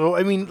 Yeah. So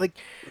I mean,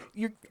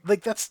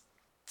 that's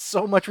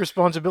so much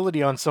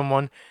responsibility on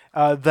someone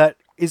that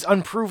is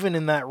unproven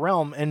in that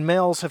realm, and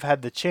males have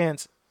had the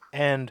chance,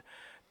 and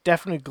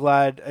definitely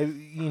glad.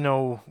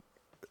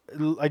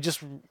 I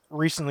just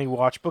recently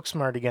watched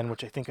Booksmart again,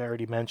 which I think I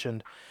already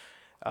mentioned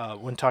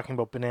when talking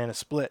about Banana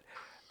Split,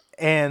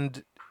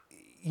 and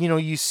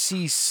you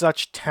see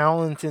such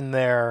talent in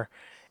there,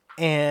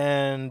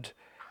 and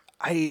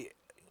I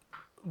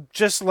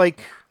just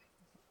like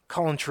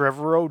Colin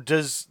Trevorrow,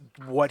 does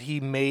what he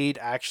made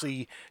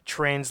actually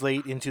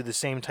translate into the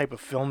same type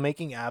of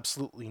filmmaking?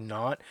 Absolutely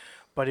not.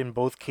 But in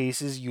both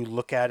cases, you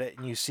look at it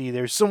and you see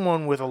there's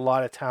someone with a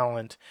lot of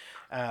talent,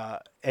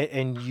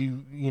 and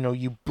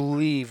you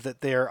believe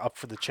that they're up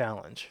for the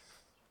challenge.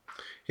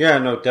 Yeah,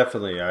 no,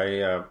 definitely.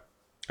 I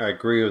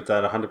agree with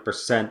that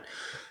 100%.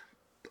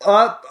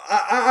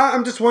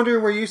 I'm just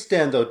wondering where you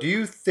stand, though. Do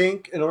you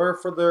think in order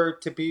for there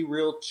to be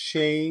real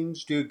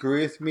change, do you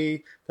agree with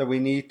me that we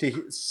need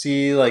to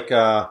see like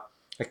a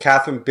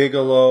Catherine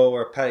Bigelow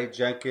or a Patty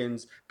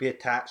Jenkins be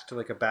attached to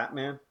like a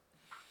Batman?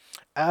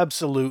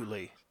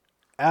 Absolutely.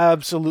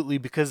 Absolutely,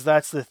 because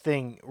that's the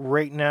thing.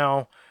 Right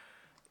now,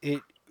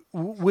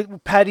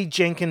 with Patty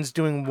Jenkins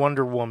doing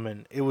Wonder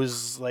Woman, it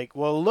was like,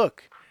 well,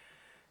 look,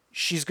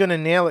 she's going to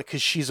nail it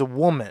because she's a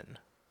woman.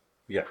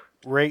 Yeah.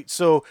 Right?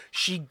 So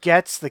she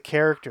gets the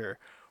character.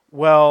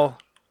 Well,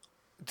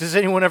 does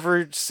anyone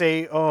ever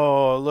say,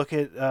 oh, look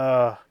at,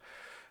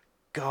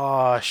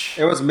 gosh.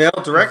 It was male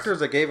directors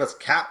that gave us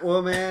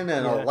Catwoman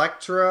and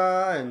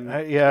Elektra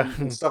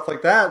and stuff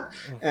like that.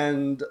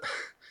 And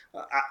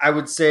I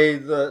would say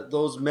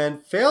those men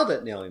failed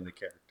at nailing the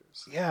characters.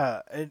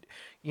 Yeah.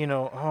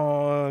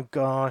 Oh,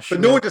 gosh. But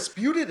no one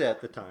disputed it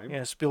at the time.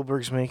 Yeah,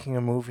 Spielberg's making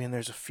a movie and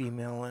there's a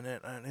female in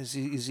it. And is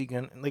he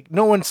going to... Like,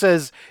 no one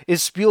says,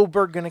 is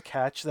Spielberg going to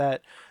catch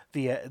that,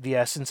 the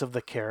essence of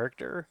the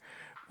character?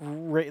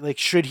 Right? Like,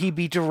 should he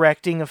be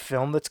directing a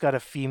film that's got a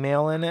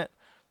female in it?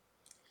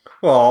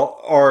 Well,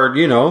 or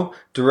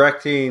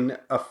directing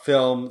a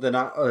film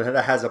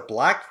that has a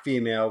black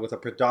female with a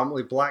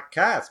predominantly black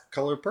cast,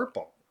 color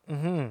purple.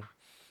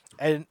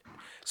 And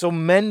so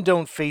men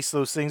don't face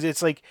those things.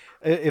 It's like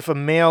if a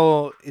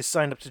male is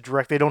signed up to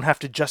direct, they don't have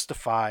to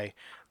justify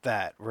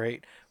that,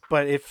 right?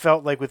 But it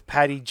felt like with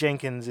Patty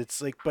Jenkins,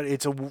 it's like, but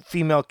it's a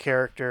female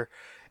character,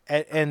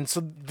 and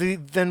so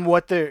then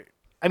what the,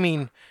 I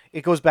mean,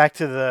 it goes back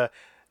to the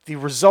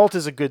result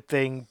is a good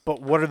thing,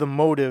 but what are the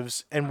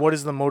motives, and what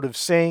is the motive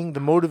saying? The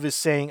motive is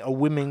saying a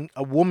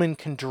woman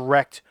can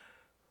direct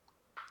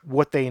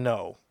what they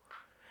know.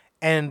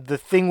 And the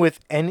thing with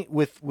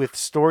with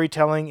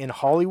storytelling in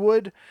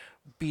Hollywood,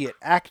 be it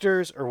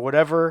actors or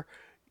whatever,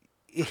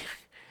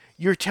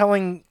 you're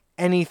telling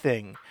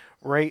anything,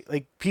 right?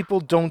 Like people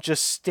don't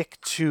just stick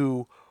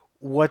to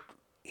what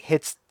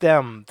hits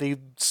them. They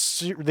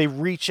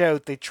reach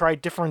out, they try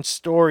different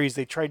stories,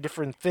 they try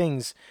different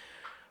things.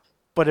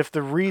 But if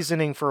the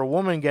reasoning for a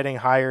woman getting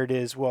hired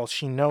is, well,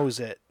 she knows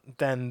it,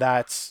 then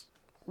that's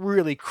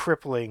really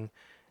crippling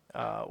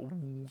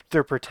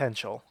their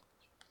potential.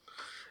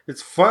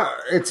 It's fun.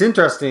 It's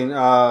interesting.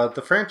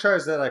 The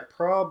franchise that I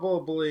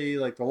probably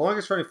like, the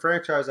longest running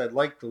franchise I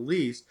like the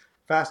least,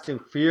 Fast and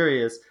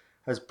Furious,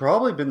 has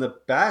probably been the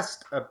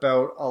best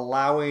about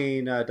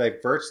allowing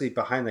diversity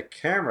behind the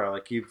camera.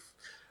 Like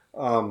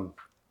um,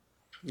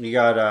 you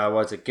got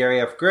what's it,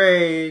 Gary F.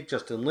 Gray,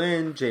 Justin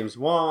Lin, James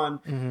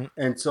Wan,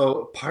 and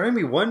so part of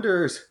me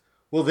wonders,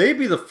 will they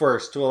be the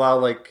first to allow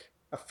like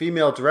a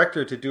female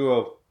director to do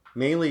a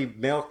mainly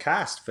male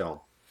cast film?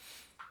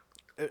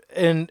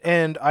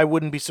 And I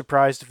wouldn't be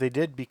surprised if they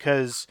did,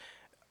 because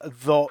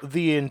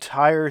the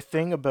entire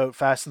thing about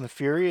Fast and the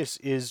Furious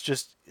is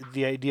just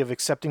the idea of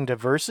accepting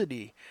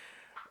diversity.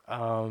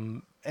 Yeah,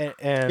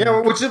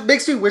 And which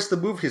makes me wish the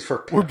movies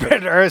were we're better.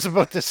 better. I was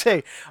about to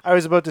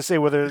say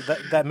whether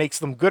that makes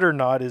them good or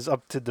not is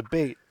up to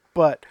debate.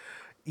 But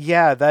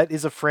yeah, that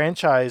is a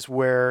franchise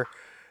where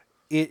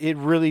it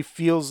really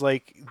feels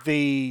like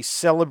they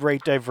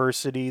celebrate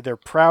diversity. They're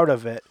proud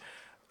of it,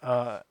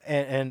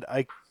 and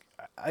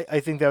I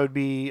think that would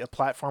be a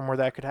platform where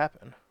that could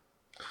happen.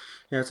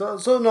 Yeah,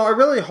 so no, I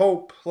really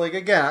hope. Like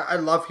again, I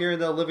love hearing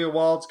that Olivia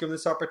Wilde's given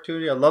this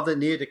opportunity. I love that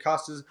Nia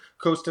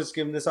Costa's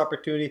given this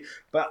opportunity.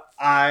 But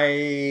I,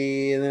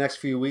 in the next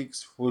few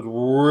weeks, would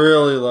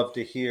really love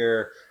to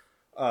hear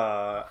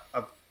a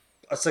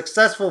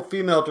successful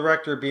female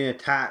director being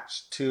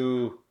attached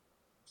to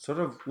sort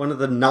of one of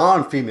the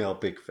non-female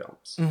big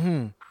films.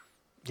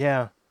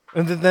 Yeah.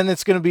 And then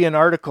it's going to be an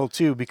article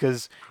too,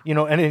 because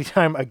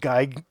anytime a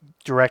guy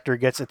director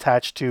gets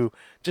attached to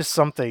just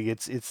something,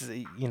 it's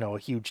a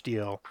huge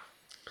deal.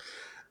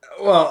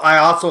 Well, I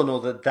also know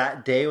that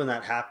that day when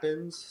that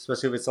happens,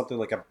 especially if it's something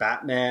like a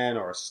Batman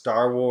or a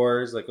Star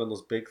Wars, like one of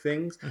those big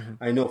things,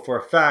 I know for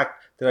a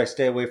fact that I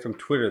stay away from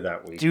Twitter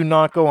that week. Do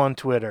not go on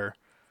Twitter.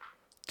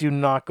 Do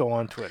not go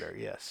on Twitter.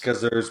 Yes.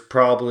 Because there's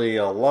probably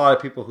a lot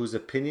of people whose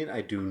opinion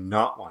I do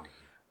not want to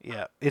hear.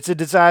 Yeah, it's a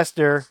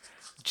disaster.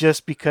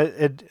 Just because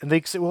and they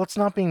say, well, it's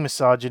not being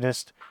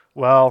misogynist.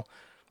 Well,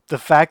 the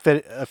fact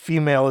that a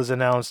female is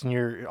announced and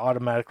you're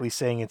automatically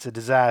saying it's a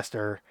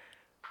disaster,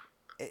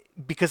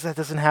 because that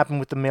doesn't happen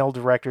with the male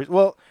directors.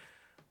 Well,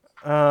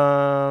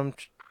 um,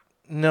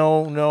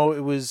 no,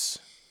 it was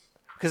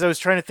because I was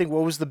trying to think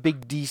what was the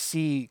big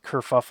DC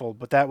kerfuffle,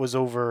 but that was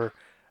over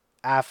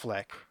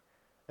Affleck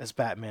as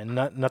Batman,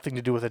 nothing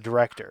to do with a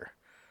director.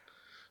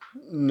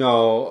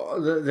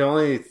 No, the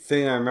only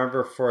thing I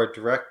remember for a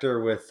director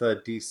with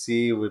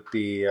DC would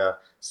be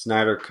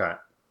Snyder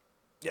Cut.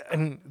 Yeah,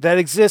 and that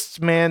exists,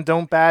 man.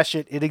 Don't bash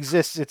it. It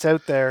exists. It's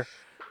out there.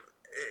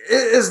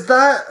 Is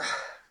that.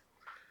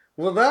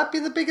 Will that be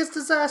the biggest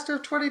disaster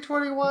of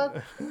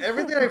 2021?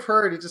 Everything I've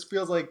heard, it just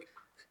feels like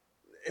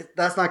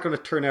that's not going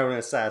to turn out in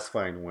a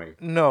satisfying way.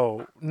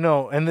 No,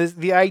 and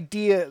the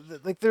idea,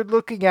 like they're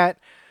looking at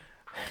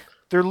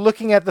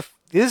the,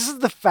 this is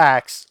the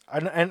facts,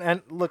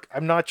 and look,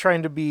 I'm not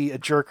trying to be a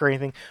jerk or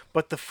anything,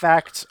 but the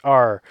facts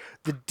are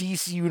the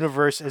DC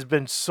universe has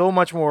been so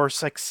much more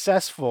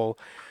successful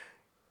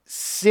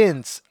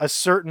since a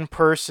certain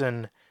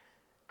person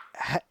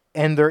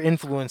and their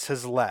influence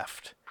has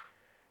left.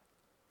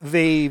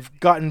 They've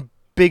gotten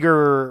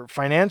bigger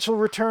financial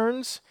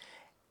returns,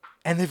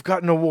 and they've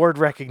gotten award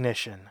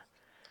recognition.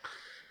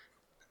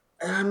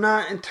 And I'm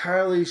not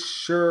entirely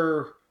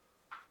sure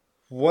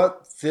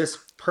what this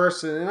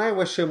person, and I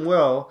wish him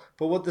well,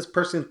 but what this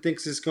person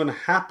thinks is going to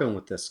happen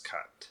with this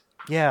cut.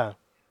 Yeah.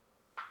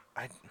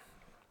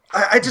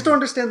 I just don't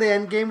understand the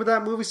end game of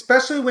that movie,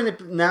 especially when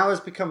it now has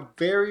become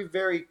very,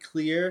 very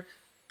clear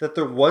that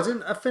there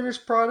wasn't a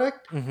finished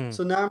product.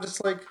 So now I'm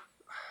just like,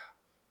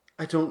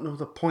 I don't know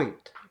the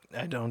point.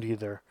 I don't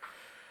either.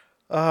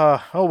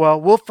 Oh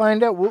well, we'll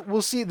find out.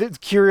 We'll see. The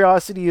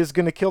curiosity is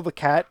going to kill the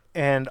cat,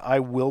 and I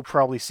will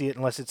probably see it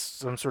unless it's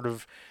some sort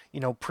of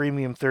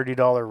premium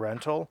 $30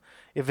 rental.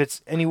 If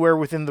it's anywhere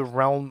within the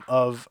realm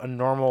of a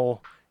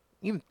normal,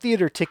 even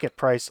theater ticket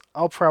price,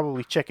 I'll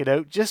probably check it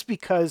out just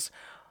because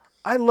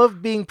I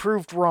love being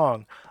proved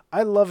wrong.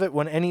 I love it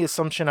when any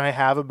assumption I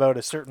have about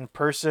a certain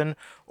person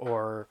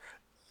or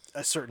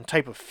a certain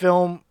type of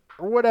film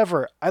or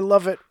whatever, I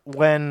love it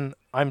when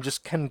I'm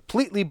just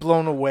completely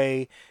blown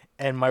away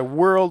and my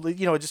world, it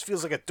just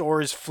feels like a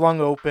door is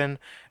flung open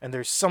and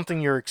there's something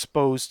you're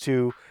exposed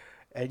to.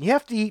 And you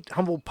have to eat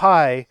humble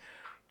pie,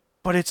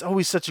 but it's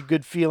always such a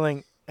good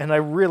feeling. And I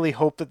really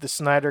hope that the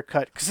Snyder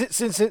Cut, because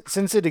since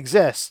it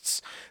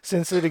exists,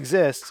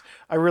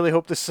 I really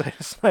hope the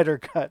Snyder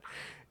Cut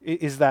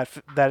is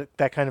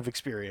that kind of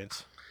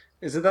experience.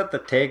 Isn't that the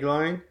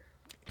tagline?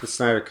 The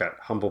Snyder Cut,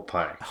 humble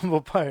pie.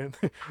 Humble pie.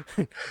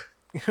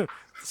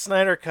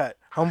 Snyder Cut,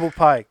 humble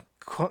pie,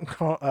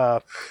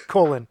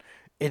 colon,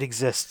 it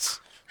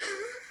exists.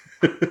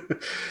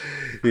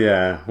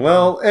 Yeah.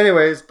 Well,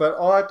 anyways, but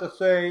all I have to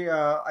say,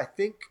 I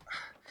think,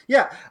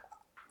 yeah.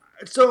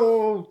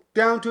 So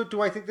down to it,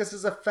 do I think this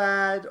is a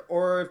fad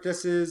or if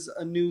this is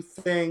a new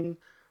thing?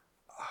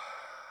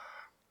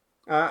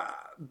 Uh,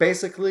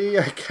 Basically,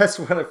 I guess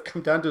what I've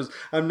come down to is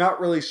I'm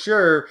not really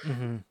sure.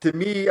 Mm-hmm. To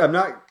me, I'm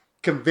not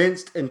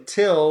convinced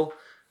until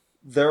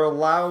they're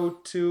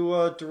allowed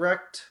to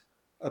direct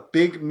a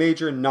big,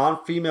 major,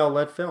 non-female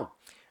led film.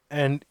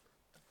 And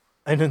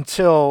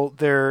until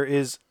there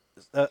is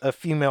a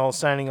female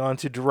signing on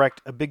to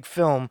direct a big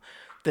film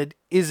that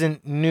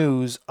isn't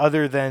news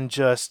other than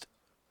just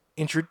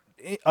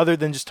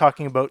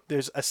talking about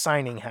there's a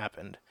signing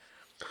happened.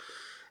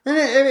 And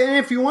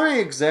if you want an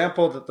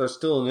example that there's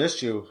still an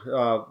issue,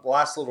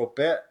 last little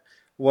bit,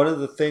 one of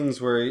the things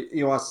where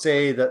you want to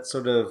say that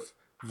sort of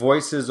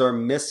voices are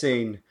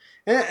missing,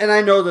 and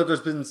I know that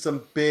there's been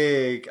some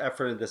big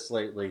effort in this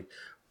lately,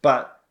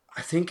 but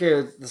I think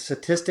the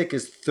statistic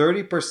is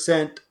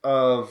 30%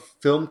 of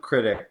film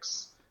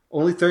critics,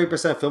 only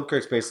 30% of film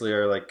critics basically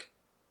are like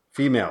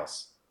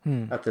females.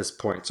 At this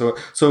point.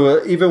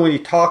 So even when you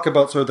talk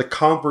about sort of the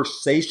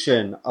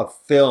conversation of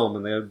film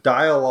and the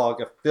dialogue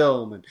of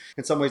film, and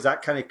in some ways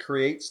that kind of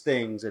creates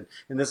things, and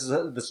this is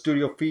the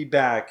studio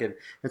feedback and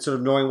sort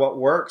of knowing what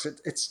works,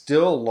 it's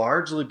still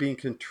largely being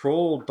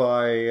controlled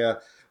by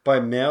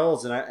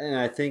males. And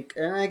I think,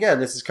 and again,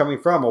 this is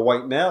coming from a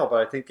white male,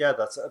 but I think, yeah,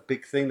 that's a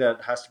big thing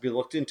that has to be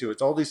looked into.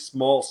 It's all these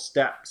small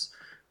steps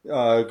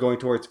going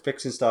towards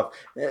fixing stuff.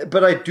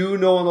 But I do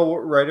know on the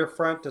writer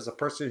front, as a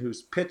person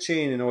who's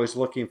pitching and always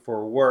looking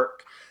for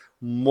work,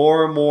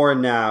 more and more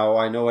now,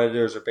 I know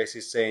editors are basically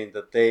saying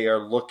that they are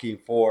looking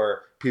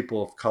for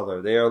people of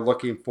color. They are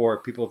looking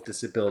for people with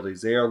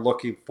disabilities. They are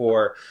looking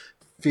for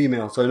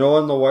females. So I know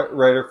on the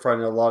writer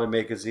front, a lot of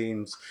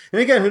magazines,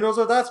 and again, who knows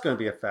if that's going to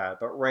be a fad,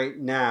 but right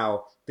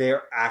now they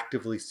are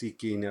actively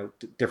seeking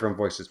out different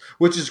voices,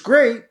 which is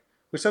great,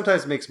 which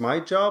sometimes makes my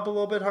job a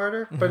little bit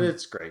harder, but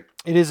it's great.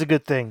 It is a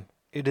good thing.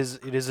 It is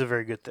a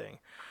very good thing.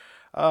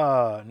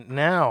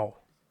 Now,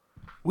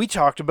 we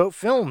talked about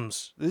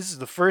films. This is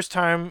the first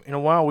time in a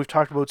while we've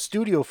talked about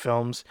studio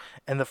films,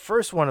 and the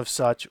first one of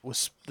such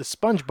was the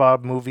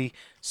SpongeBob movie,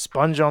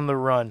 Sponge on the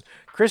Run.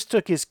 Chris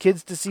took his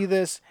kids to see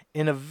this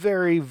in a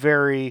very,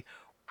 very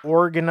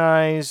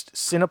organized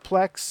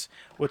Cineplex,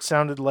 what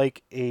sounded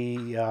like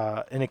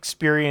an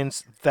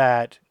experience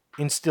that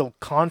instilled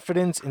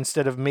confidence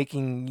instead of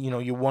making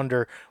you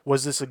wonder,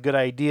 was this a good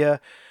idea?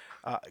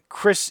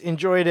 Chris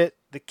enjoyed it.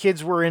 The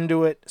kids were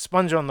into it.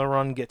 Sponge on the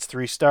Run gets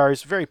 3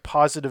 stars. Very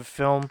positive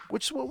film,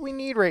 which is what we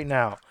need right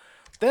now.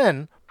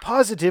 Then,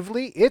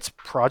 positively, it's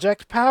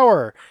Project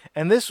Power.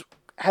 And this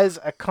has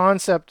a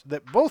concept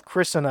that both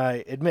Chris and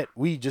I admit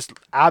we just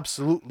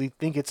absolutely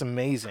think it's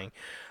amazing.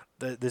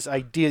 This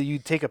idea you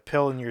take a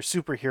pill and you're a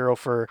superhero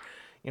for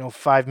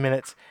 5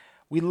 minutes.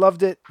 We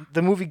loved it.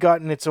 The movie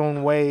got in its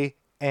own way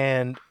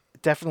and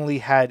definitely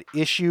had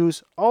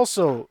issues.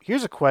 Also,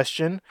 here's a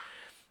question.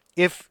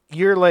 If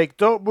you're like,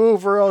 don't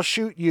move or I'll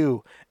shoot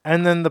you,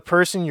 and then the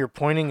person you're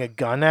pointing a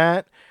gun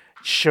at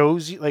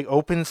shows you, like,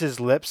 opens his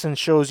lips and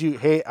shows you,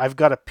 hey, I've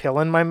got a pill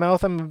in my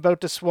mouth I'm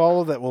about to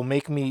swallow that will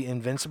make me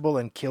invincible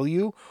and kill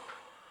you.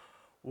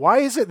 Why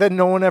is it that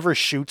no one ever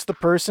shoots the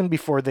person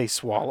before they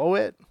swallow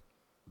it?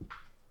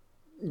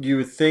 You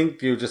would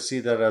think you would just see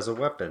that as a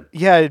weapon.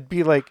 Yeah, it'd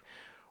be like,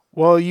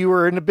 well, you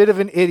were a bit of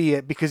an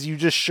idiot because you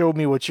just showed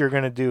me what you're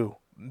going to do.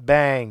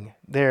 Bang.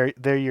 There,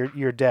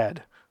 you're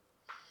dead.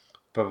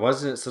 But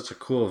wasn't it such a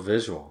cool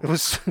visual? It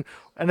was,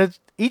 and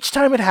each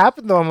time it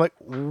happened though, I'm like,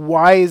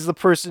 why is the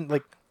person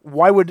like?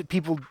 Why would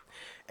people?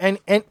 And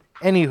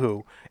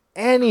anywho,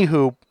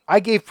 I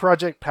gave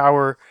Project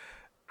Power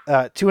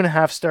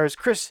 2.5 stars.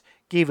 Chris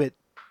gave it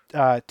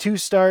 2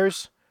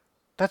 stars.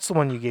 That's the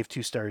one you gave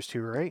 2 stars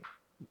to, right?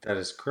 That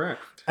is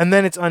correct. And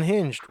then it's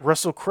Unhinged.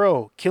 Russell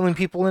Crowe killing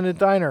people in a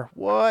diner.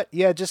 What?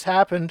 Yeah, it just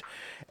happened.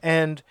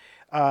 And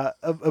a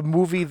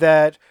movie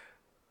that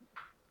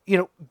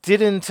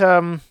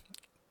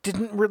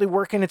didn't really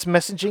work in its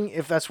messaging,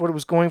 if that's what it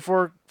was going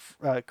for,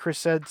 Chris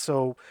said.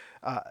 So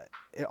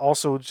it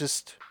also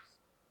just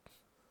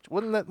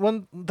wasn't that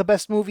one the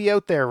best movie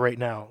out there right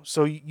now.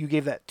 So you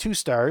gave that 2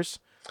 stars.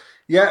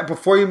 Yeah,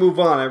 before you move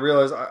on, I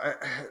realize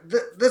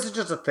this is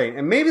just a thing.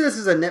 And maybe this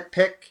is a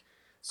nitpick,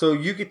 so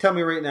you could tell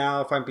me right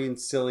now if I'm being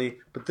silly,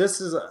 but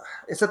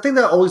it's a thing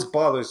that always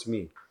bothers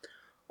me.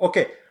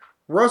 Okay,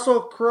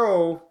 Russell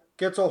Crowe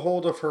gets a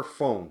hold of her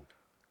phone.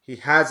 He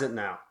has it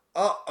now.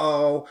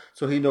 Uh-oh.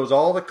 So he knows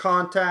all the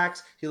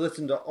contacts. He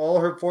listened to all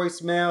her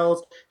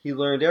voicemails. He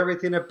learned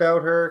everything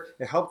about her.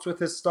 It helps with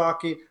his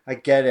stalking. I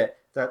get it.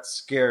 That's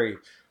scary.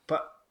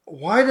 But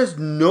why does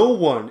no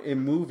one in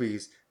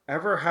movies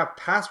ever have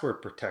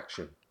password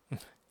protection?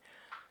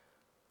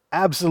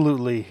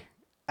 Absolutely.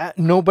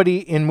 Nobody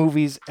in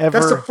movies ever.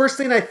 That's the first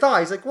thing I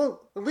thought. He's like,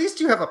 well, at least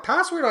you have a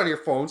password on your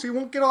phone so you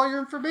won't get all your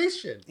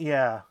information.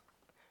 Yeah.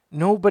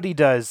 Nobody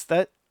does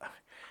that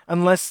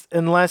unless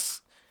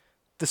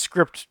the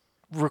script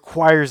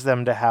requires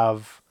them to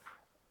have.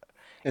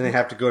 And they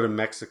have to go to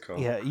Mexico.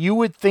 Yeah, you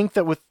would think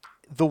that with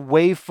the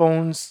way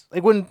phones,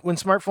 like when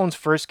smartphones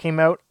first came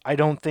out, I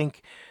don't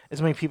think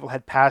as many people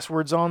had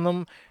passwords on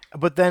them.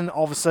 But then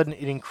all of a sudden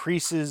it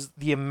increases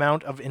the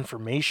amount of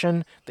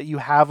information that you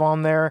have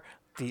on there,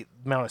 the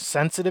amount of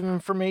sensitive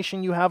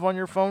information you have on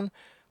your phone.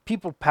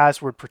 People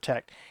password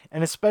protect.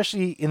 And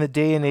especially in the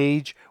day and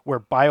age where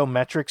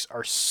biometrics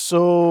are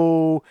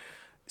so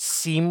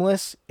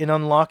seamless in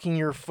unlocking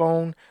your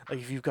phone. Like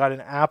if you've got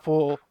an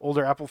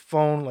older Apple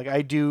phone, like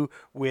I do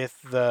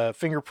with the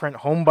fingerprint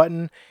home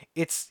button,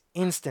 it's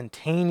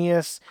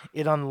instantaneous.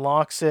 It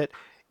unlocks it,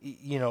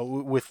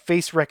 with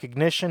face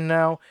recognition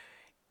now.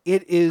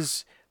 It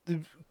is,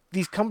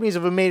 these companies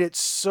have made it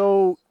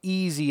so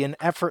easy and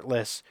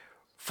effortless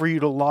for you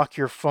to lock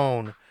your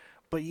phone.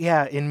 But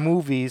yeah, in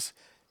movies,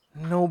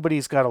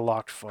 nobody's got a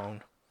locked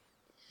phone.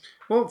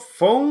 Well,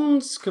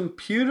 phones,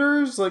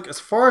 computers, like as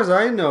far as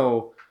I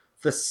know,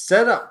 the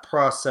setup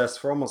process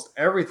for almost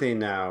everything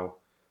now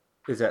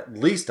is at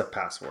least a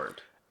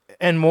password.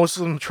 And most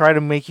of them try to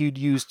make you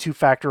use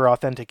two-factor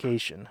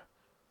authentication.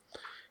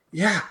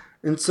 Yeah,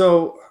 and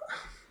so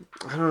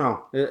I don't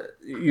know.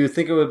 You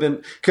think it would have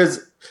been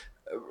because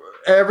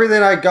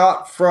everything I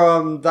got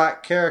from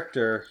that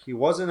character, he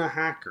wasn't a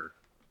hacker.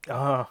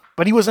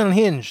 But he was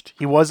unhinged.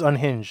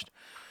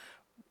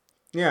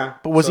 Yeah,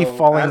 But was he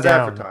falling as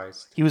down?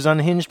 Advertised. He was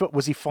unhinged, but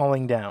was he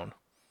falling down?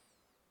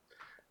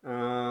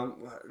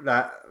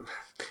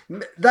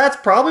 That's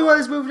probably why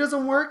this movie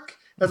doesn't work.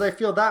 As I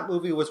feel that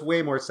movie was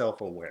way more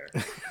self-aware.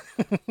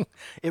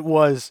 It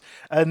was,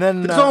 and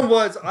then this one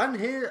was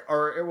unhinged,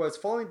 or it was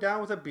falling down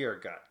with a beer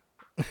gut.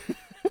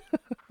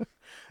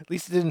 At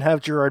least it didn't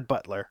have Gerard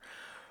Butler.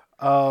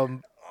 Are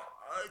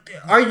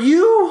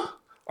you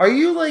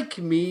like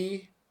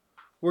me,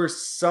 where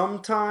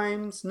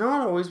sometimes,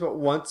 not always, but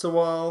once in a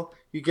while,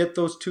 you get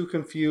those two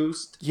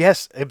confused?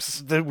 Yes,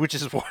 which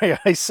is why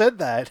I said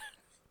that.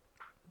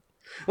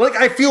 Like,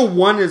 I feel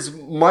one is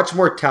much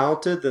more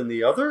talented than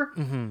the other,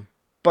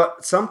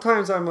 but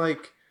sometimes I'm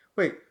like,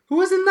 wait,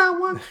 who is in that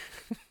one?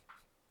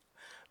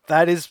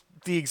 That is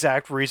the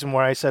exact reason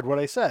why I said what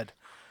I said.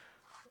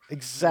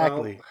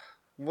 Exactly.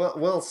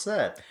 Well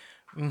said.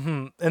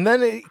 And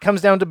then it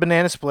comes down to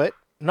Banana Split.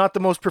 Not the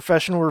most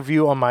professional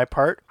review on my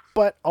part,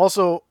 but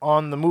also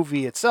on the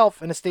movie itself,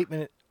 and a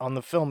statement on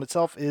the film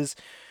itself is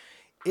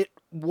it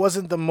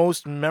wasn't the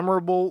most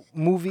memorable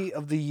movie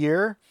of the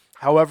year.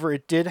 However,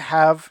 it did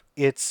have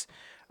its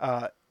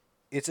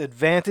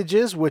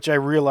advantages, which I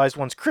realized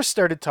once Chris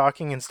started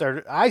talking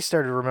and I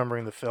started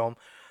remembering the film.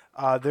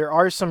 There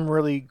are some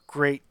really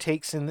great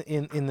takes in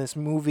this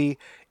movie.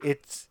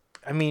 It's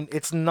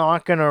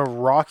not gonna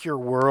rock your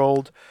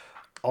world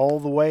all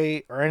the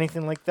way or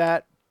anything like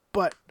that,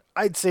 but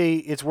I'd say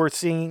it's worth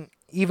seeing.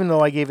 Even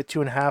though I gave it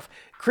 2.5,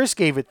 Chris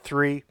gave it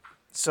 3.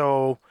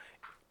 So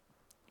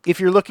if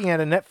you're looking at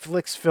a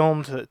Netflix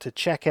film to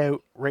check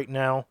out right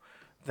now,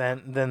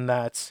 then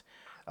that's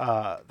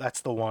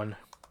the one.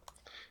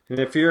 And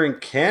if you're in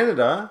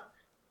Canada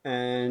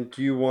and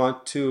you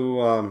want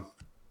to,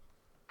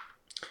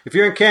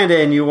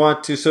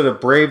 sort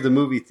of brave the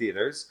movie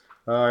theaters,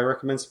 I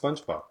recommend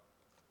SpongeBob.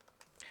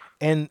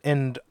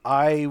 And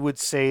I would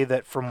say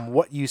that from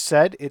what you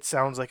said, it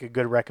sounds like a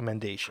good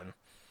recommendation.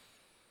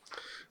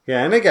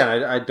 Yeah, and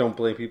again, I don't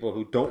blame people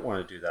who don't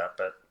want to do that,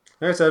 but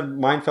like I said,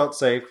 mine felt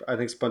safe. I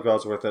think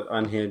SpongeBob's worth it.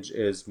 Unhinged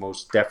is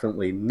most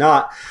definitely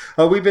not.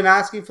 We've been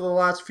asking for the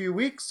last few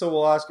weeks, so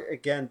we'll ask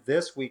again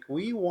this week.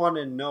 We want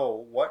to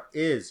know, what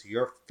is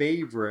your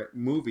favorite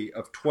movie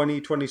of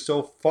 2020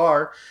 so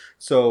far?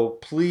 So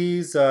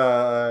please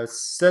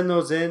send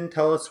those in.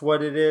 Tell us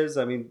what it is.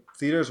 I mean,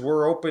 theaters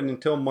were open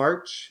until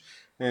March,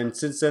 and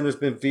since then there's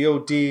been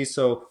VOD,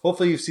 so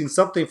hopefully you've seen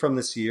something from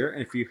this year.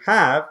 And if you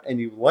have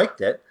and you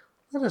liked it,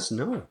 let us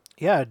know.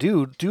 Yeah,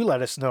 do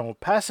let us know.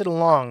 Pass it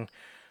along,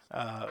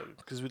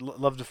 because we'd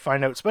love to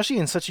find out, especially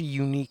in such a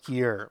unique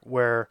year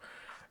where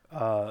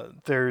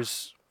there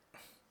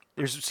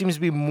seems to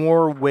be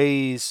more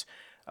ways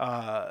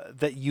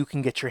that you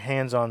can get your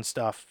hands on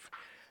stuff.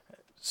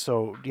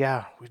 So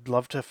yeah, we'd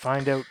love to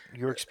find out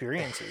your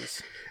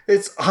experiences.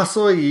 It's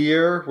also a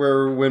year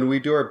where when we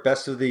do our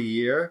best of the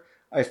year,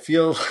 I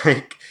feel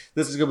like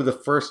this is going to be the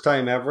first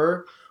time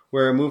ever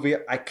where a movie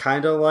I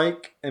kind of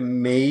like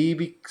and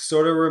maybe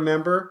sort of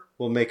remember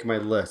will make my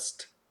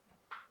list.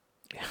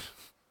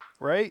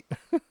 Right?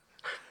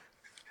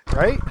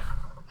 Right?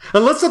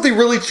 Unless something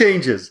really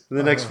changes in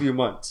the next few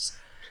months.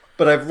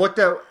 But I've looked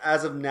at,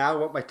 as of now,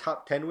 what my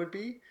top 10 would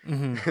be.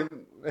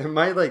 And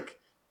my, like,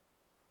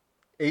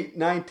 8,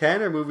 9,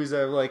 10 are movies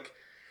that are, like,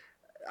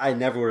 I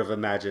never would have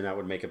imagined that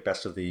would make it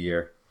best of the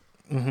year.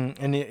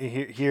 And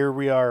here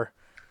we are.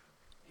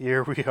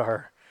 Here we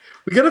are.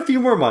 We got a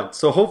few more months,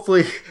 so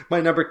hopefully my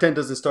number 10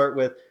 doesn't start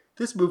with,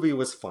 this movie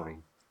was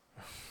fine.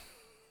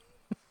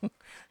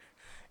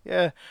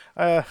 Yeah,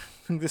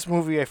 this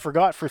movie I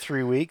forgot for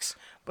 3 weeks,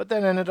 but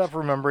then ended up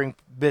remembering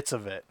bits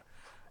of it.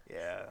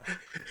 Yeah.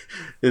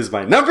 This is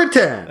my number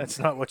 10. That's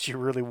not what you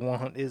really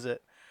want, is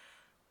it?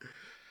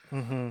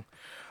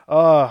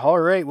 All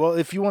right. Well,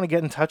 if you want to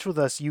get in touch with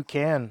us, you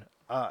can.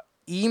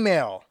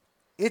 Email.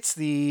 It's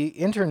the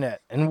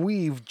internet, and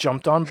we've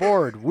jumped on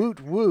board. Woot,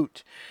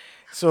 woot.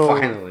 So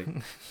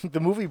Finally.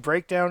 the movie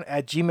breakdown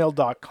at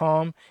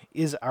gmail.com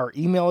is our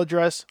email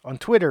address. On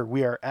Twitter,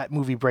 we are at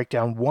Movie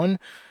Breakdown 1,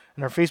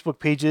 and our Facebook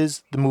page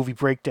is The Movie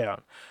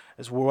Breakdown.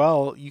 As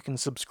well, you can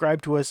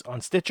subscribe to us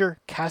on Stitcher,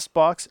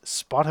 Castbox,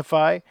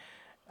 Spotify,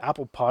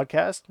 Apple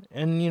Podcast,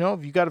 and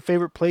if you got a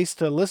favorite place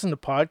to listen to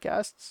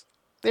podcasts,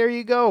 there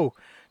you go.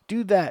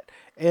 Do that.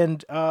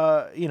 And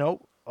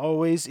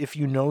always, if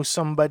you know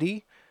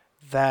somebody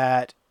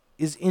that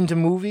is into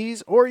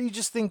movies, or you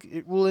just think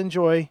it will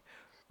enjoy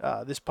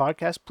this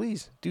podcast,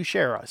 please do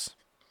share us.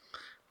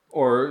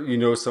 Or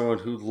someone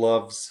who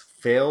loves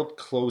failed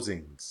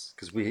closings,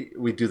 because we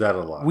do that a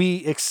lot.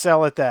 We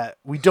excel at that.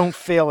 We don't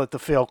fail at the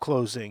fail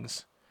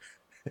closings.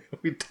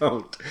 We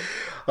don't.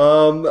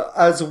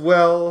 As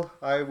well,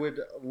 I would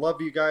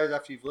love you guys,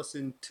 after you've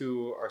listened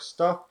to our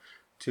stuff,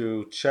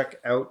 to check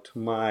out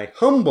my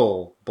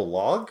humble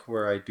blog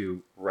where I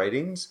do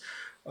writings.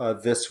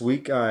 This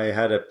week I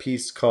had a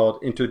piece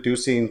called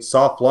Introducing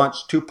Soft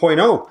Launch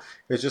 2.0.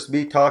 It's just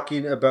me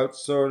talking about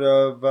sort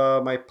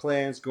of my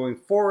plans going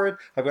forward.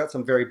 I've got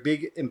some very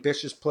big,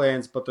 ambitious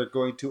plans, but they're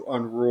going to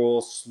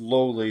unroll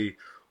slowly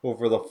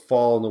over the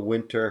fall and the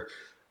winter.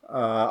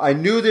 I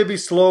knew they'd be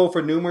slow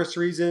for numerous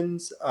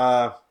reasons.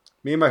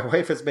 Me and my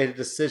wife has made a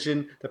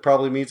decision that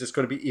probably means it's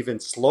going to be even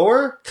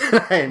slower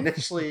than I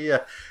initially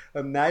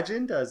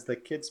imagined, as the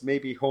kids may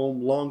be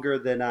home longer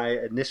than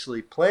I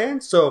initially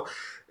planned. So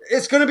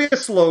it's going to be a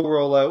slow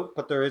rollout,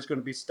 but there is going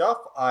to be stuff.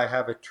 I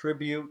have a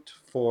tribute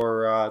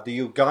for the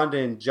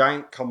Ugandan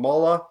giant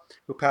Kamala,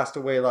 who passed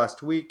away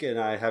last week, and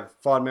I have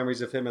fond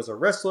memories of him as a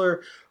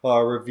wrestler.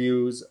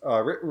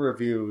 Written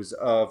reviews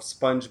of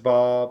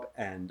SpongeBob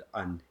and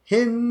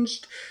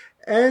Unhinged,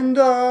 and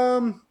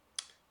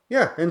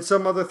and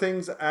some other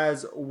things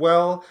as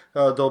well.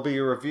 There'll be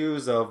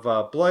reviews of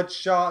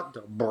Bloodshot,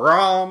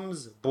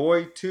 Brahms,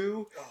 Boy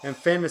 2, and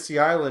Fantasy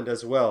Island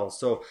as well.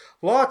 So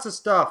lots of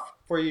stuff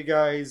for you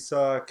guys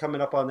coming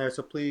up on there.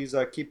 So please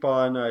keep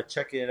on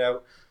checking it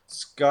out.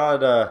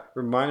 Scott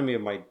reminded me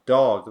of my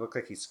dog. It looked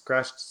like he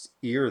scratched his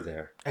ear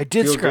there. I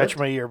did scratch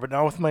my ear, but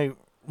not with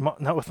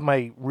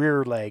my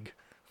rear leg.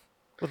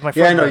 With my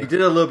front leg. You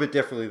did it a little bit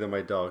differently than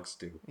my dogs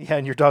do. Yeah,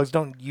 and your dogs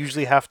don't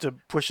usually have to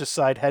push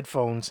aside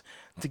headphones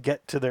to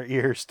get to their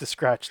ears to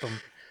scratch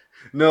them.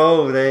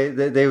 No,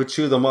 they would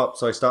chew them up,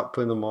 so I stopped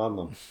putting them on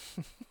them.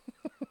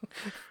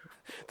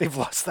 They've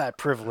lost that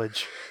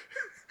privilege.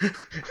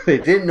 They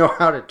didn't know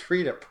how to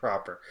treat it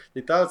proper.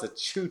 They thought it was a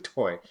chew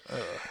toy.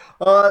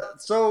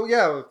 After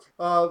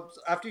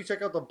you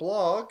check out the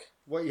blog,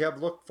 what you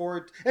have looked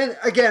forward to. And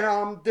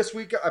again, this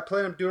week I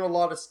plan on doing a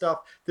lot of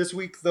stuff. This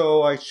week,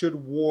 though, I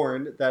should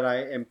warn that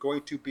I am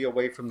going to be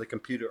away from the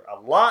computer a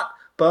lot.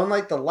 But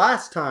unlike the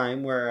last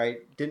time where I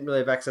didn't really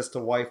have access to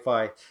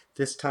Wi-Fi,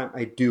 this time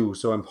I do.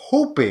 So I'm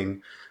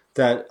hoping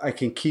that I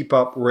can keep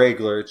up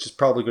regular. It's just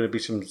probably going to be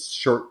some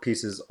short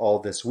pieces all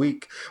this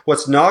week.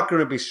 What's not going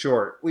to be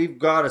short, we've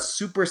got a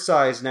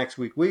supersize next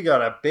week. We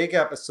got a big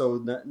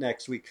episode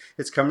next week.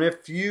 It's coming a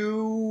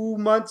few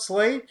months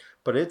late,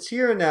 but it's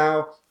here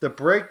now. The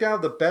breakdown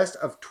of the best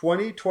of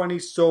 2020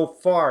 so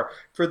far.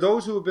 For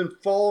those who have been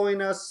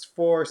following us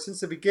since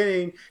the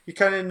beginning, you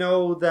kind of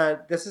know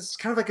that this is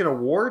kind of like an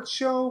award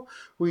show.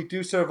 We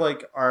do sort of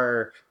like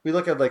we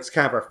look at like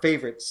kind of our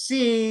favorite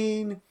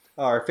scene,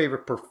 our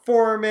favorite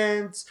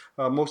performance,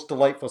 most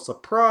delightful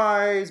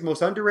surprise,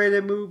 most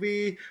underrated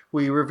movie.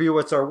 We review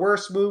what's our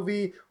worst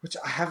movie, which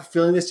I have a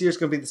feeling this year is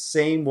going to be the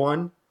same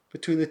one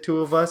between the two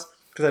of us,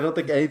 because I don't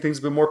think anything's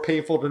been more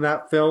painful than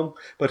that film.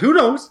 But who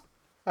knows?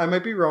 I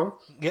might be wrong.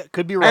 Yeah,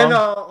 could be wrong. And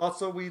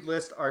also we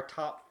list our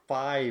top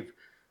 5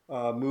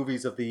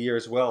 movies of the year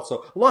as well.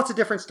 So lots of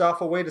different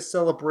stuff, a way to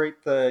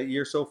celebrate the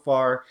year so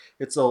far.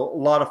 It's a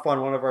lot of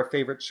fun, one of our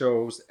favorite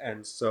shows.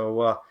 And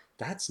so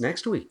that's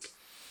next week.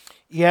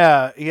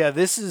 Yeah,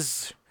 this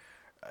is...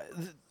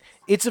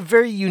 It's a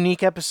very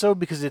unique episode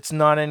because it's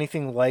not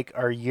anything like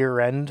our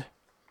year-end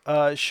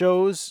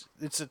shows.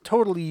 It's a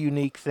totally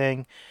unique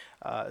thing.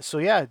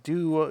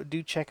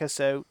 Do check us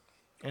out.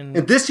 And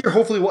this year,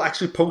 hopefully, we'll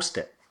actually post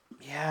it.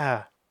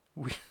 Yeah,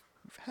 we've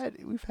had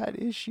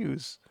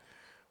issues.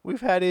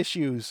 We've had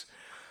issues.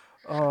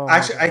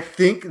 Actually, I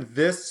think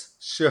this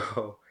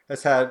show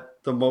has had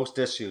the most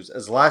issues.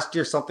 As last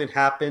year, something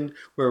happened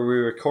where we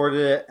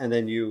recorded it and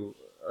then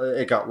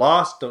it got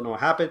lost. Don't know what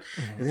happened.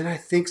 Mm-hmm. And then I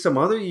think some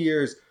other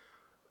years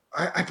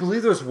I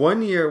believe there was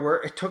one year where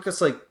it took us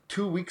like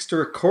 2 weeks to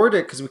record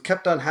it because we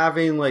kept on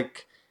having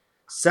like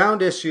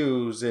sound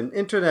issues and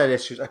internet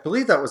issues. I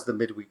believe that was the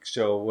midweek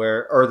show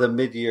or the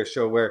mid-year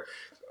show where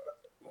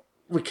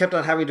we kept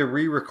on having to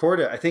re-record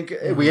it. I think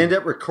we ended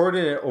up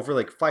recording it over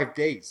like 5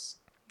 days.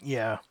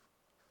 Yeah.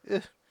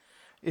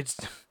 It's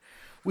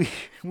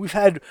we've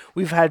had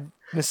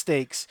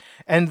mistakes,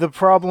 and the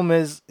problem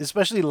is,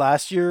 especially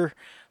last year,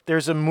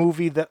 there's a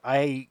movie that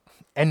I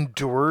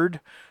endured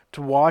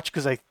to watch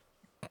because I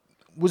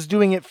was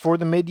doing it for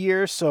the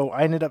mid-year, so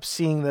I ended up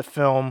seeing the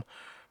film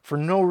for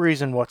no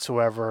reason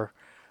whatsoever.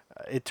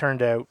 It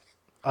turned out,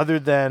 other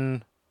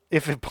than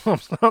if it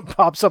pops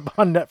up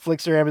on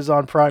Netflix or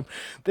Amazon Prime,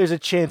 there's a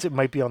chance it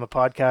might be on the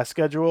podcast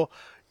schedule,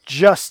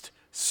 just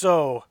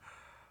so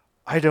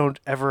I don't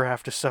ever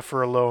have to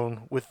suffer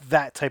alone with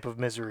that type of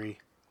misery.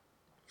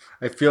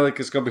 I feel like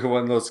it's going to be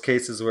one of those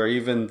cases where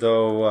even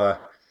though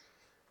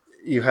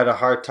you had a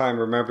hard time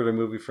remembering a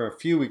movie from a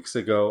few weeks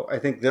ago, I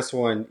think this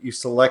one, you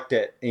select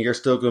it and you're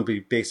still going to be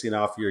basing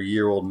off your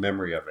year-old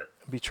memory of it.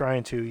 Be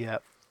trying to, yeah.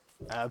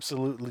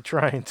 Absolutely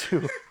trying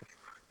to.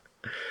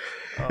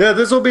 Yeah,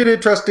 this will be an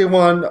interesting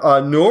one.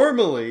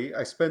 Normally,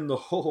 I spend the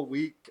whole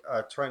week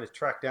trying to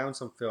track down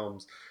some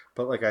films.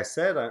 But like I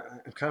said,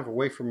 I'm kind of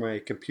away from my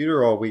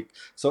computer all week.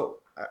 So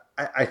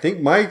I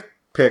think my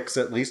picks,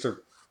 at least,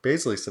 are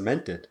basically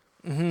cemented.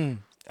 Mm-hmm.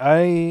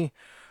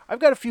 I've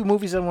got a few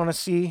movies I want to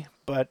see,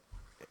 but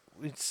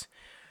it's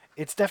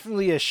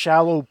definitely a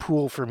shallow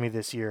pool for me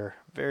this year.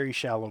 Very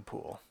shallow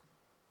pool.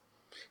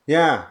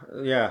 Yeah,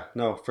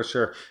 no, for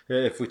sure.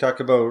 If we talk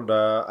about,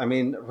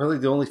 really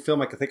the only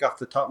film I can think off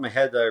the top of my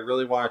head that I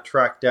really want to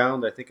track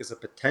down that I think is a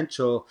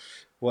potential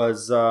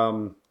was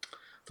the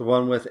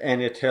one with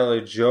Anya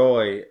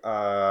Taylor-Joy,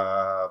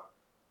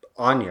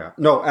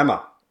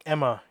 Emma.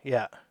 Emma,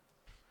 yeah.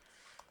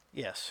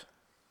 Yes.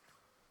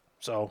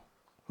 So,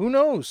 who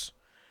knows?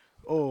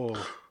 Oh.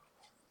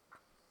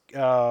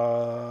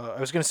 I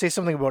was going to say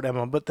something about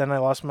Emma, but then I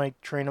lost my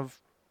train of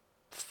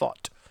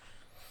thought.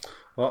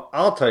 Well,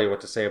 I'll tell you what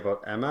to say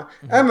about Emma.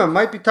 Mm-hmm. Emma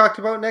might be talked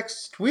about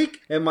next week.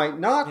 It might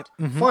not. Yep.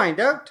 Mm-hmm. Find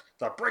out.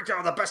 The breakdown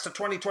of the best of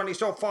 2020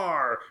 so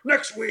far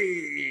next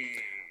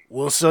week.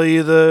 We'll sell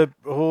you the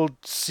whole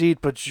seat,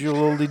 but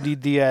you'll only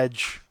need the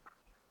edge.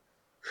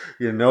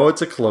 You know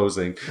it's a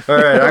closing. All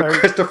right, I'm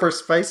Christopher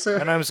Spicer.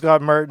 And I'm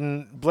Scott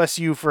Martin. Bless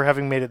you for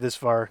having made it this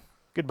far.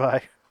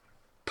 Goodbye.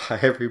 Bye,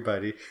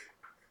 everybody.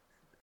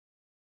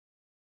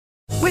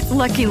 With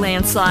Lucky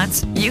Land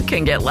Slots, you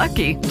can get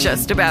lucky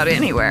just about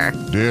anywhere.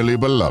 Dearly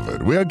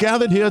beloved, we are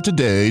gathered here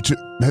today to...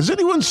 Has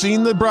anyone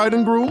seen the bride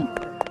and groom?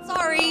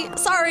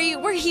 Sorry,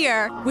 we're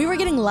here. We were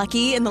getting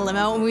lucky in the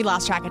limo and we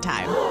lost track of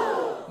time.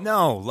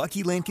 No,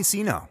 Lucky Land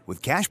Casino,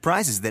 with cash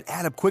prizes that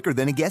add up quicker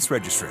than a guest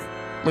registry.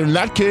 In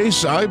that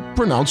case, I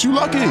pronounce you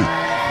lucky.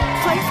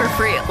 Play for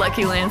free at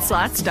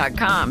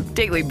LuckyLandSlots.com.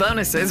 Daily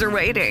bonuses are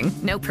waiting.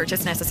 No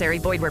purchase necessary.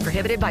 Void where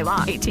prohibited by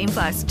law.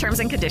 18+. Terms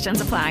and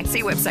conditions apply.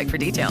 See website for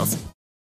details.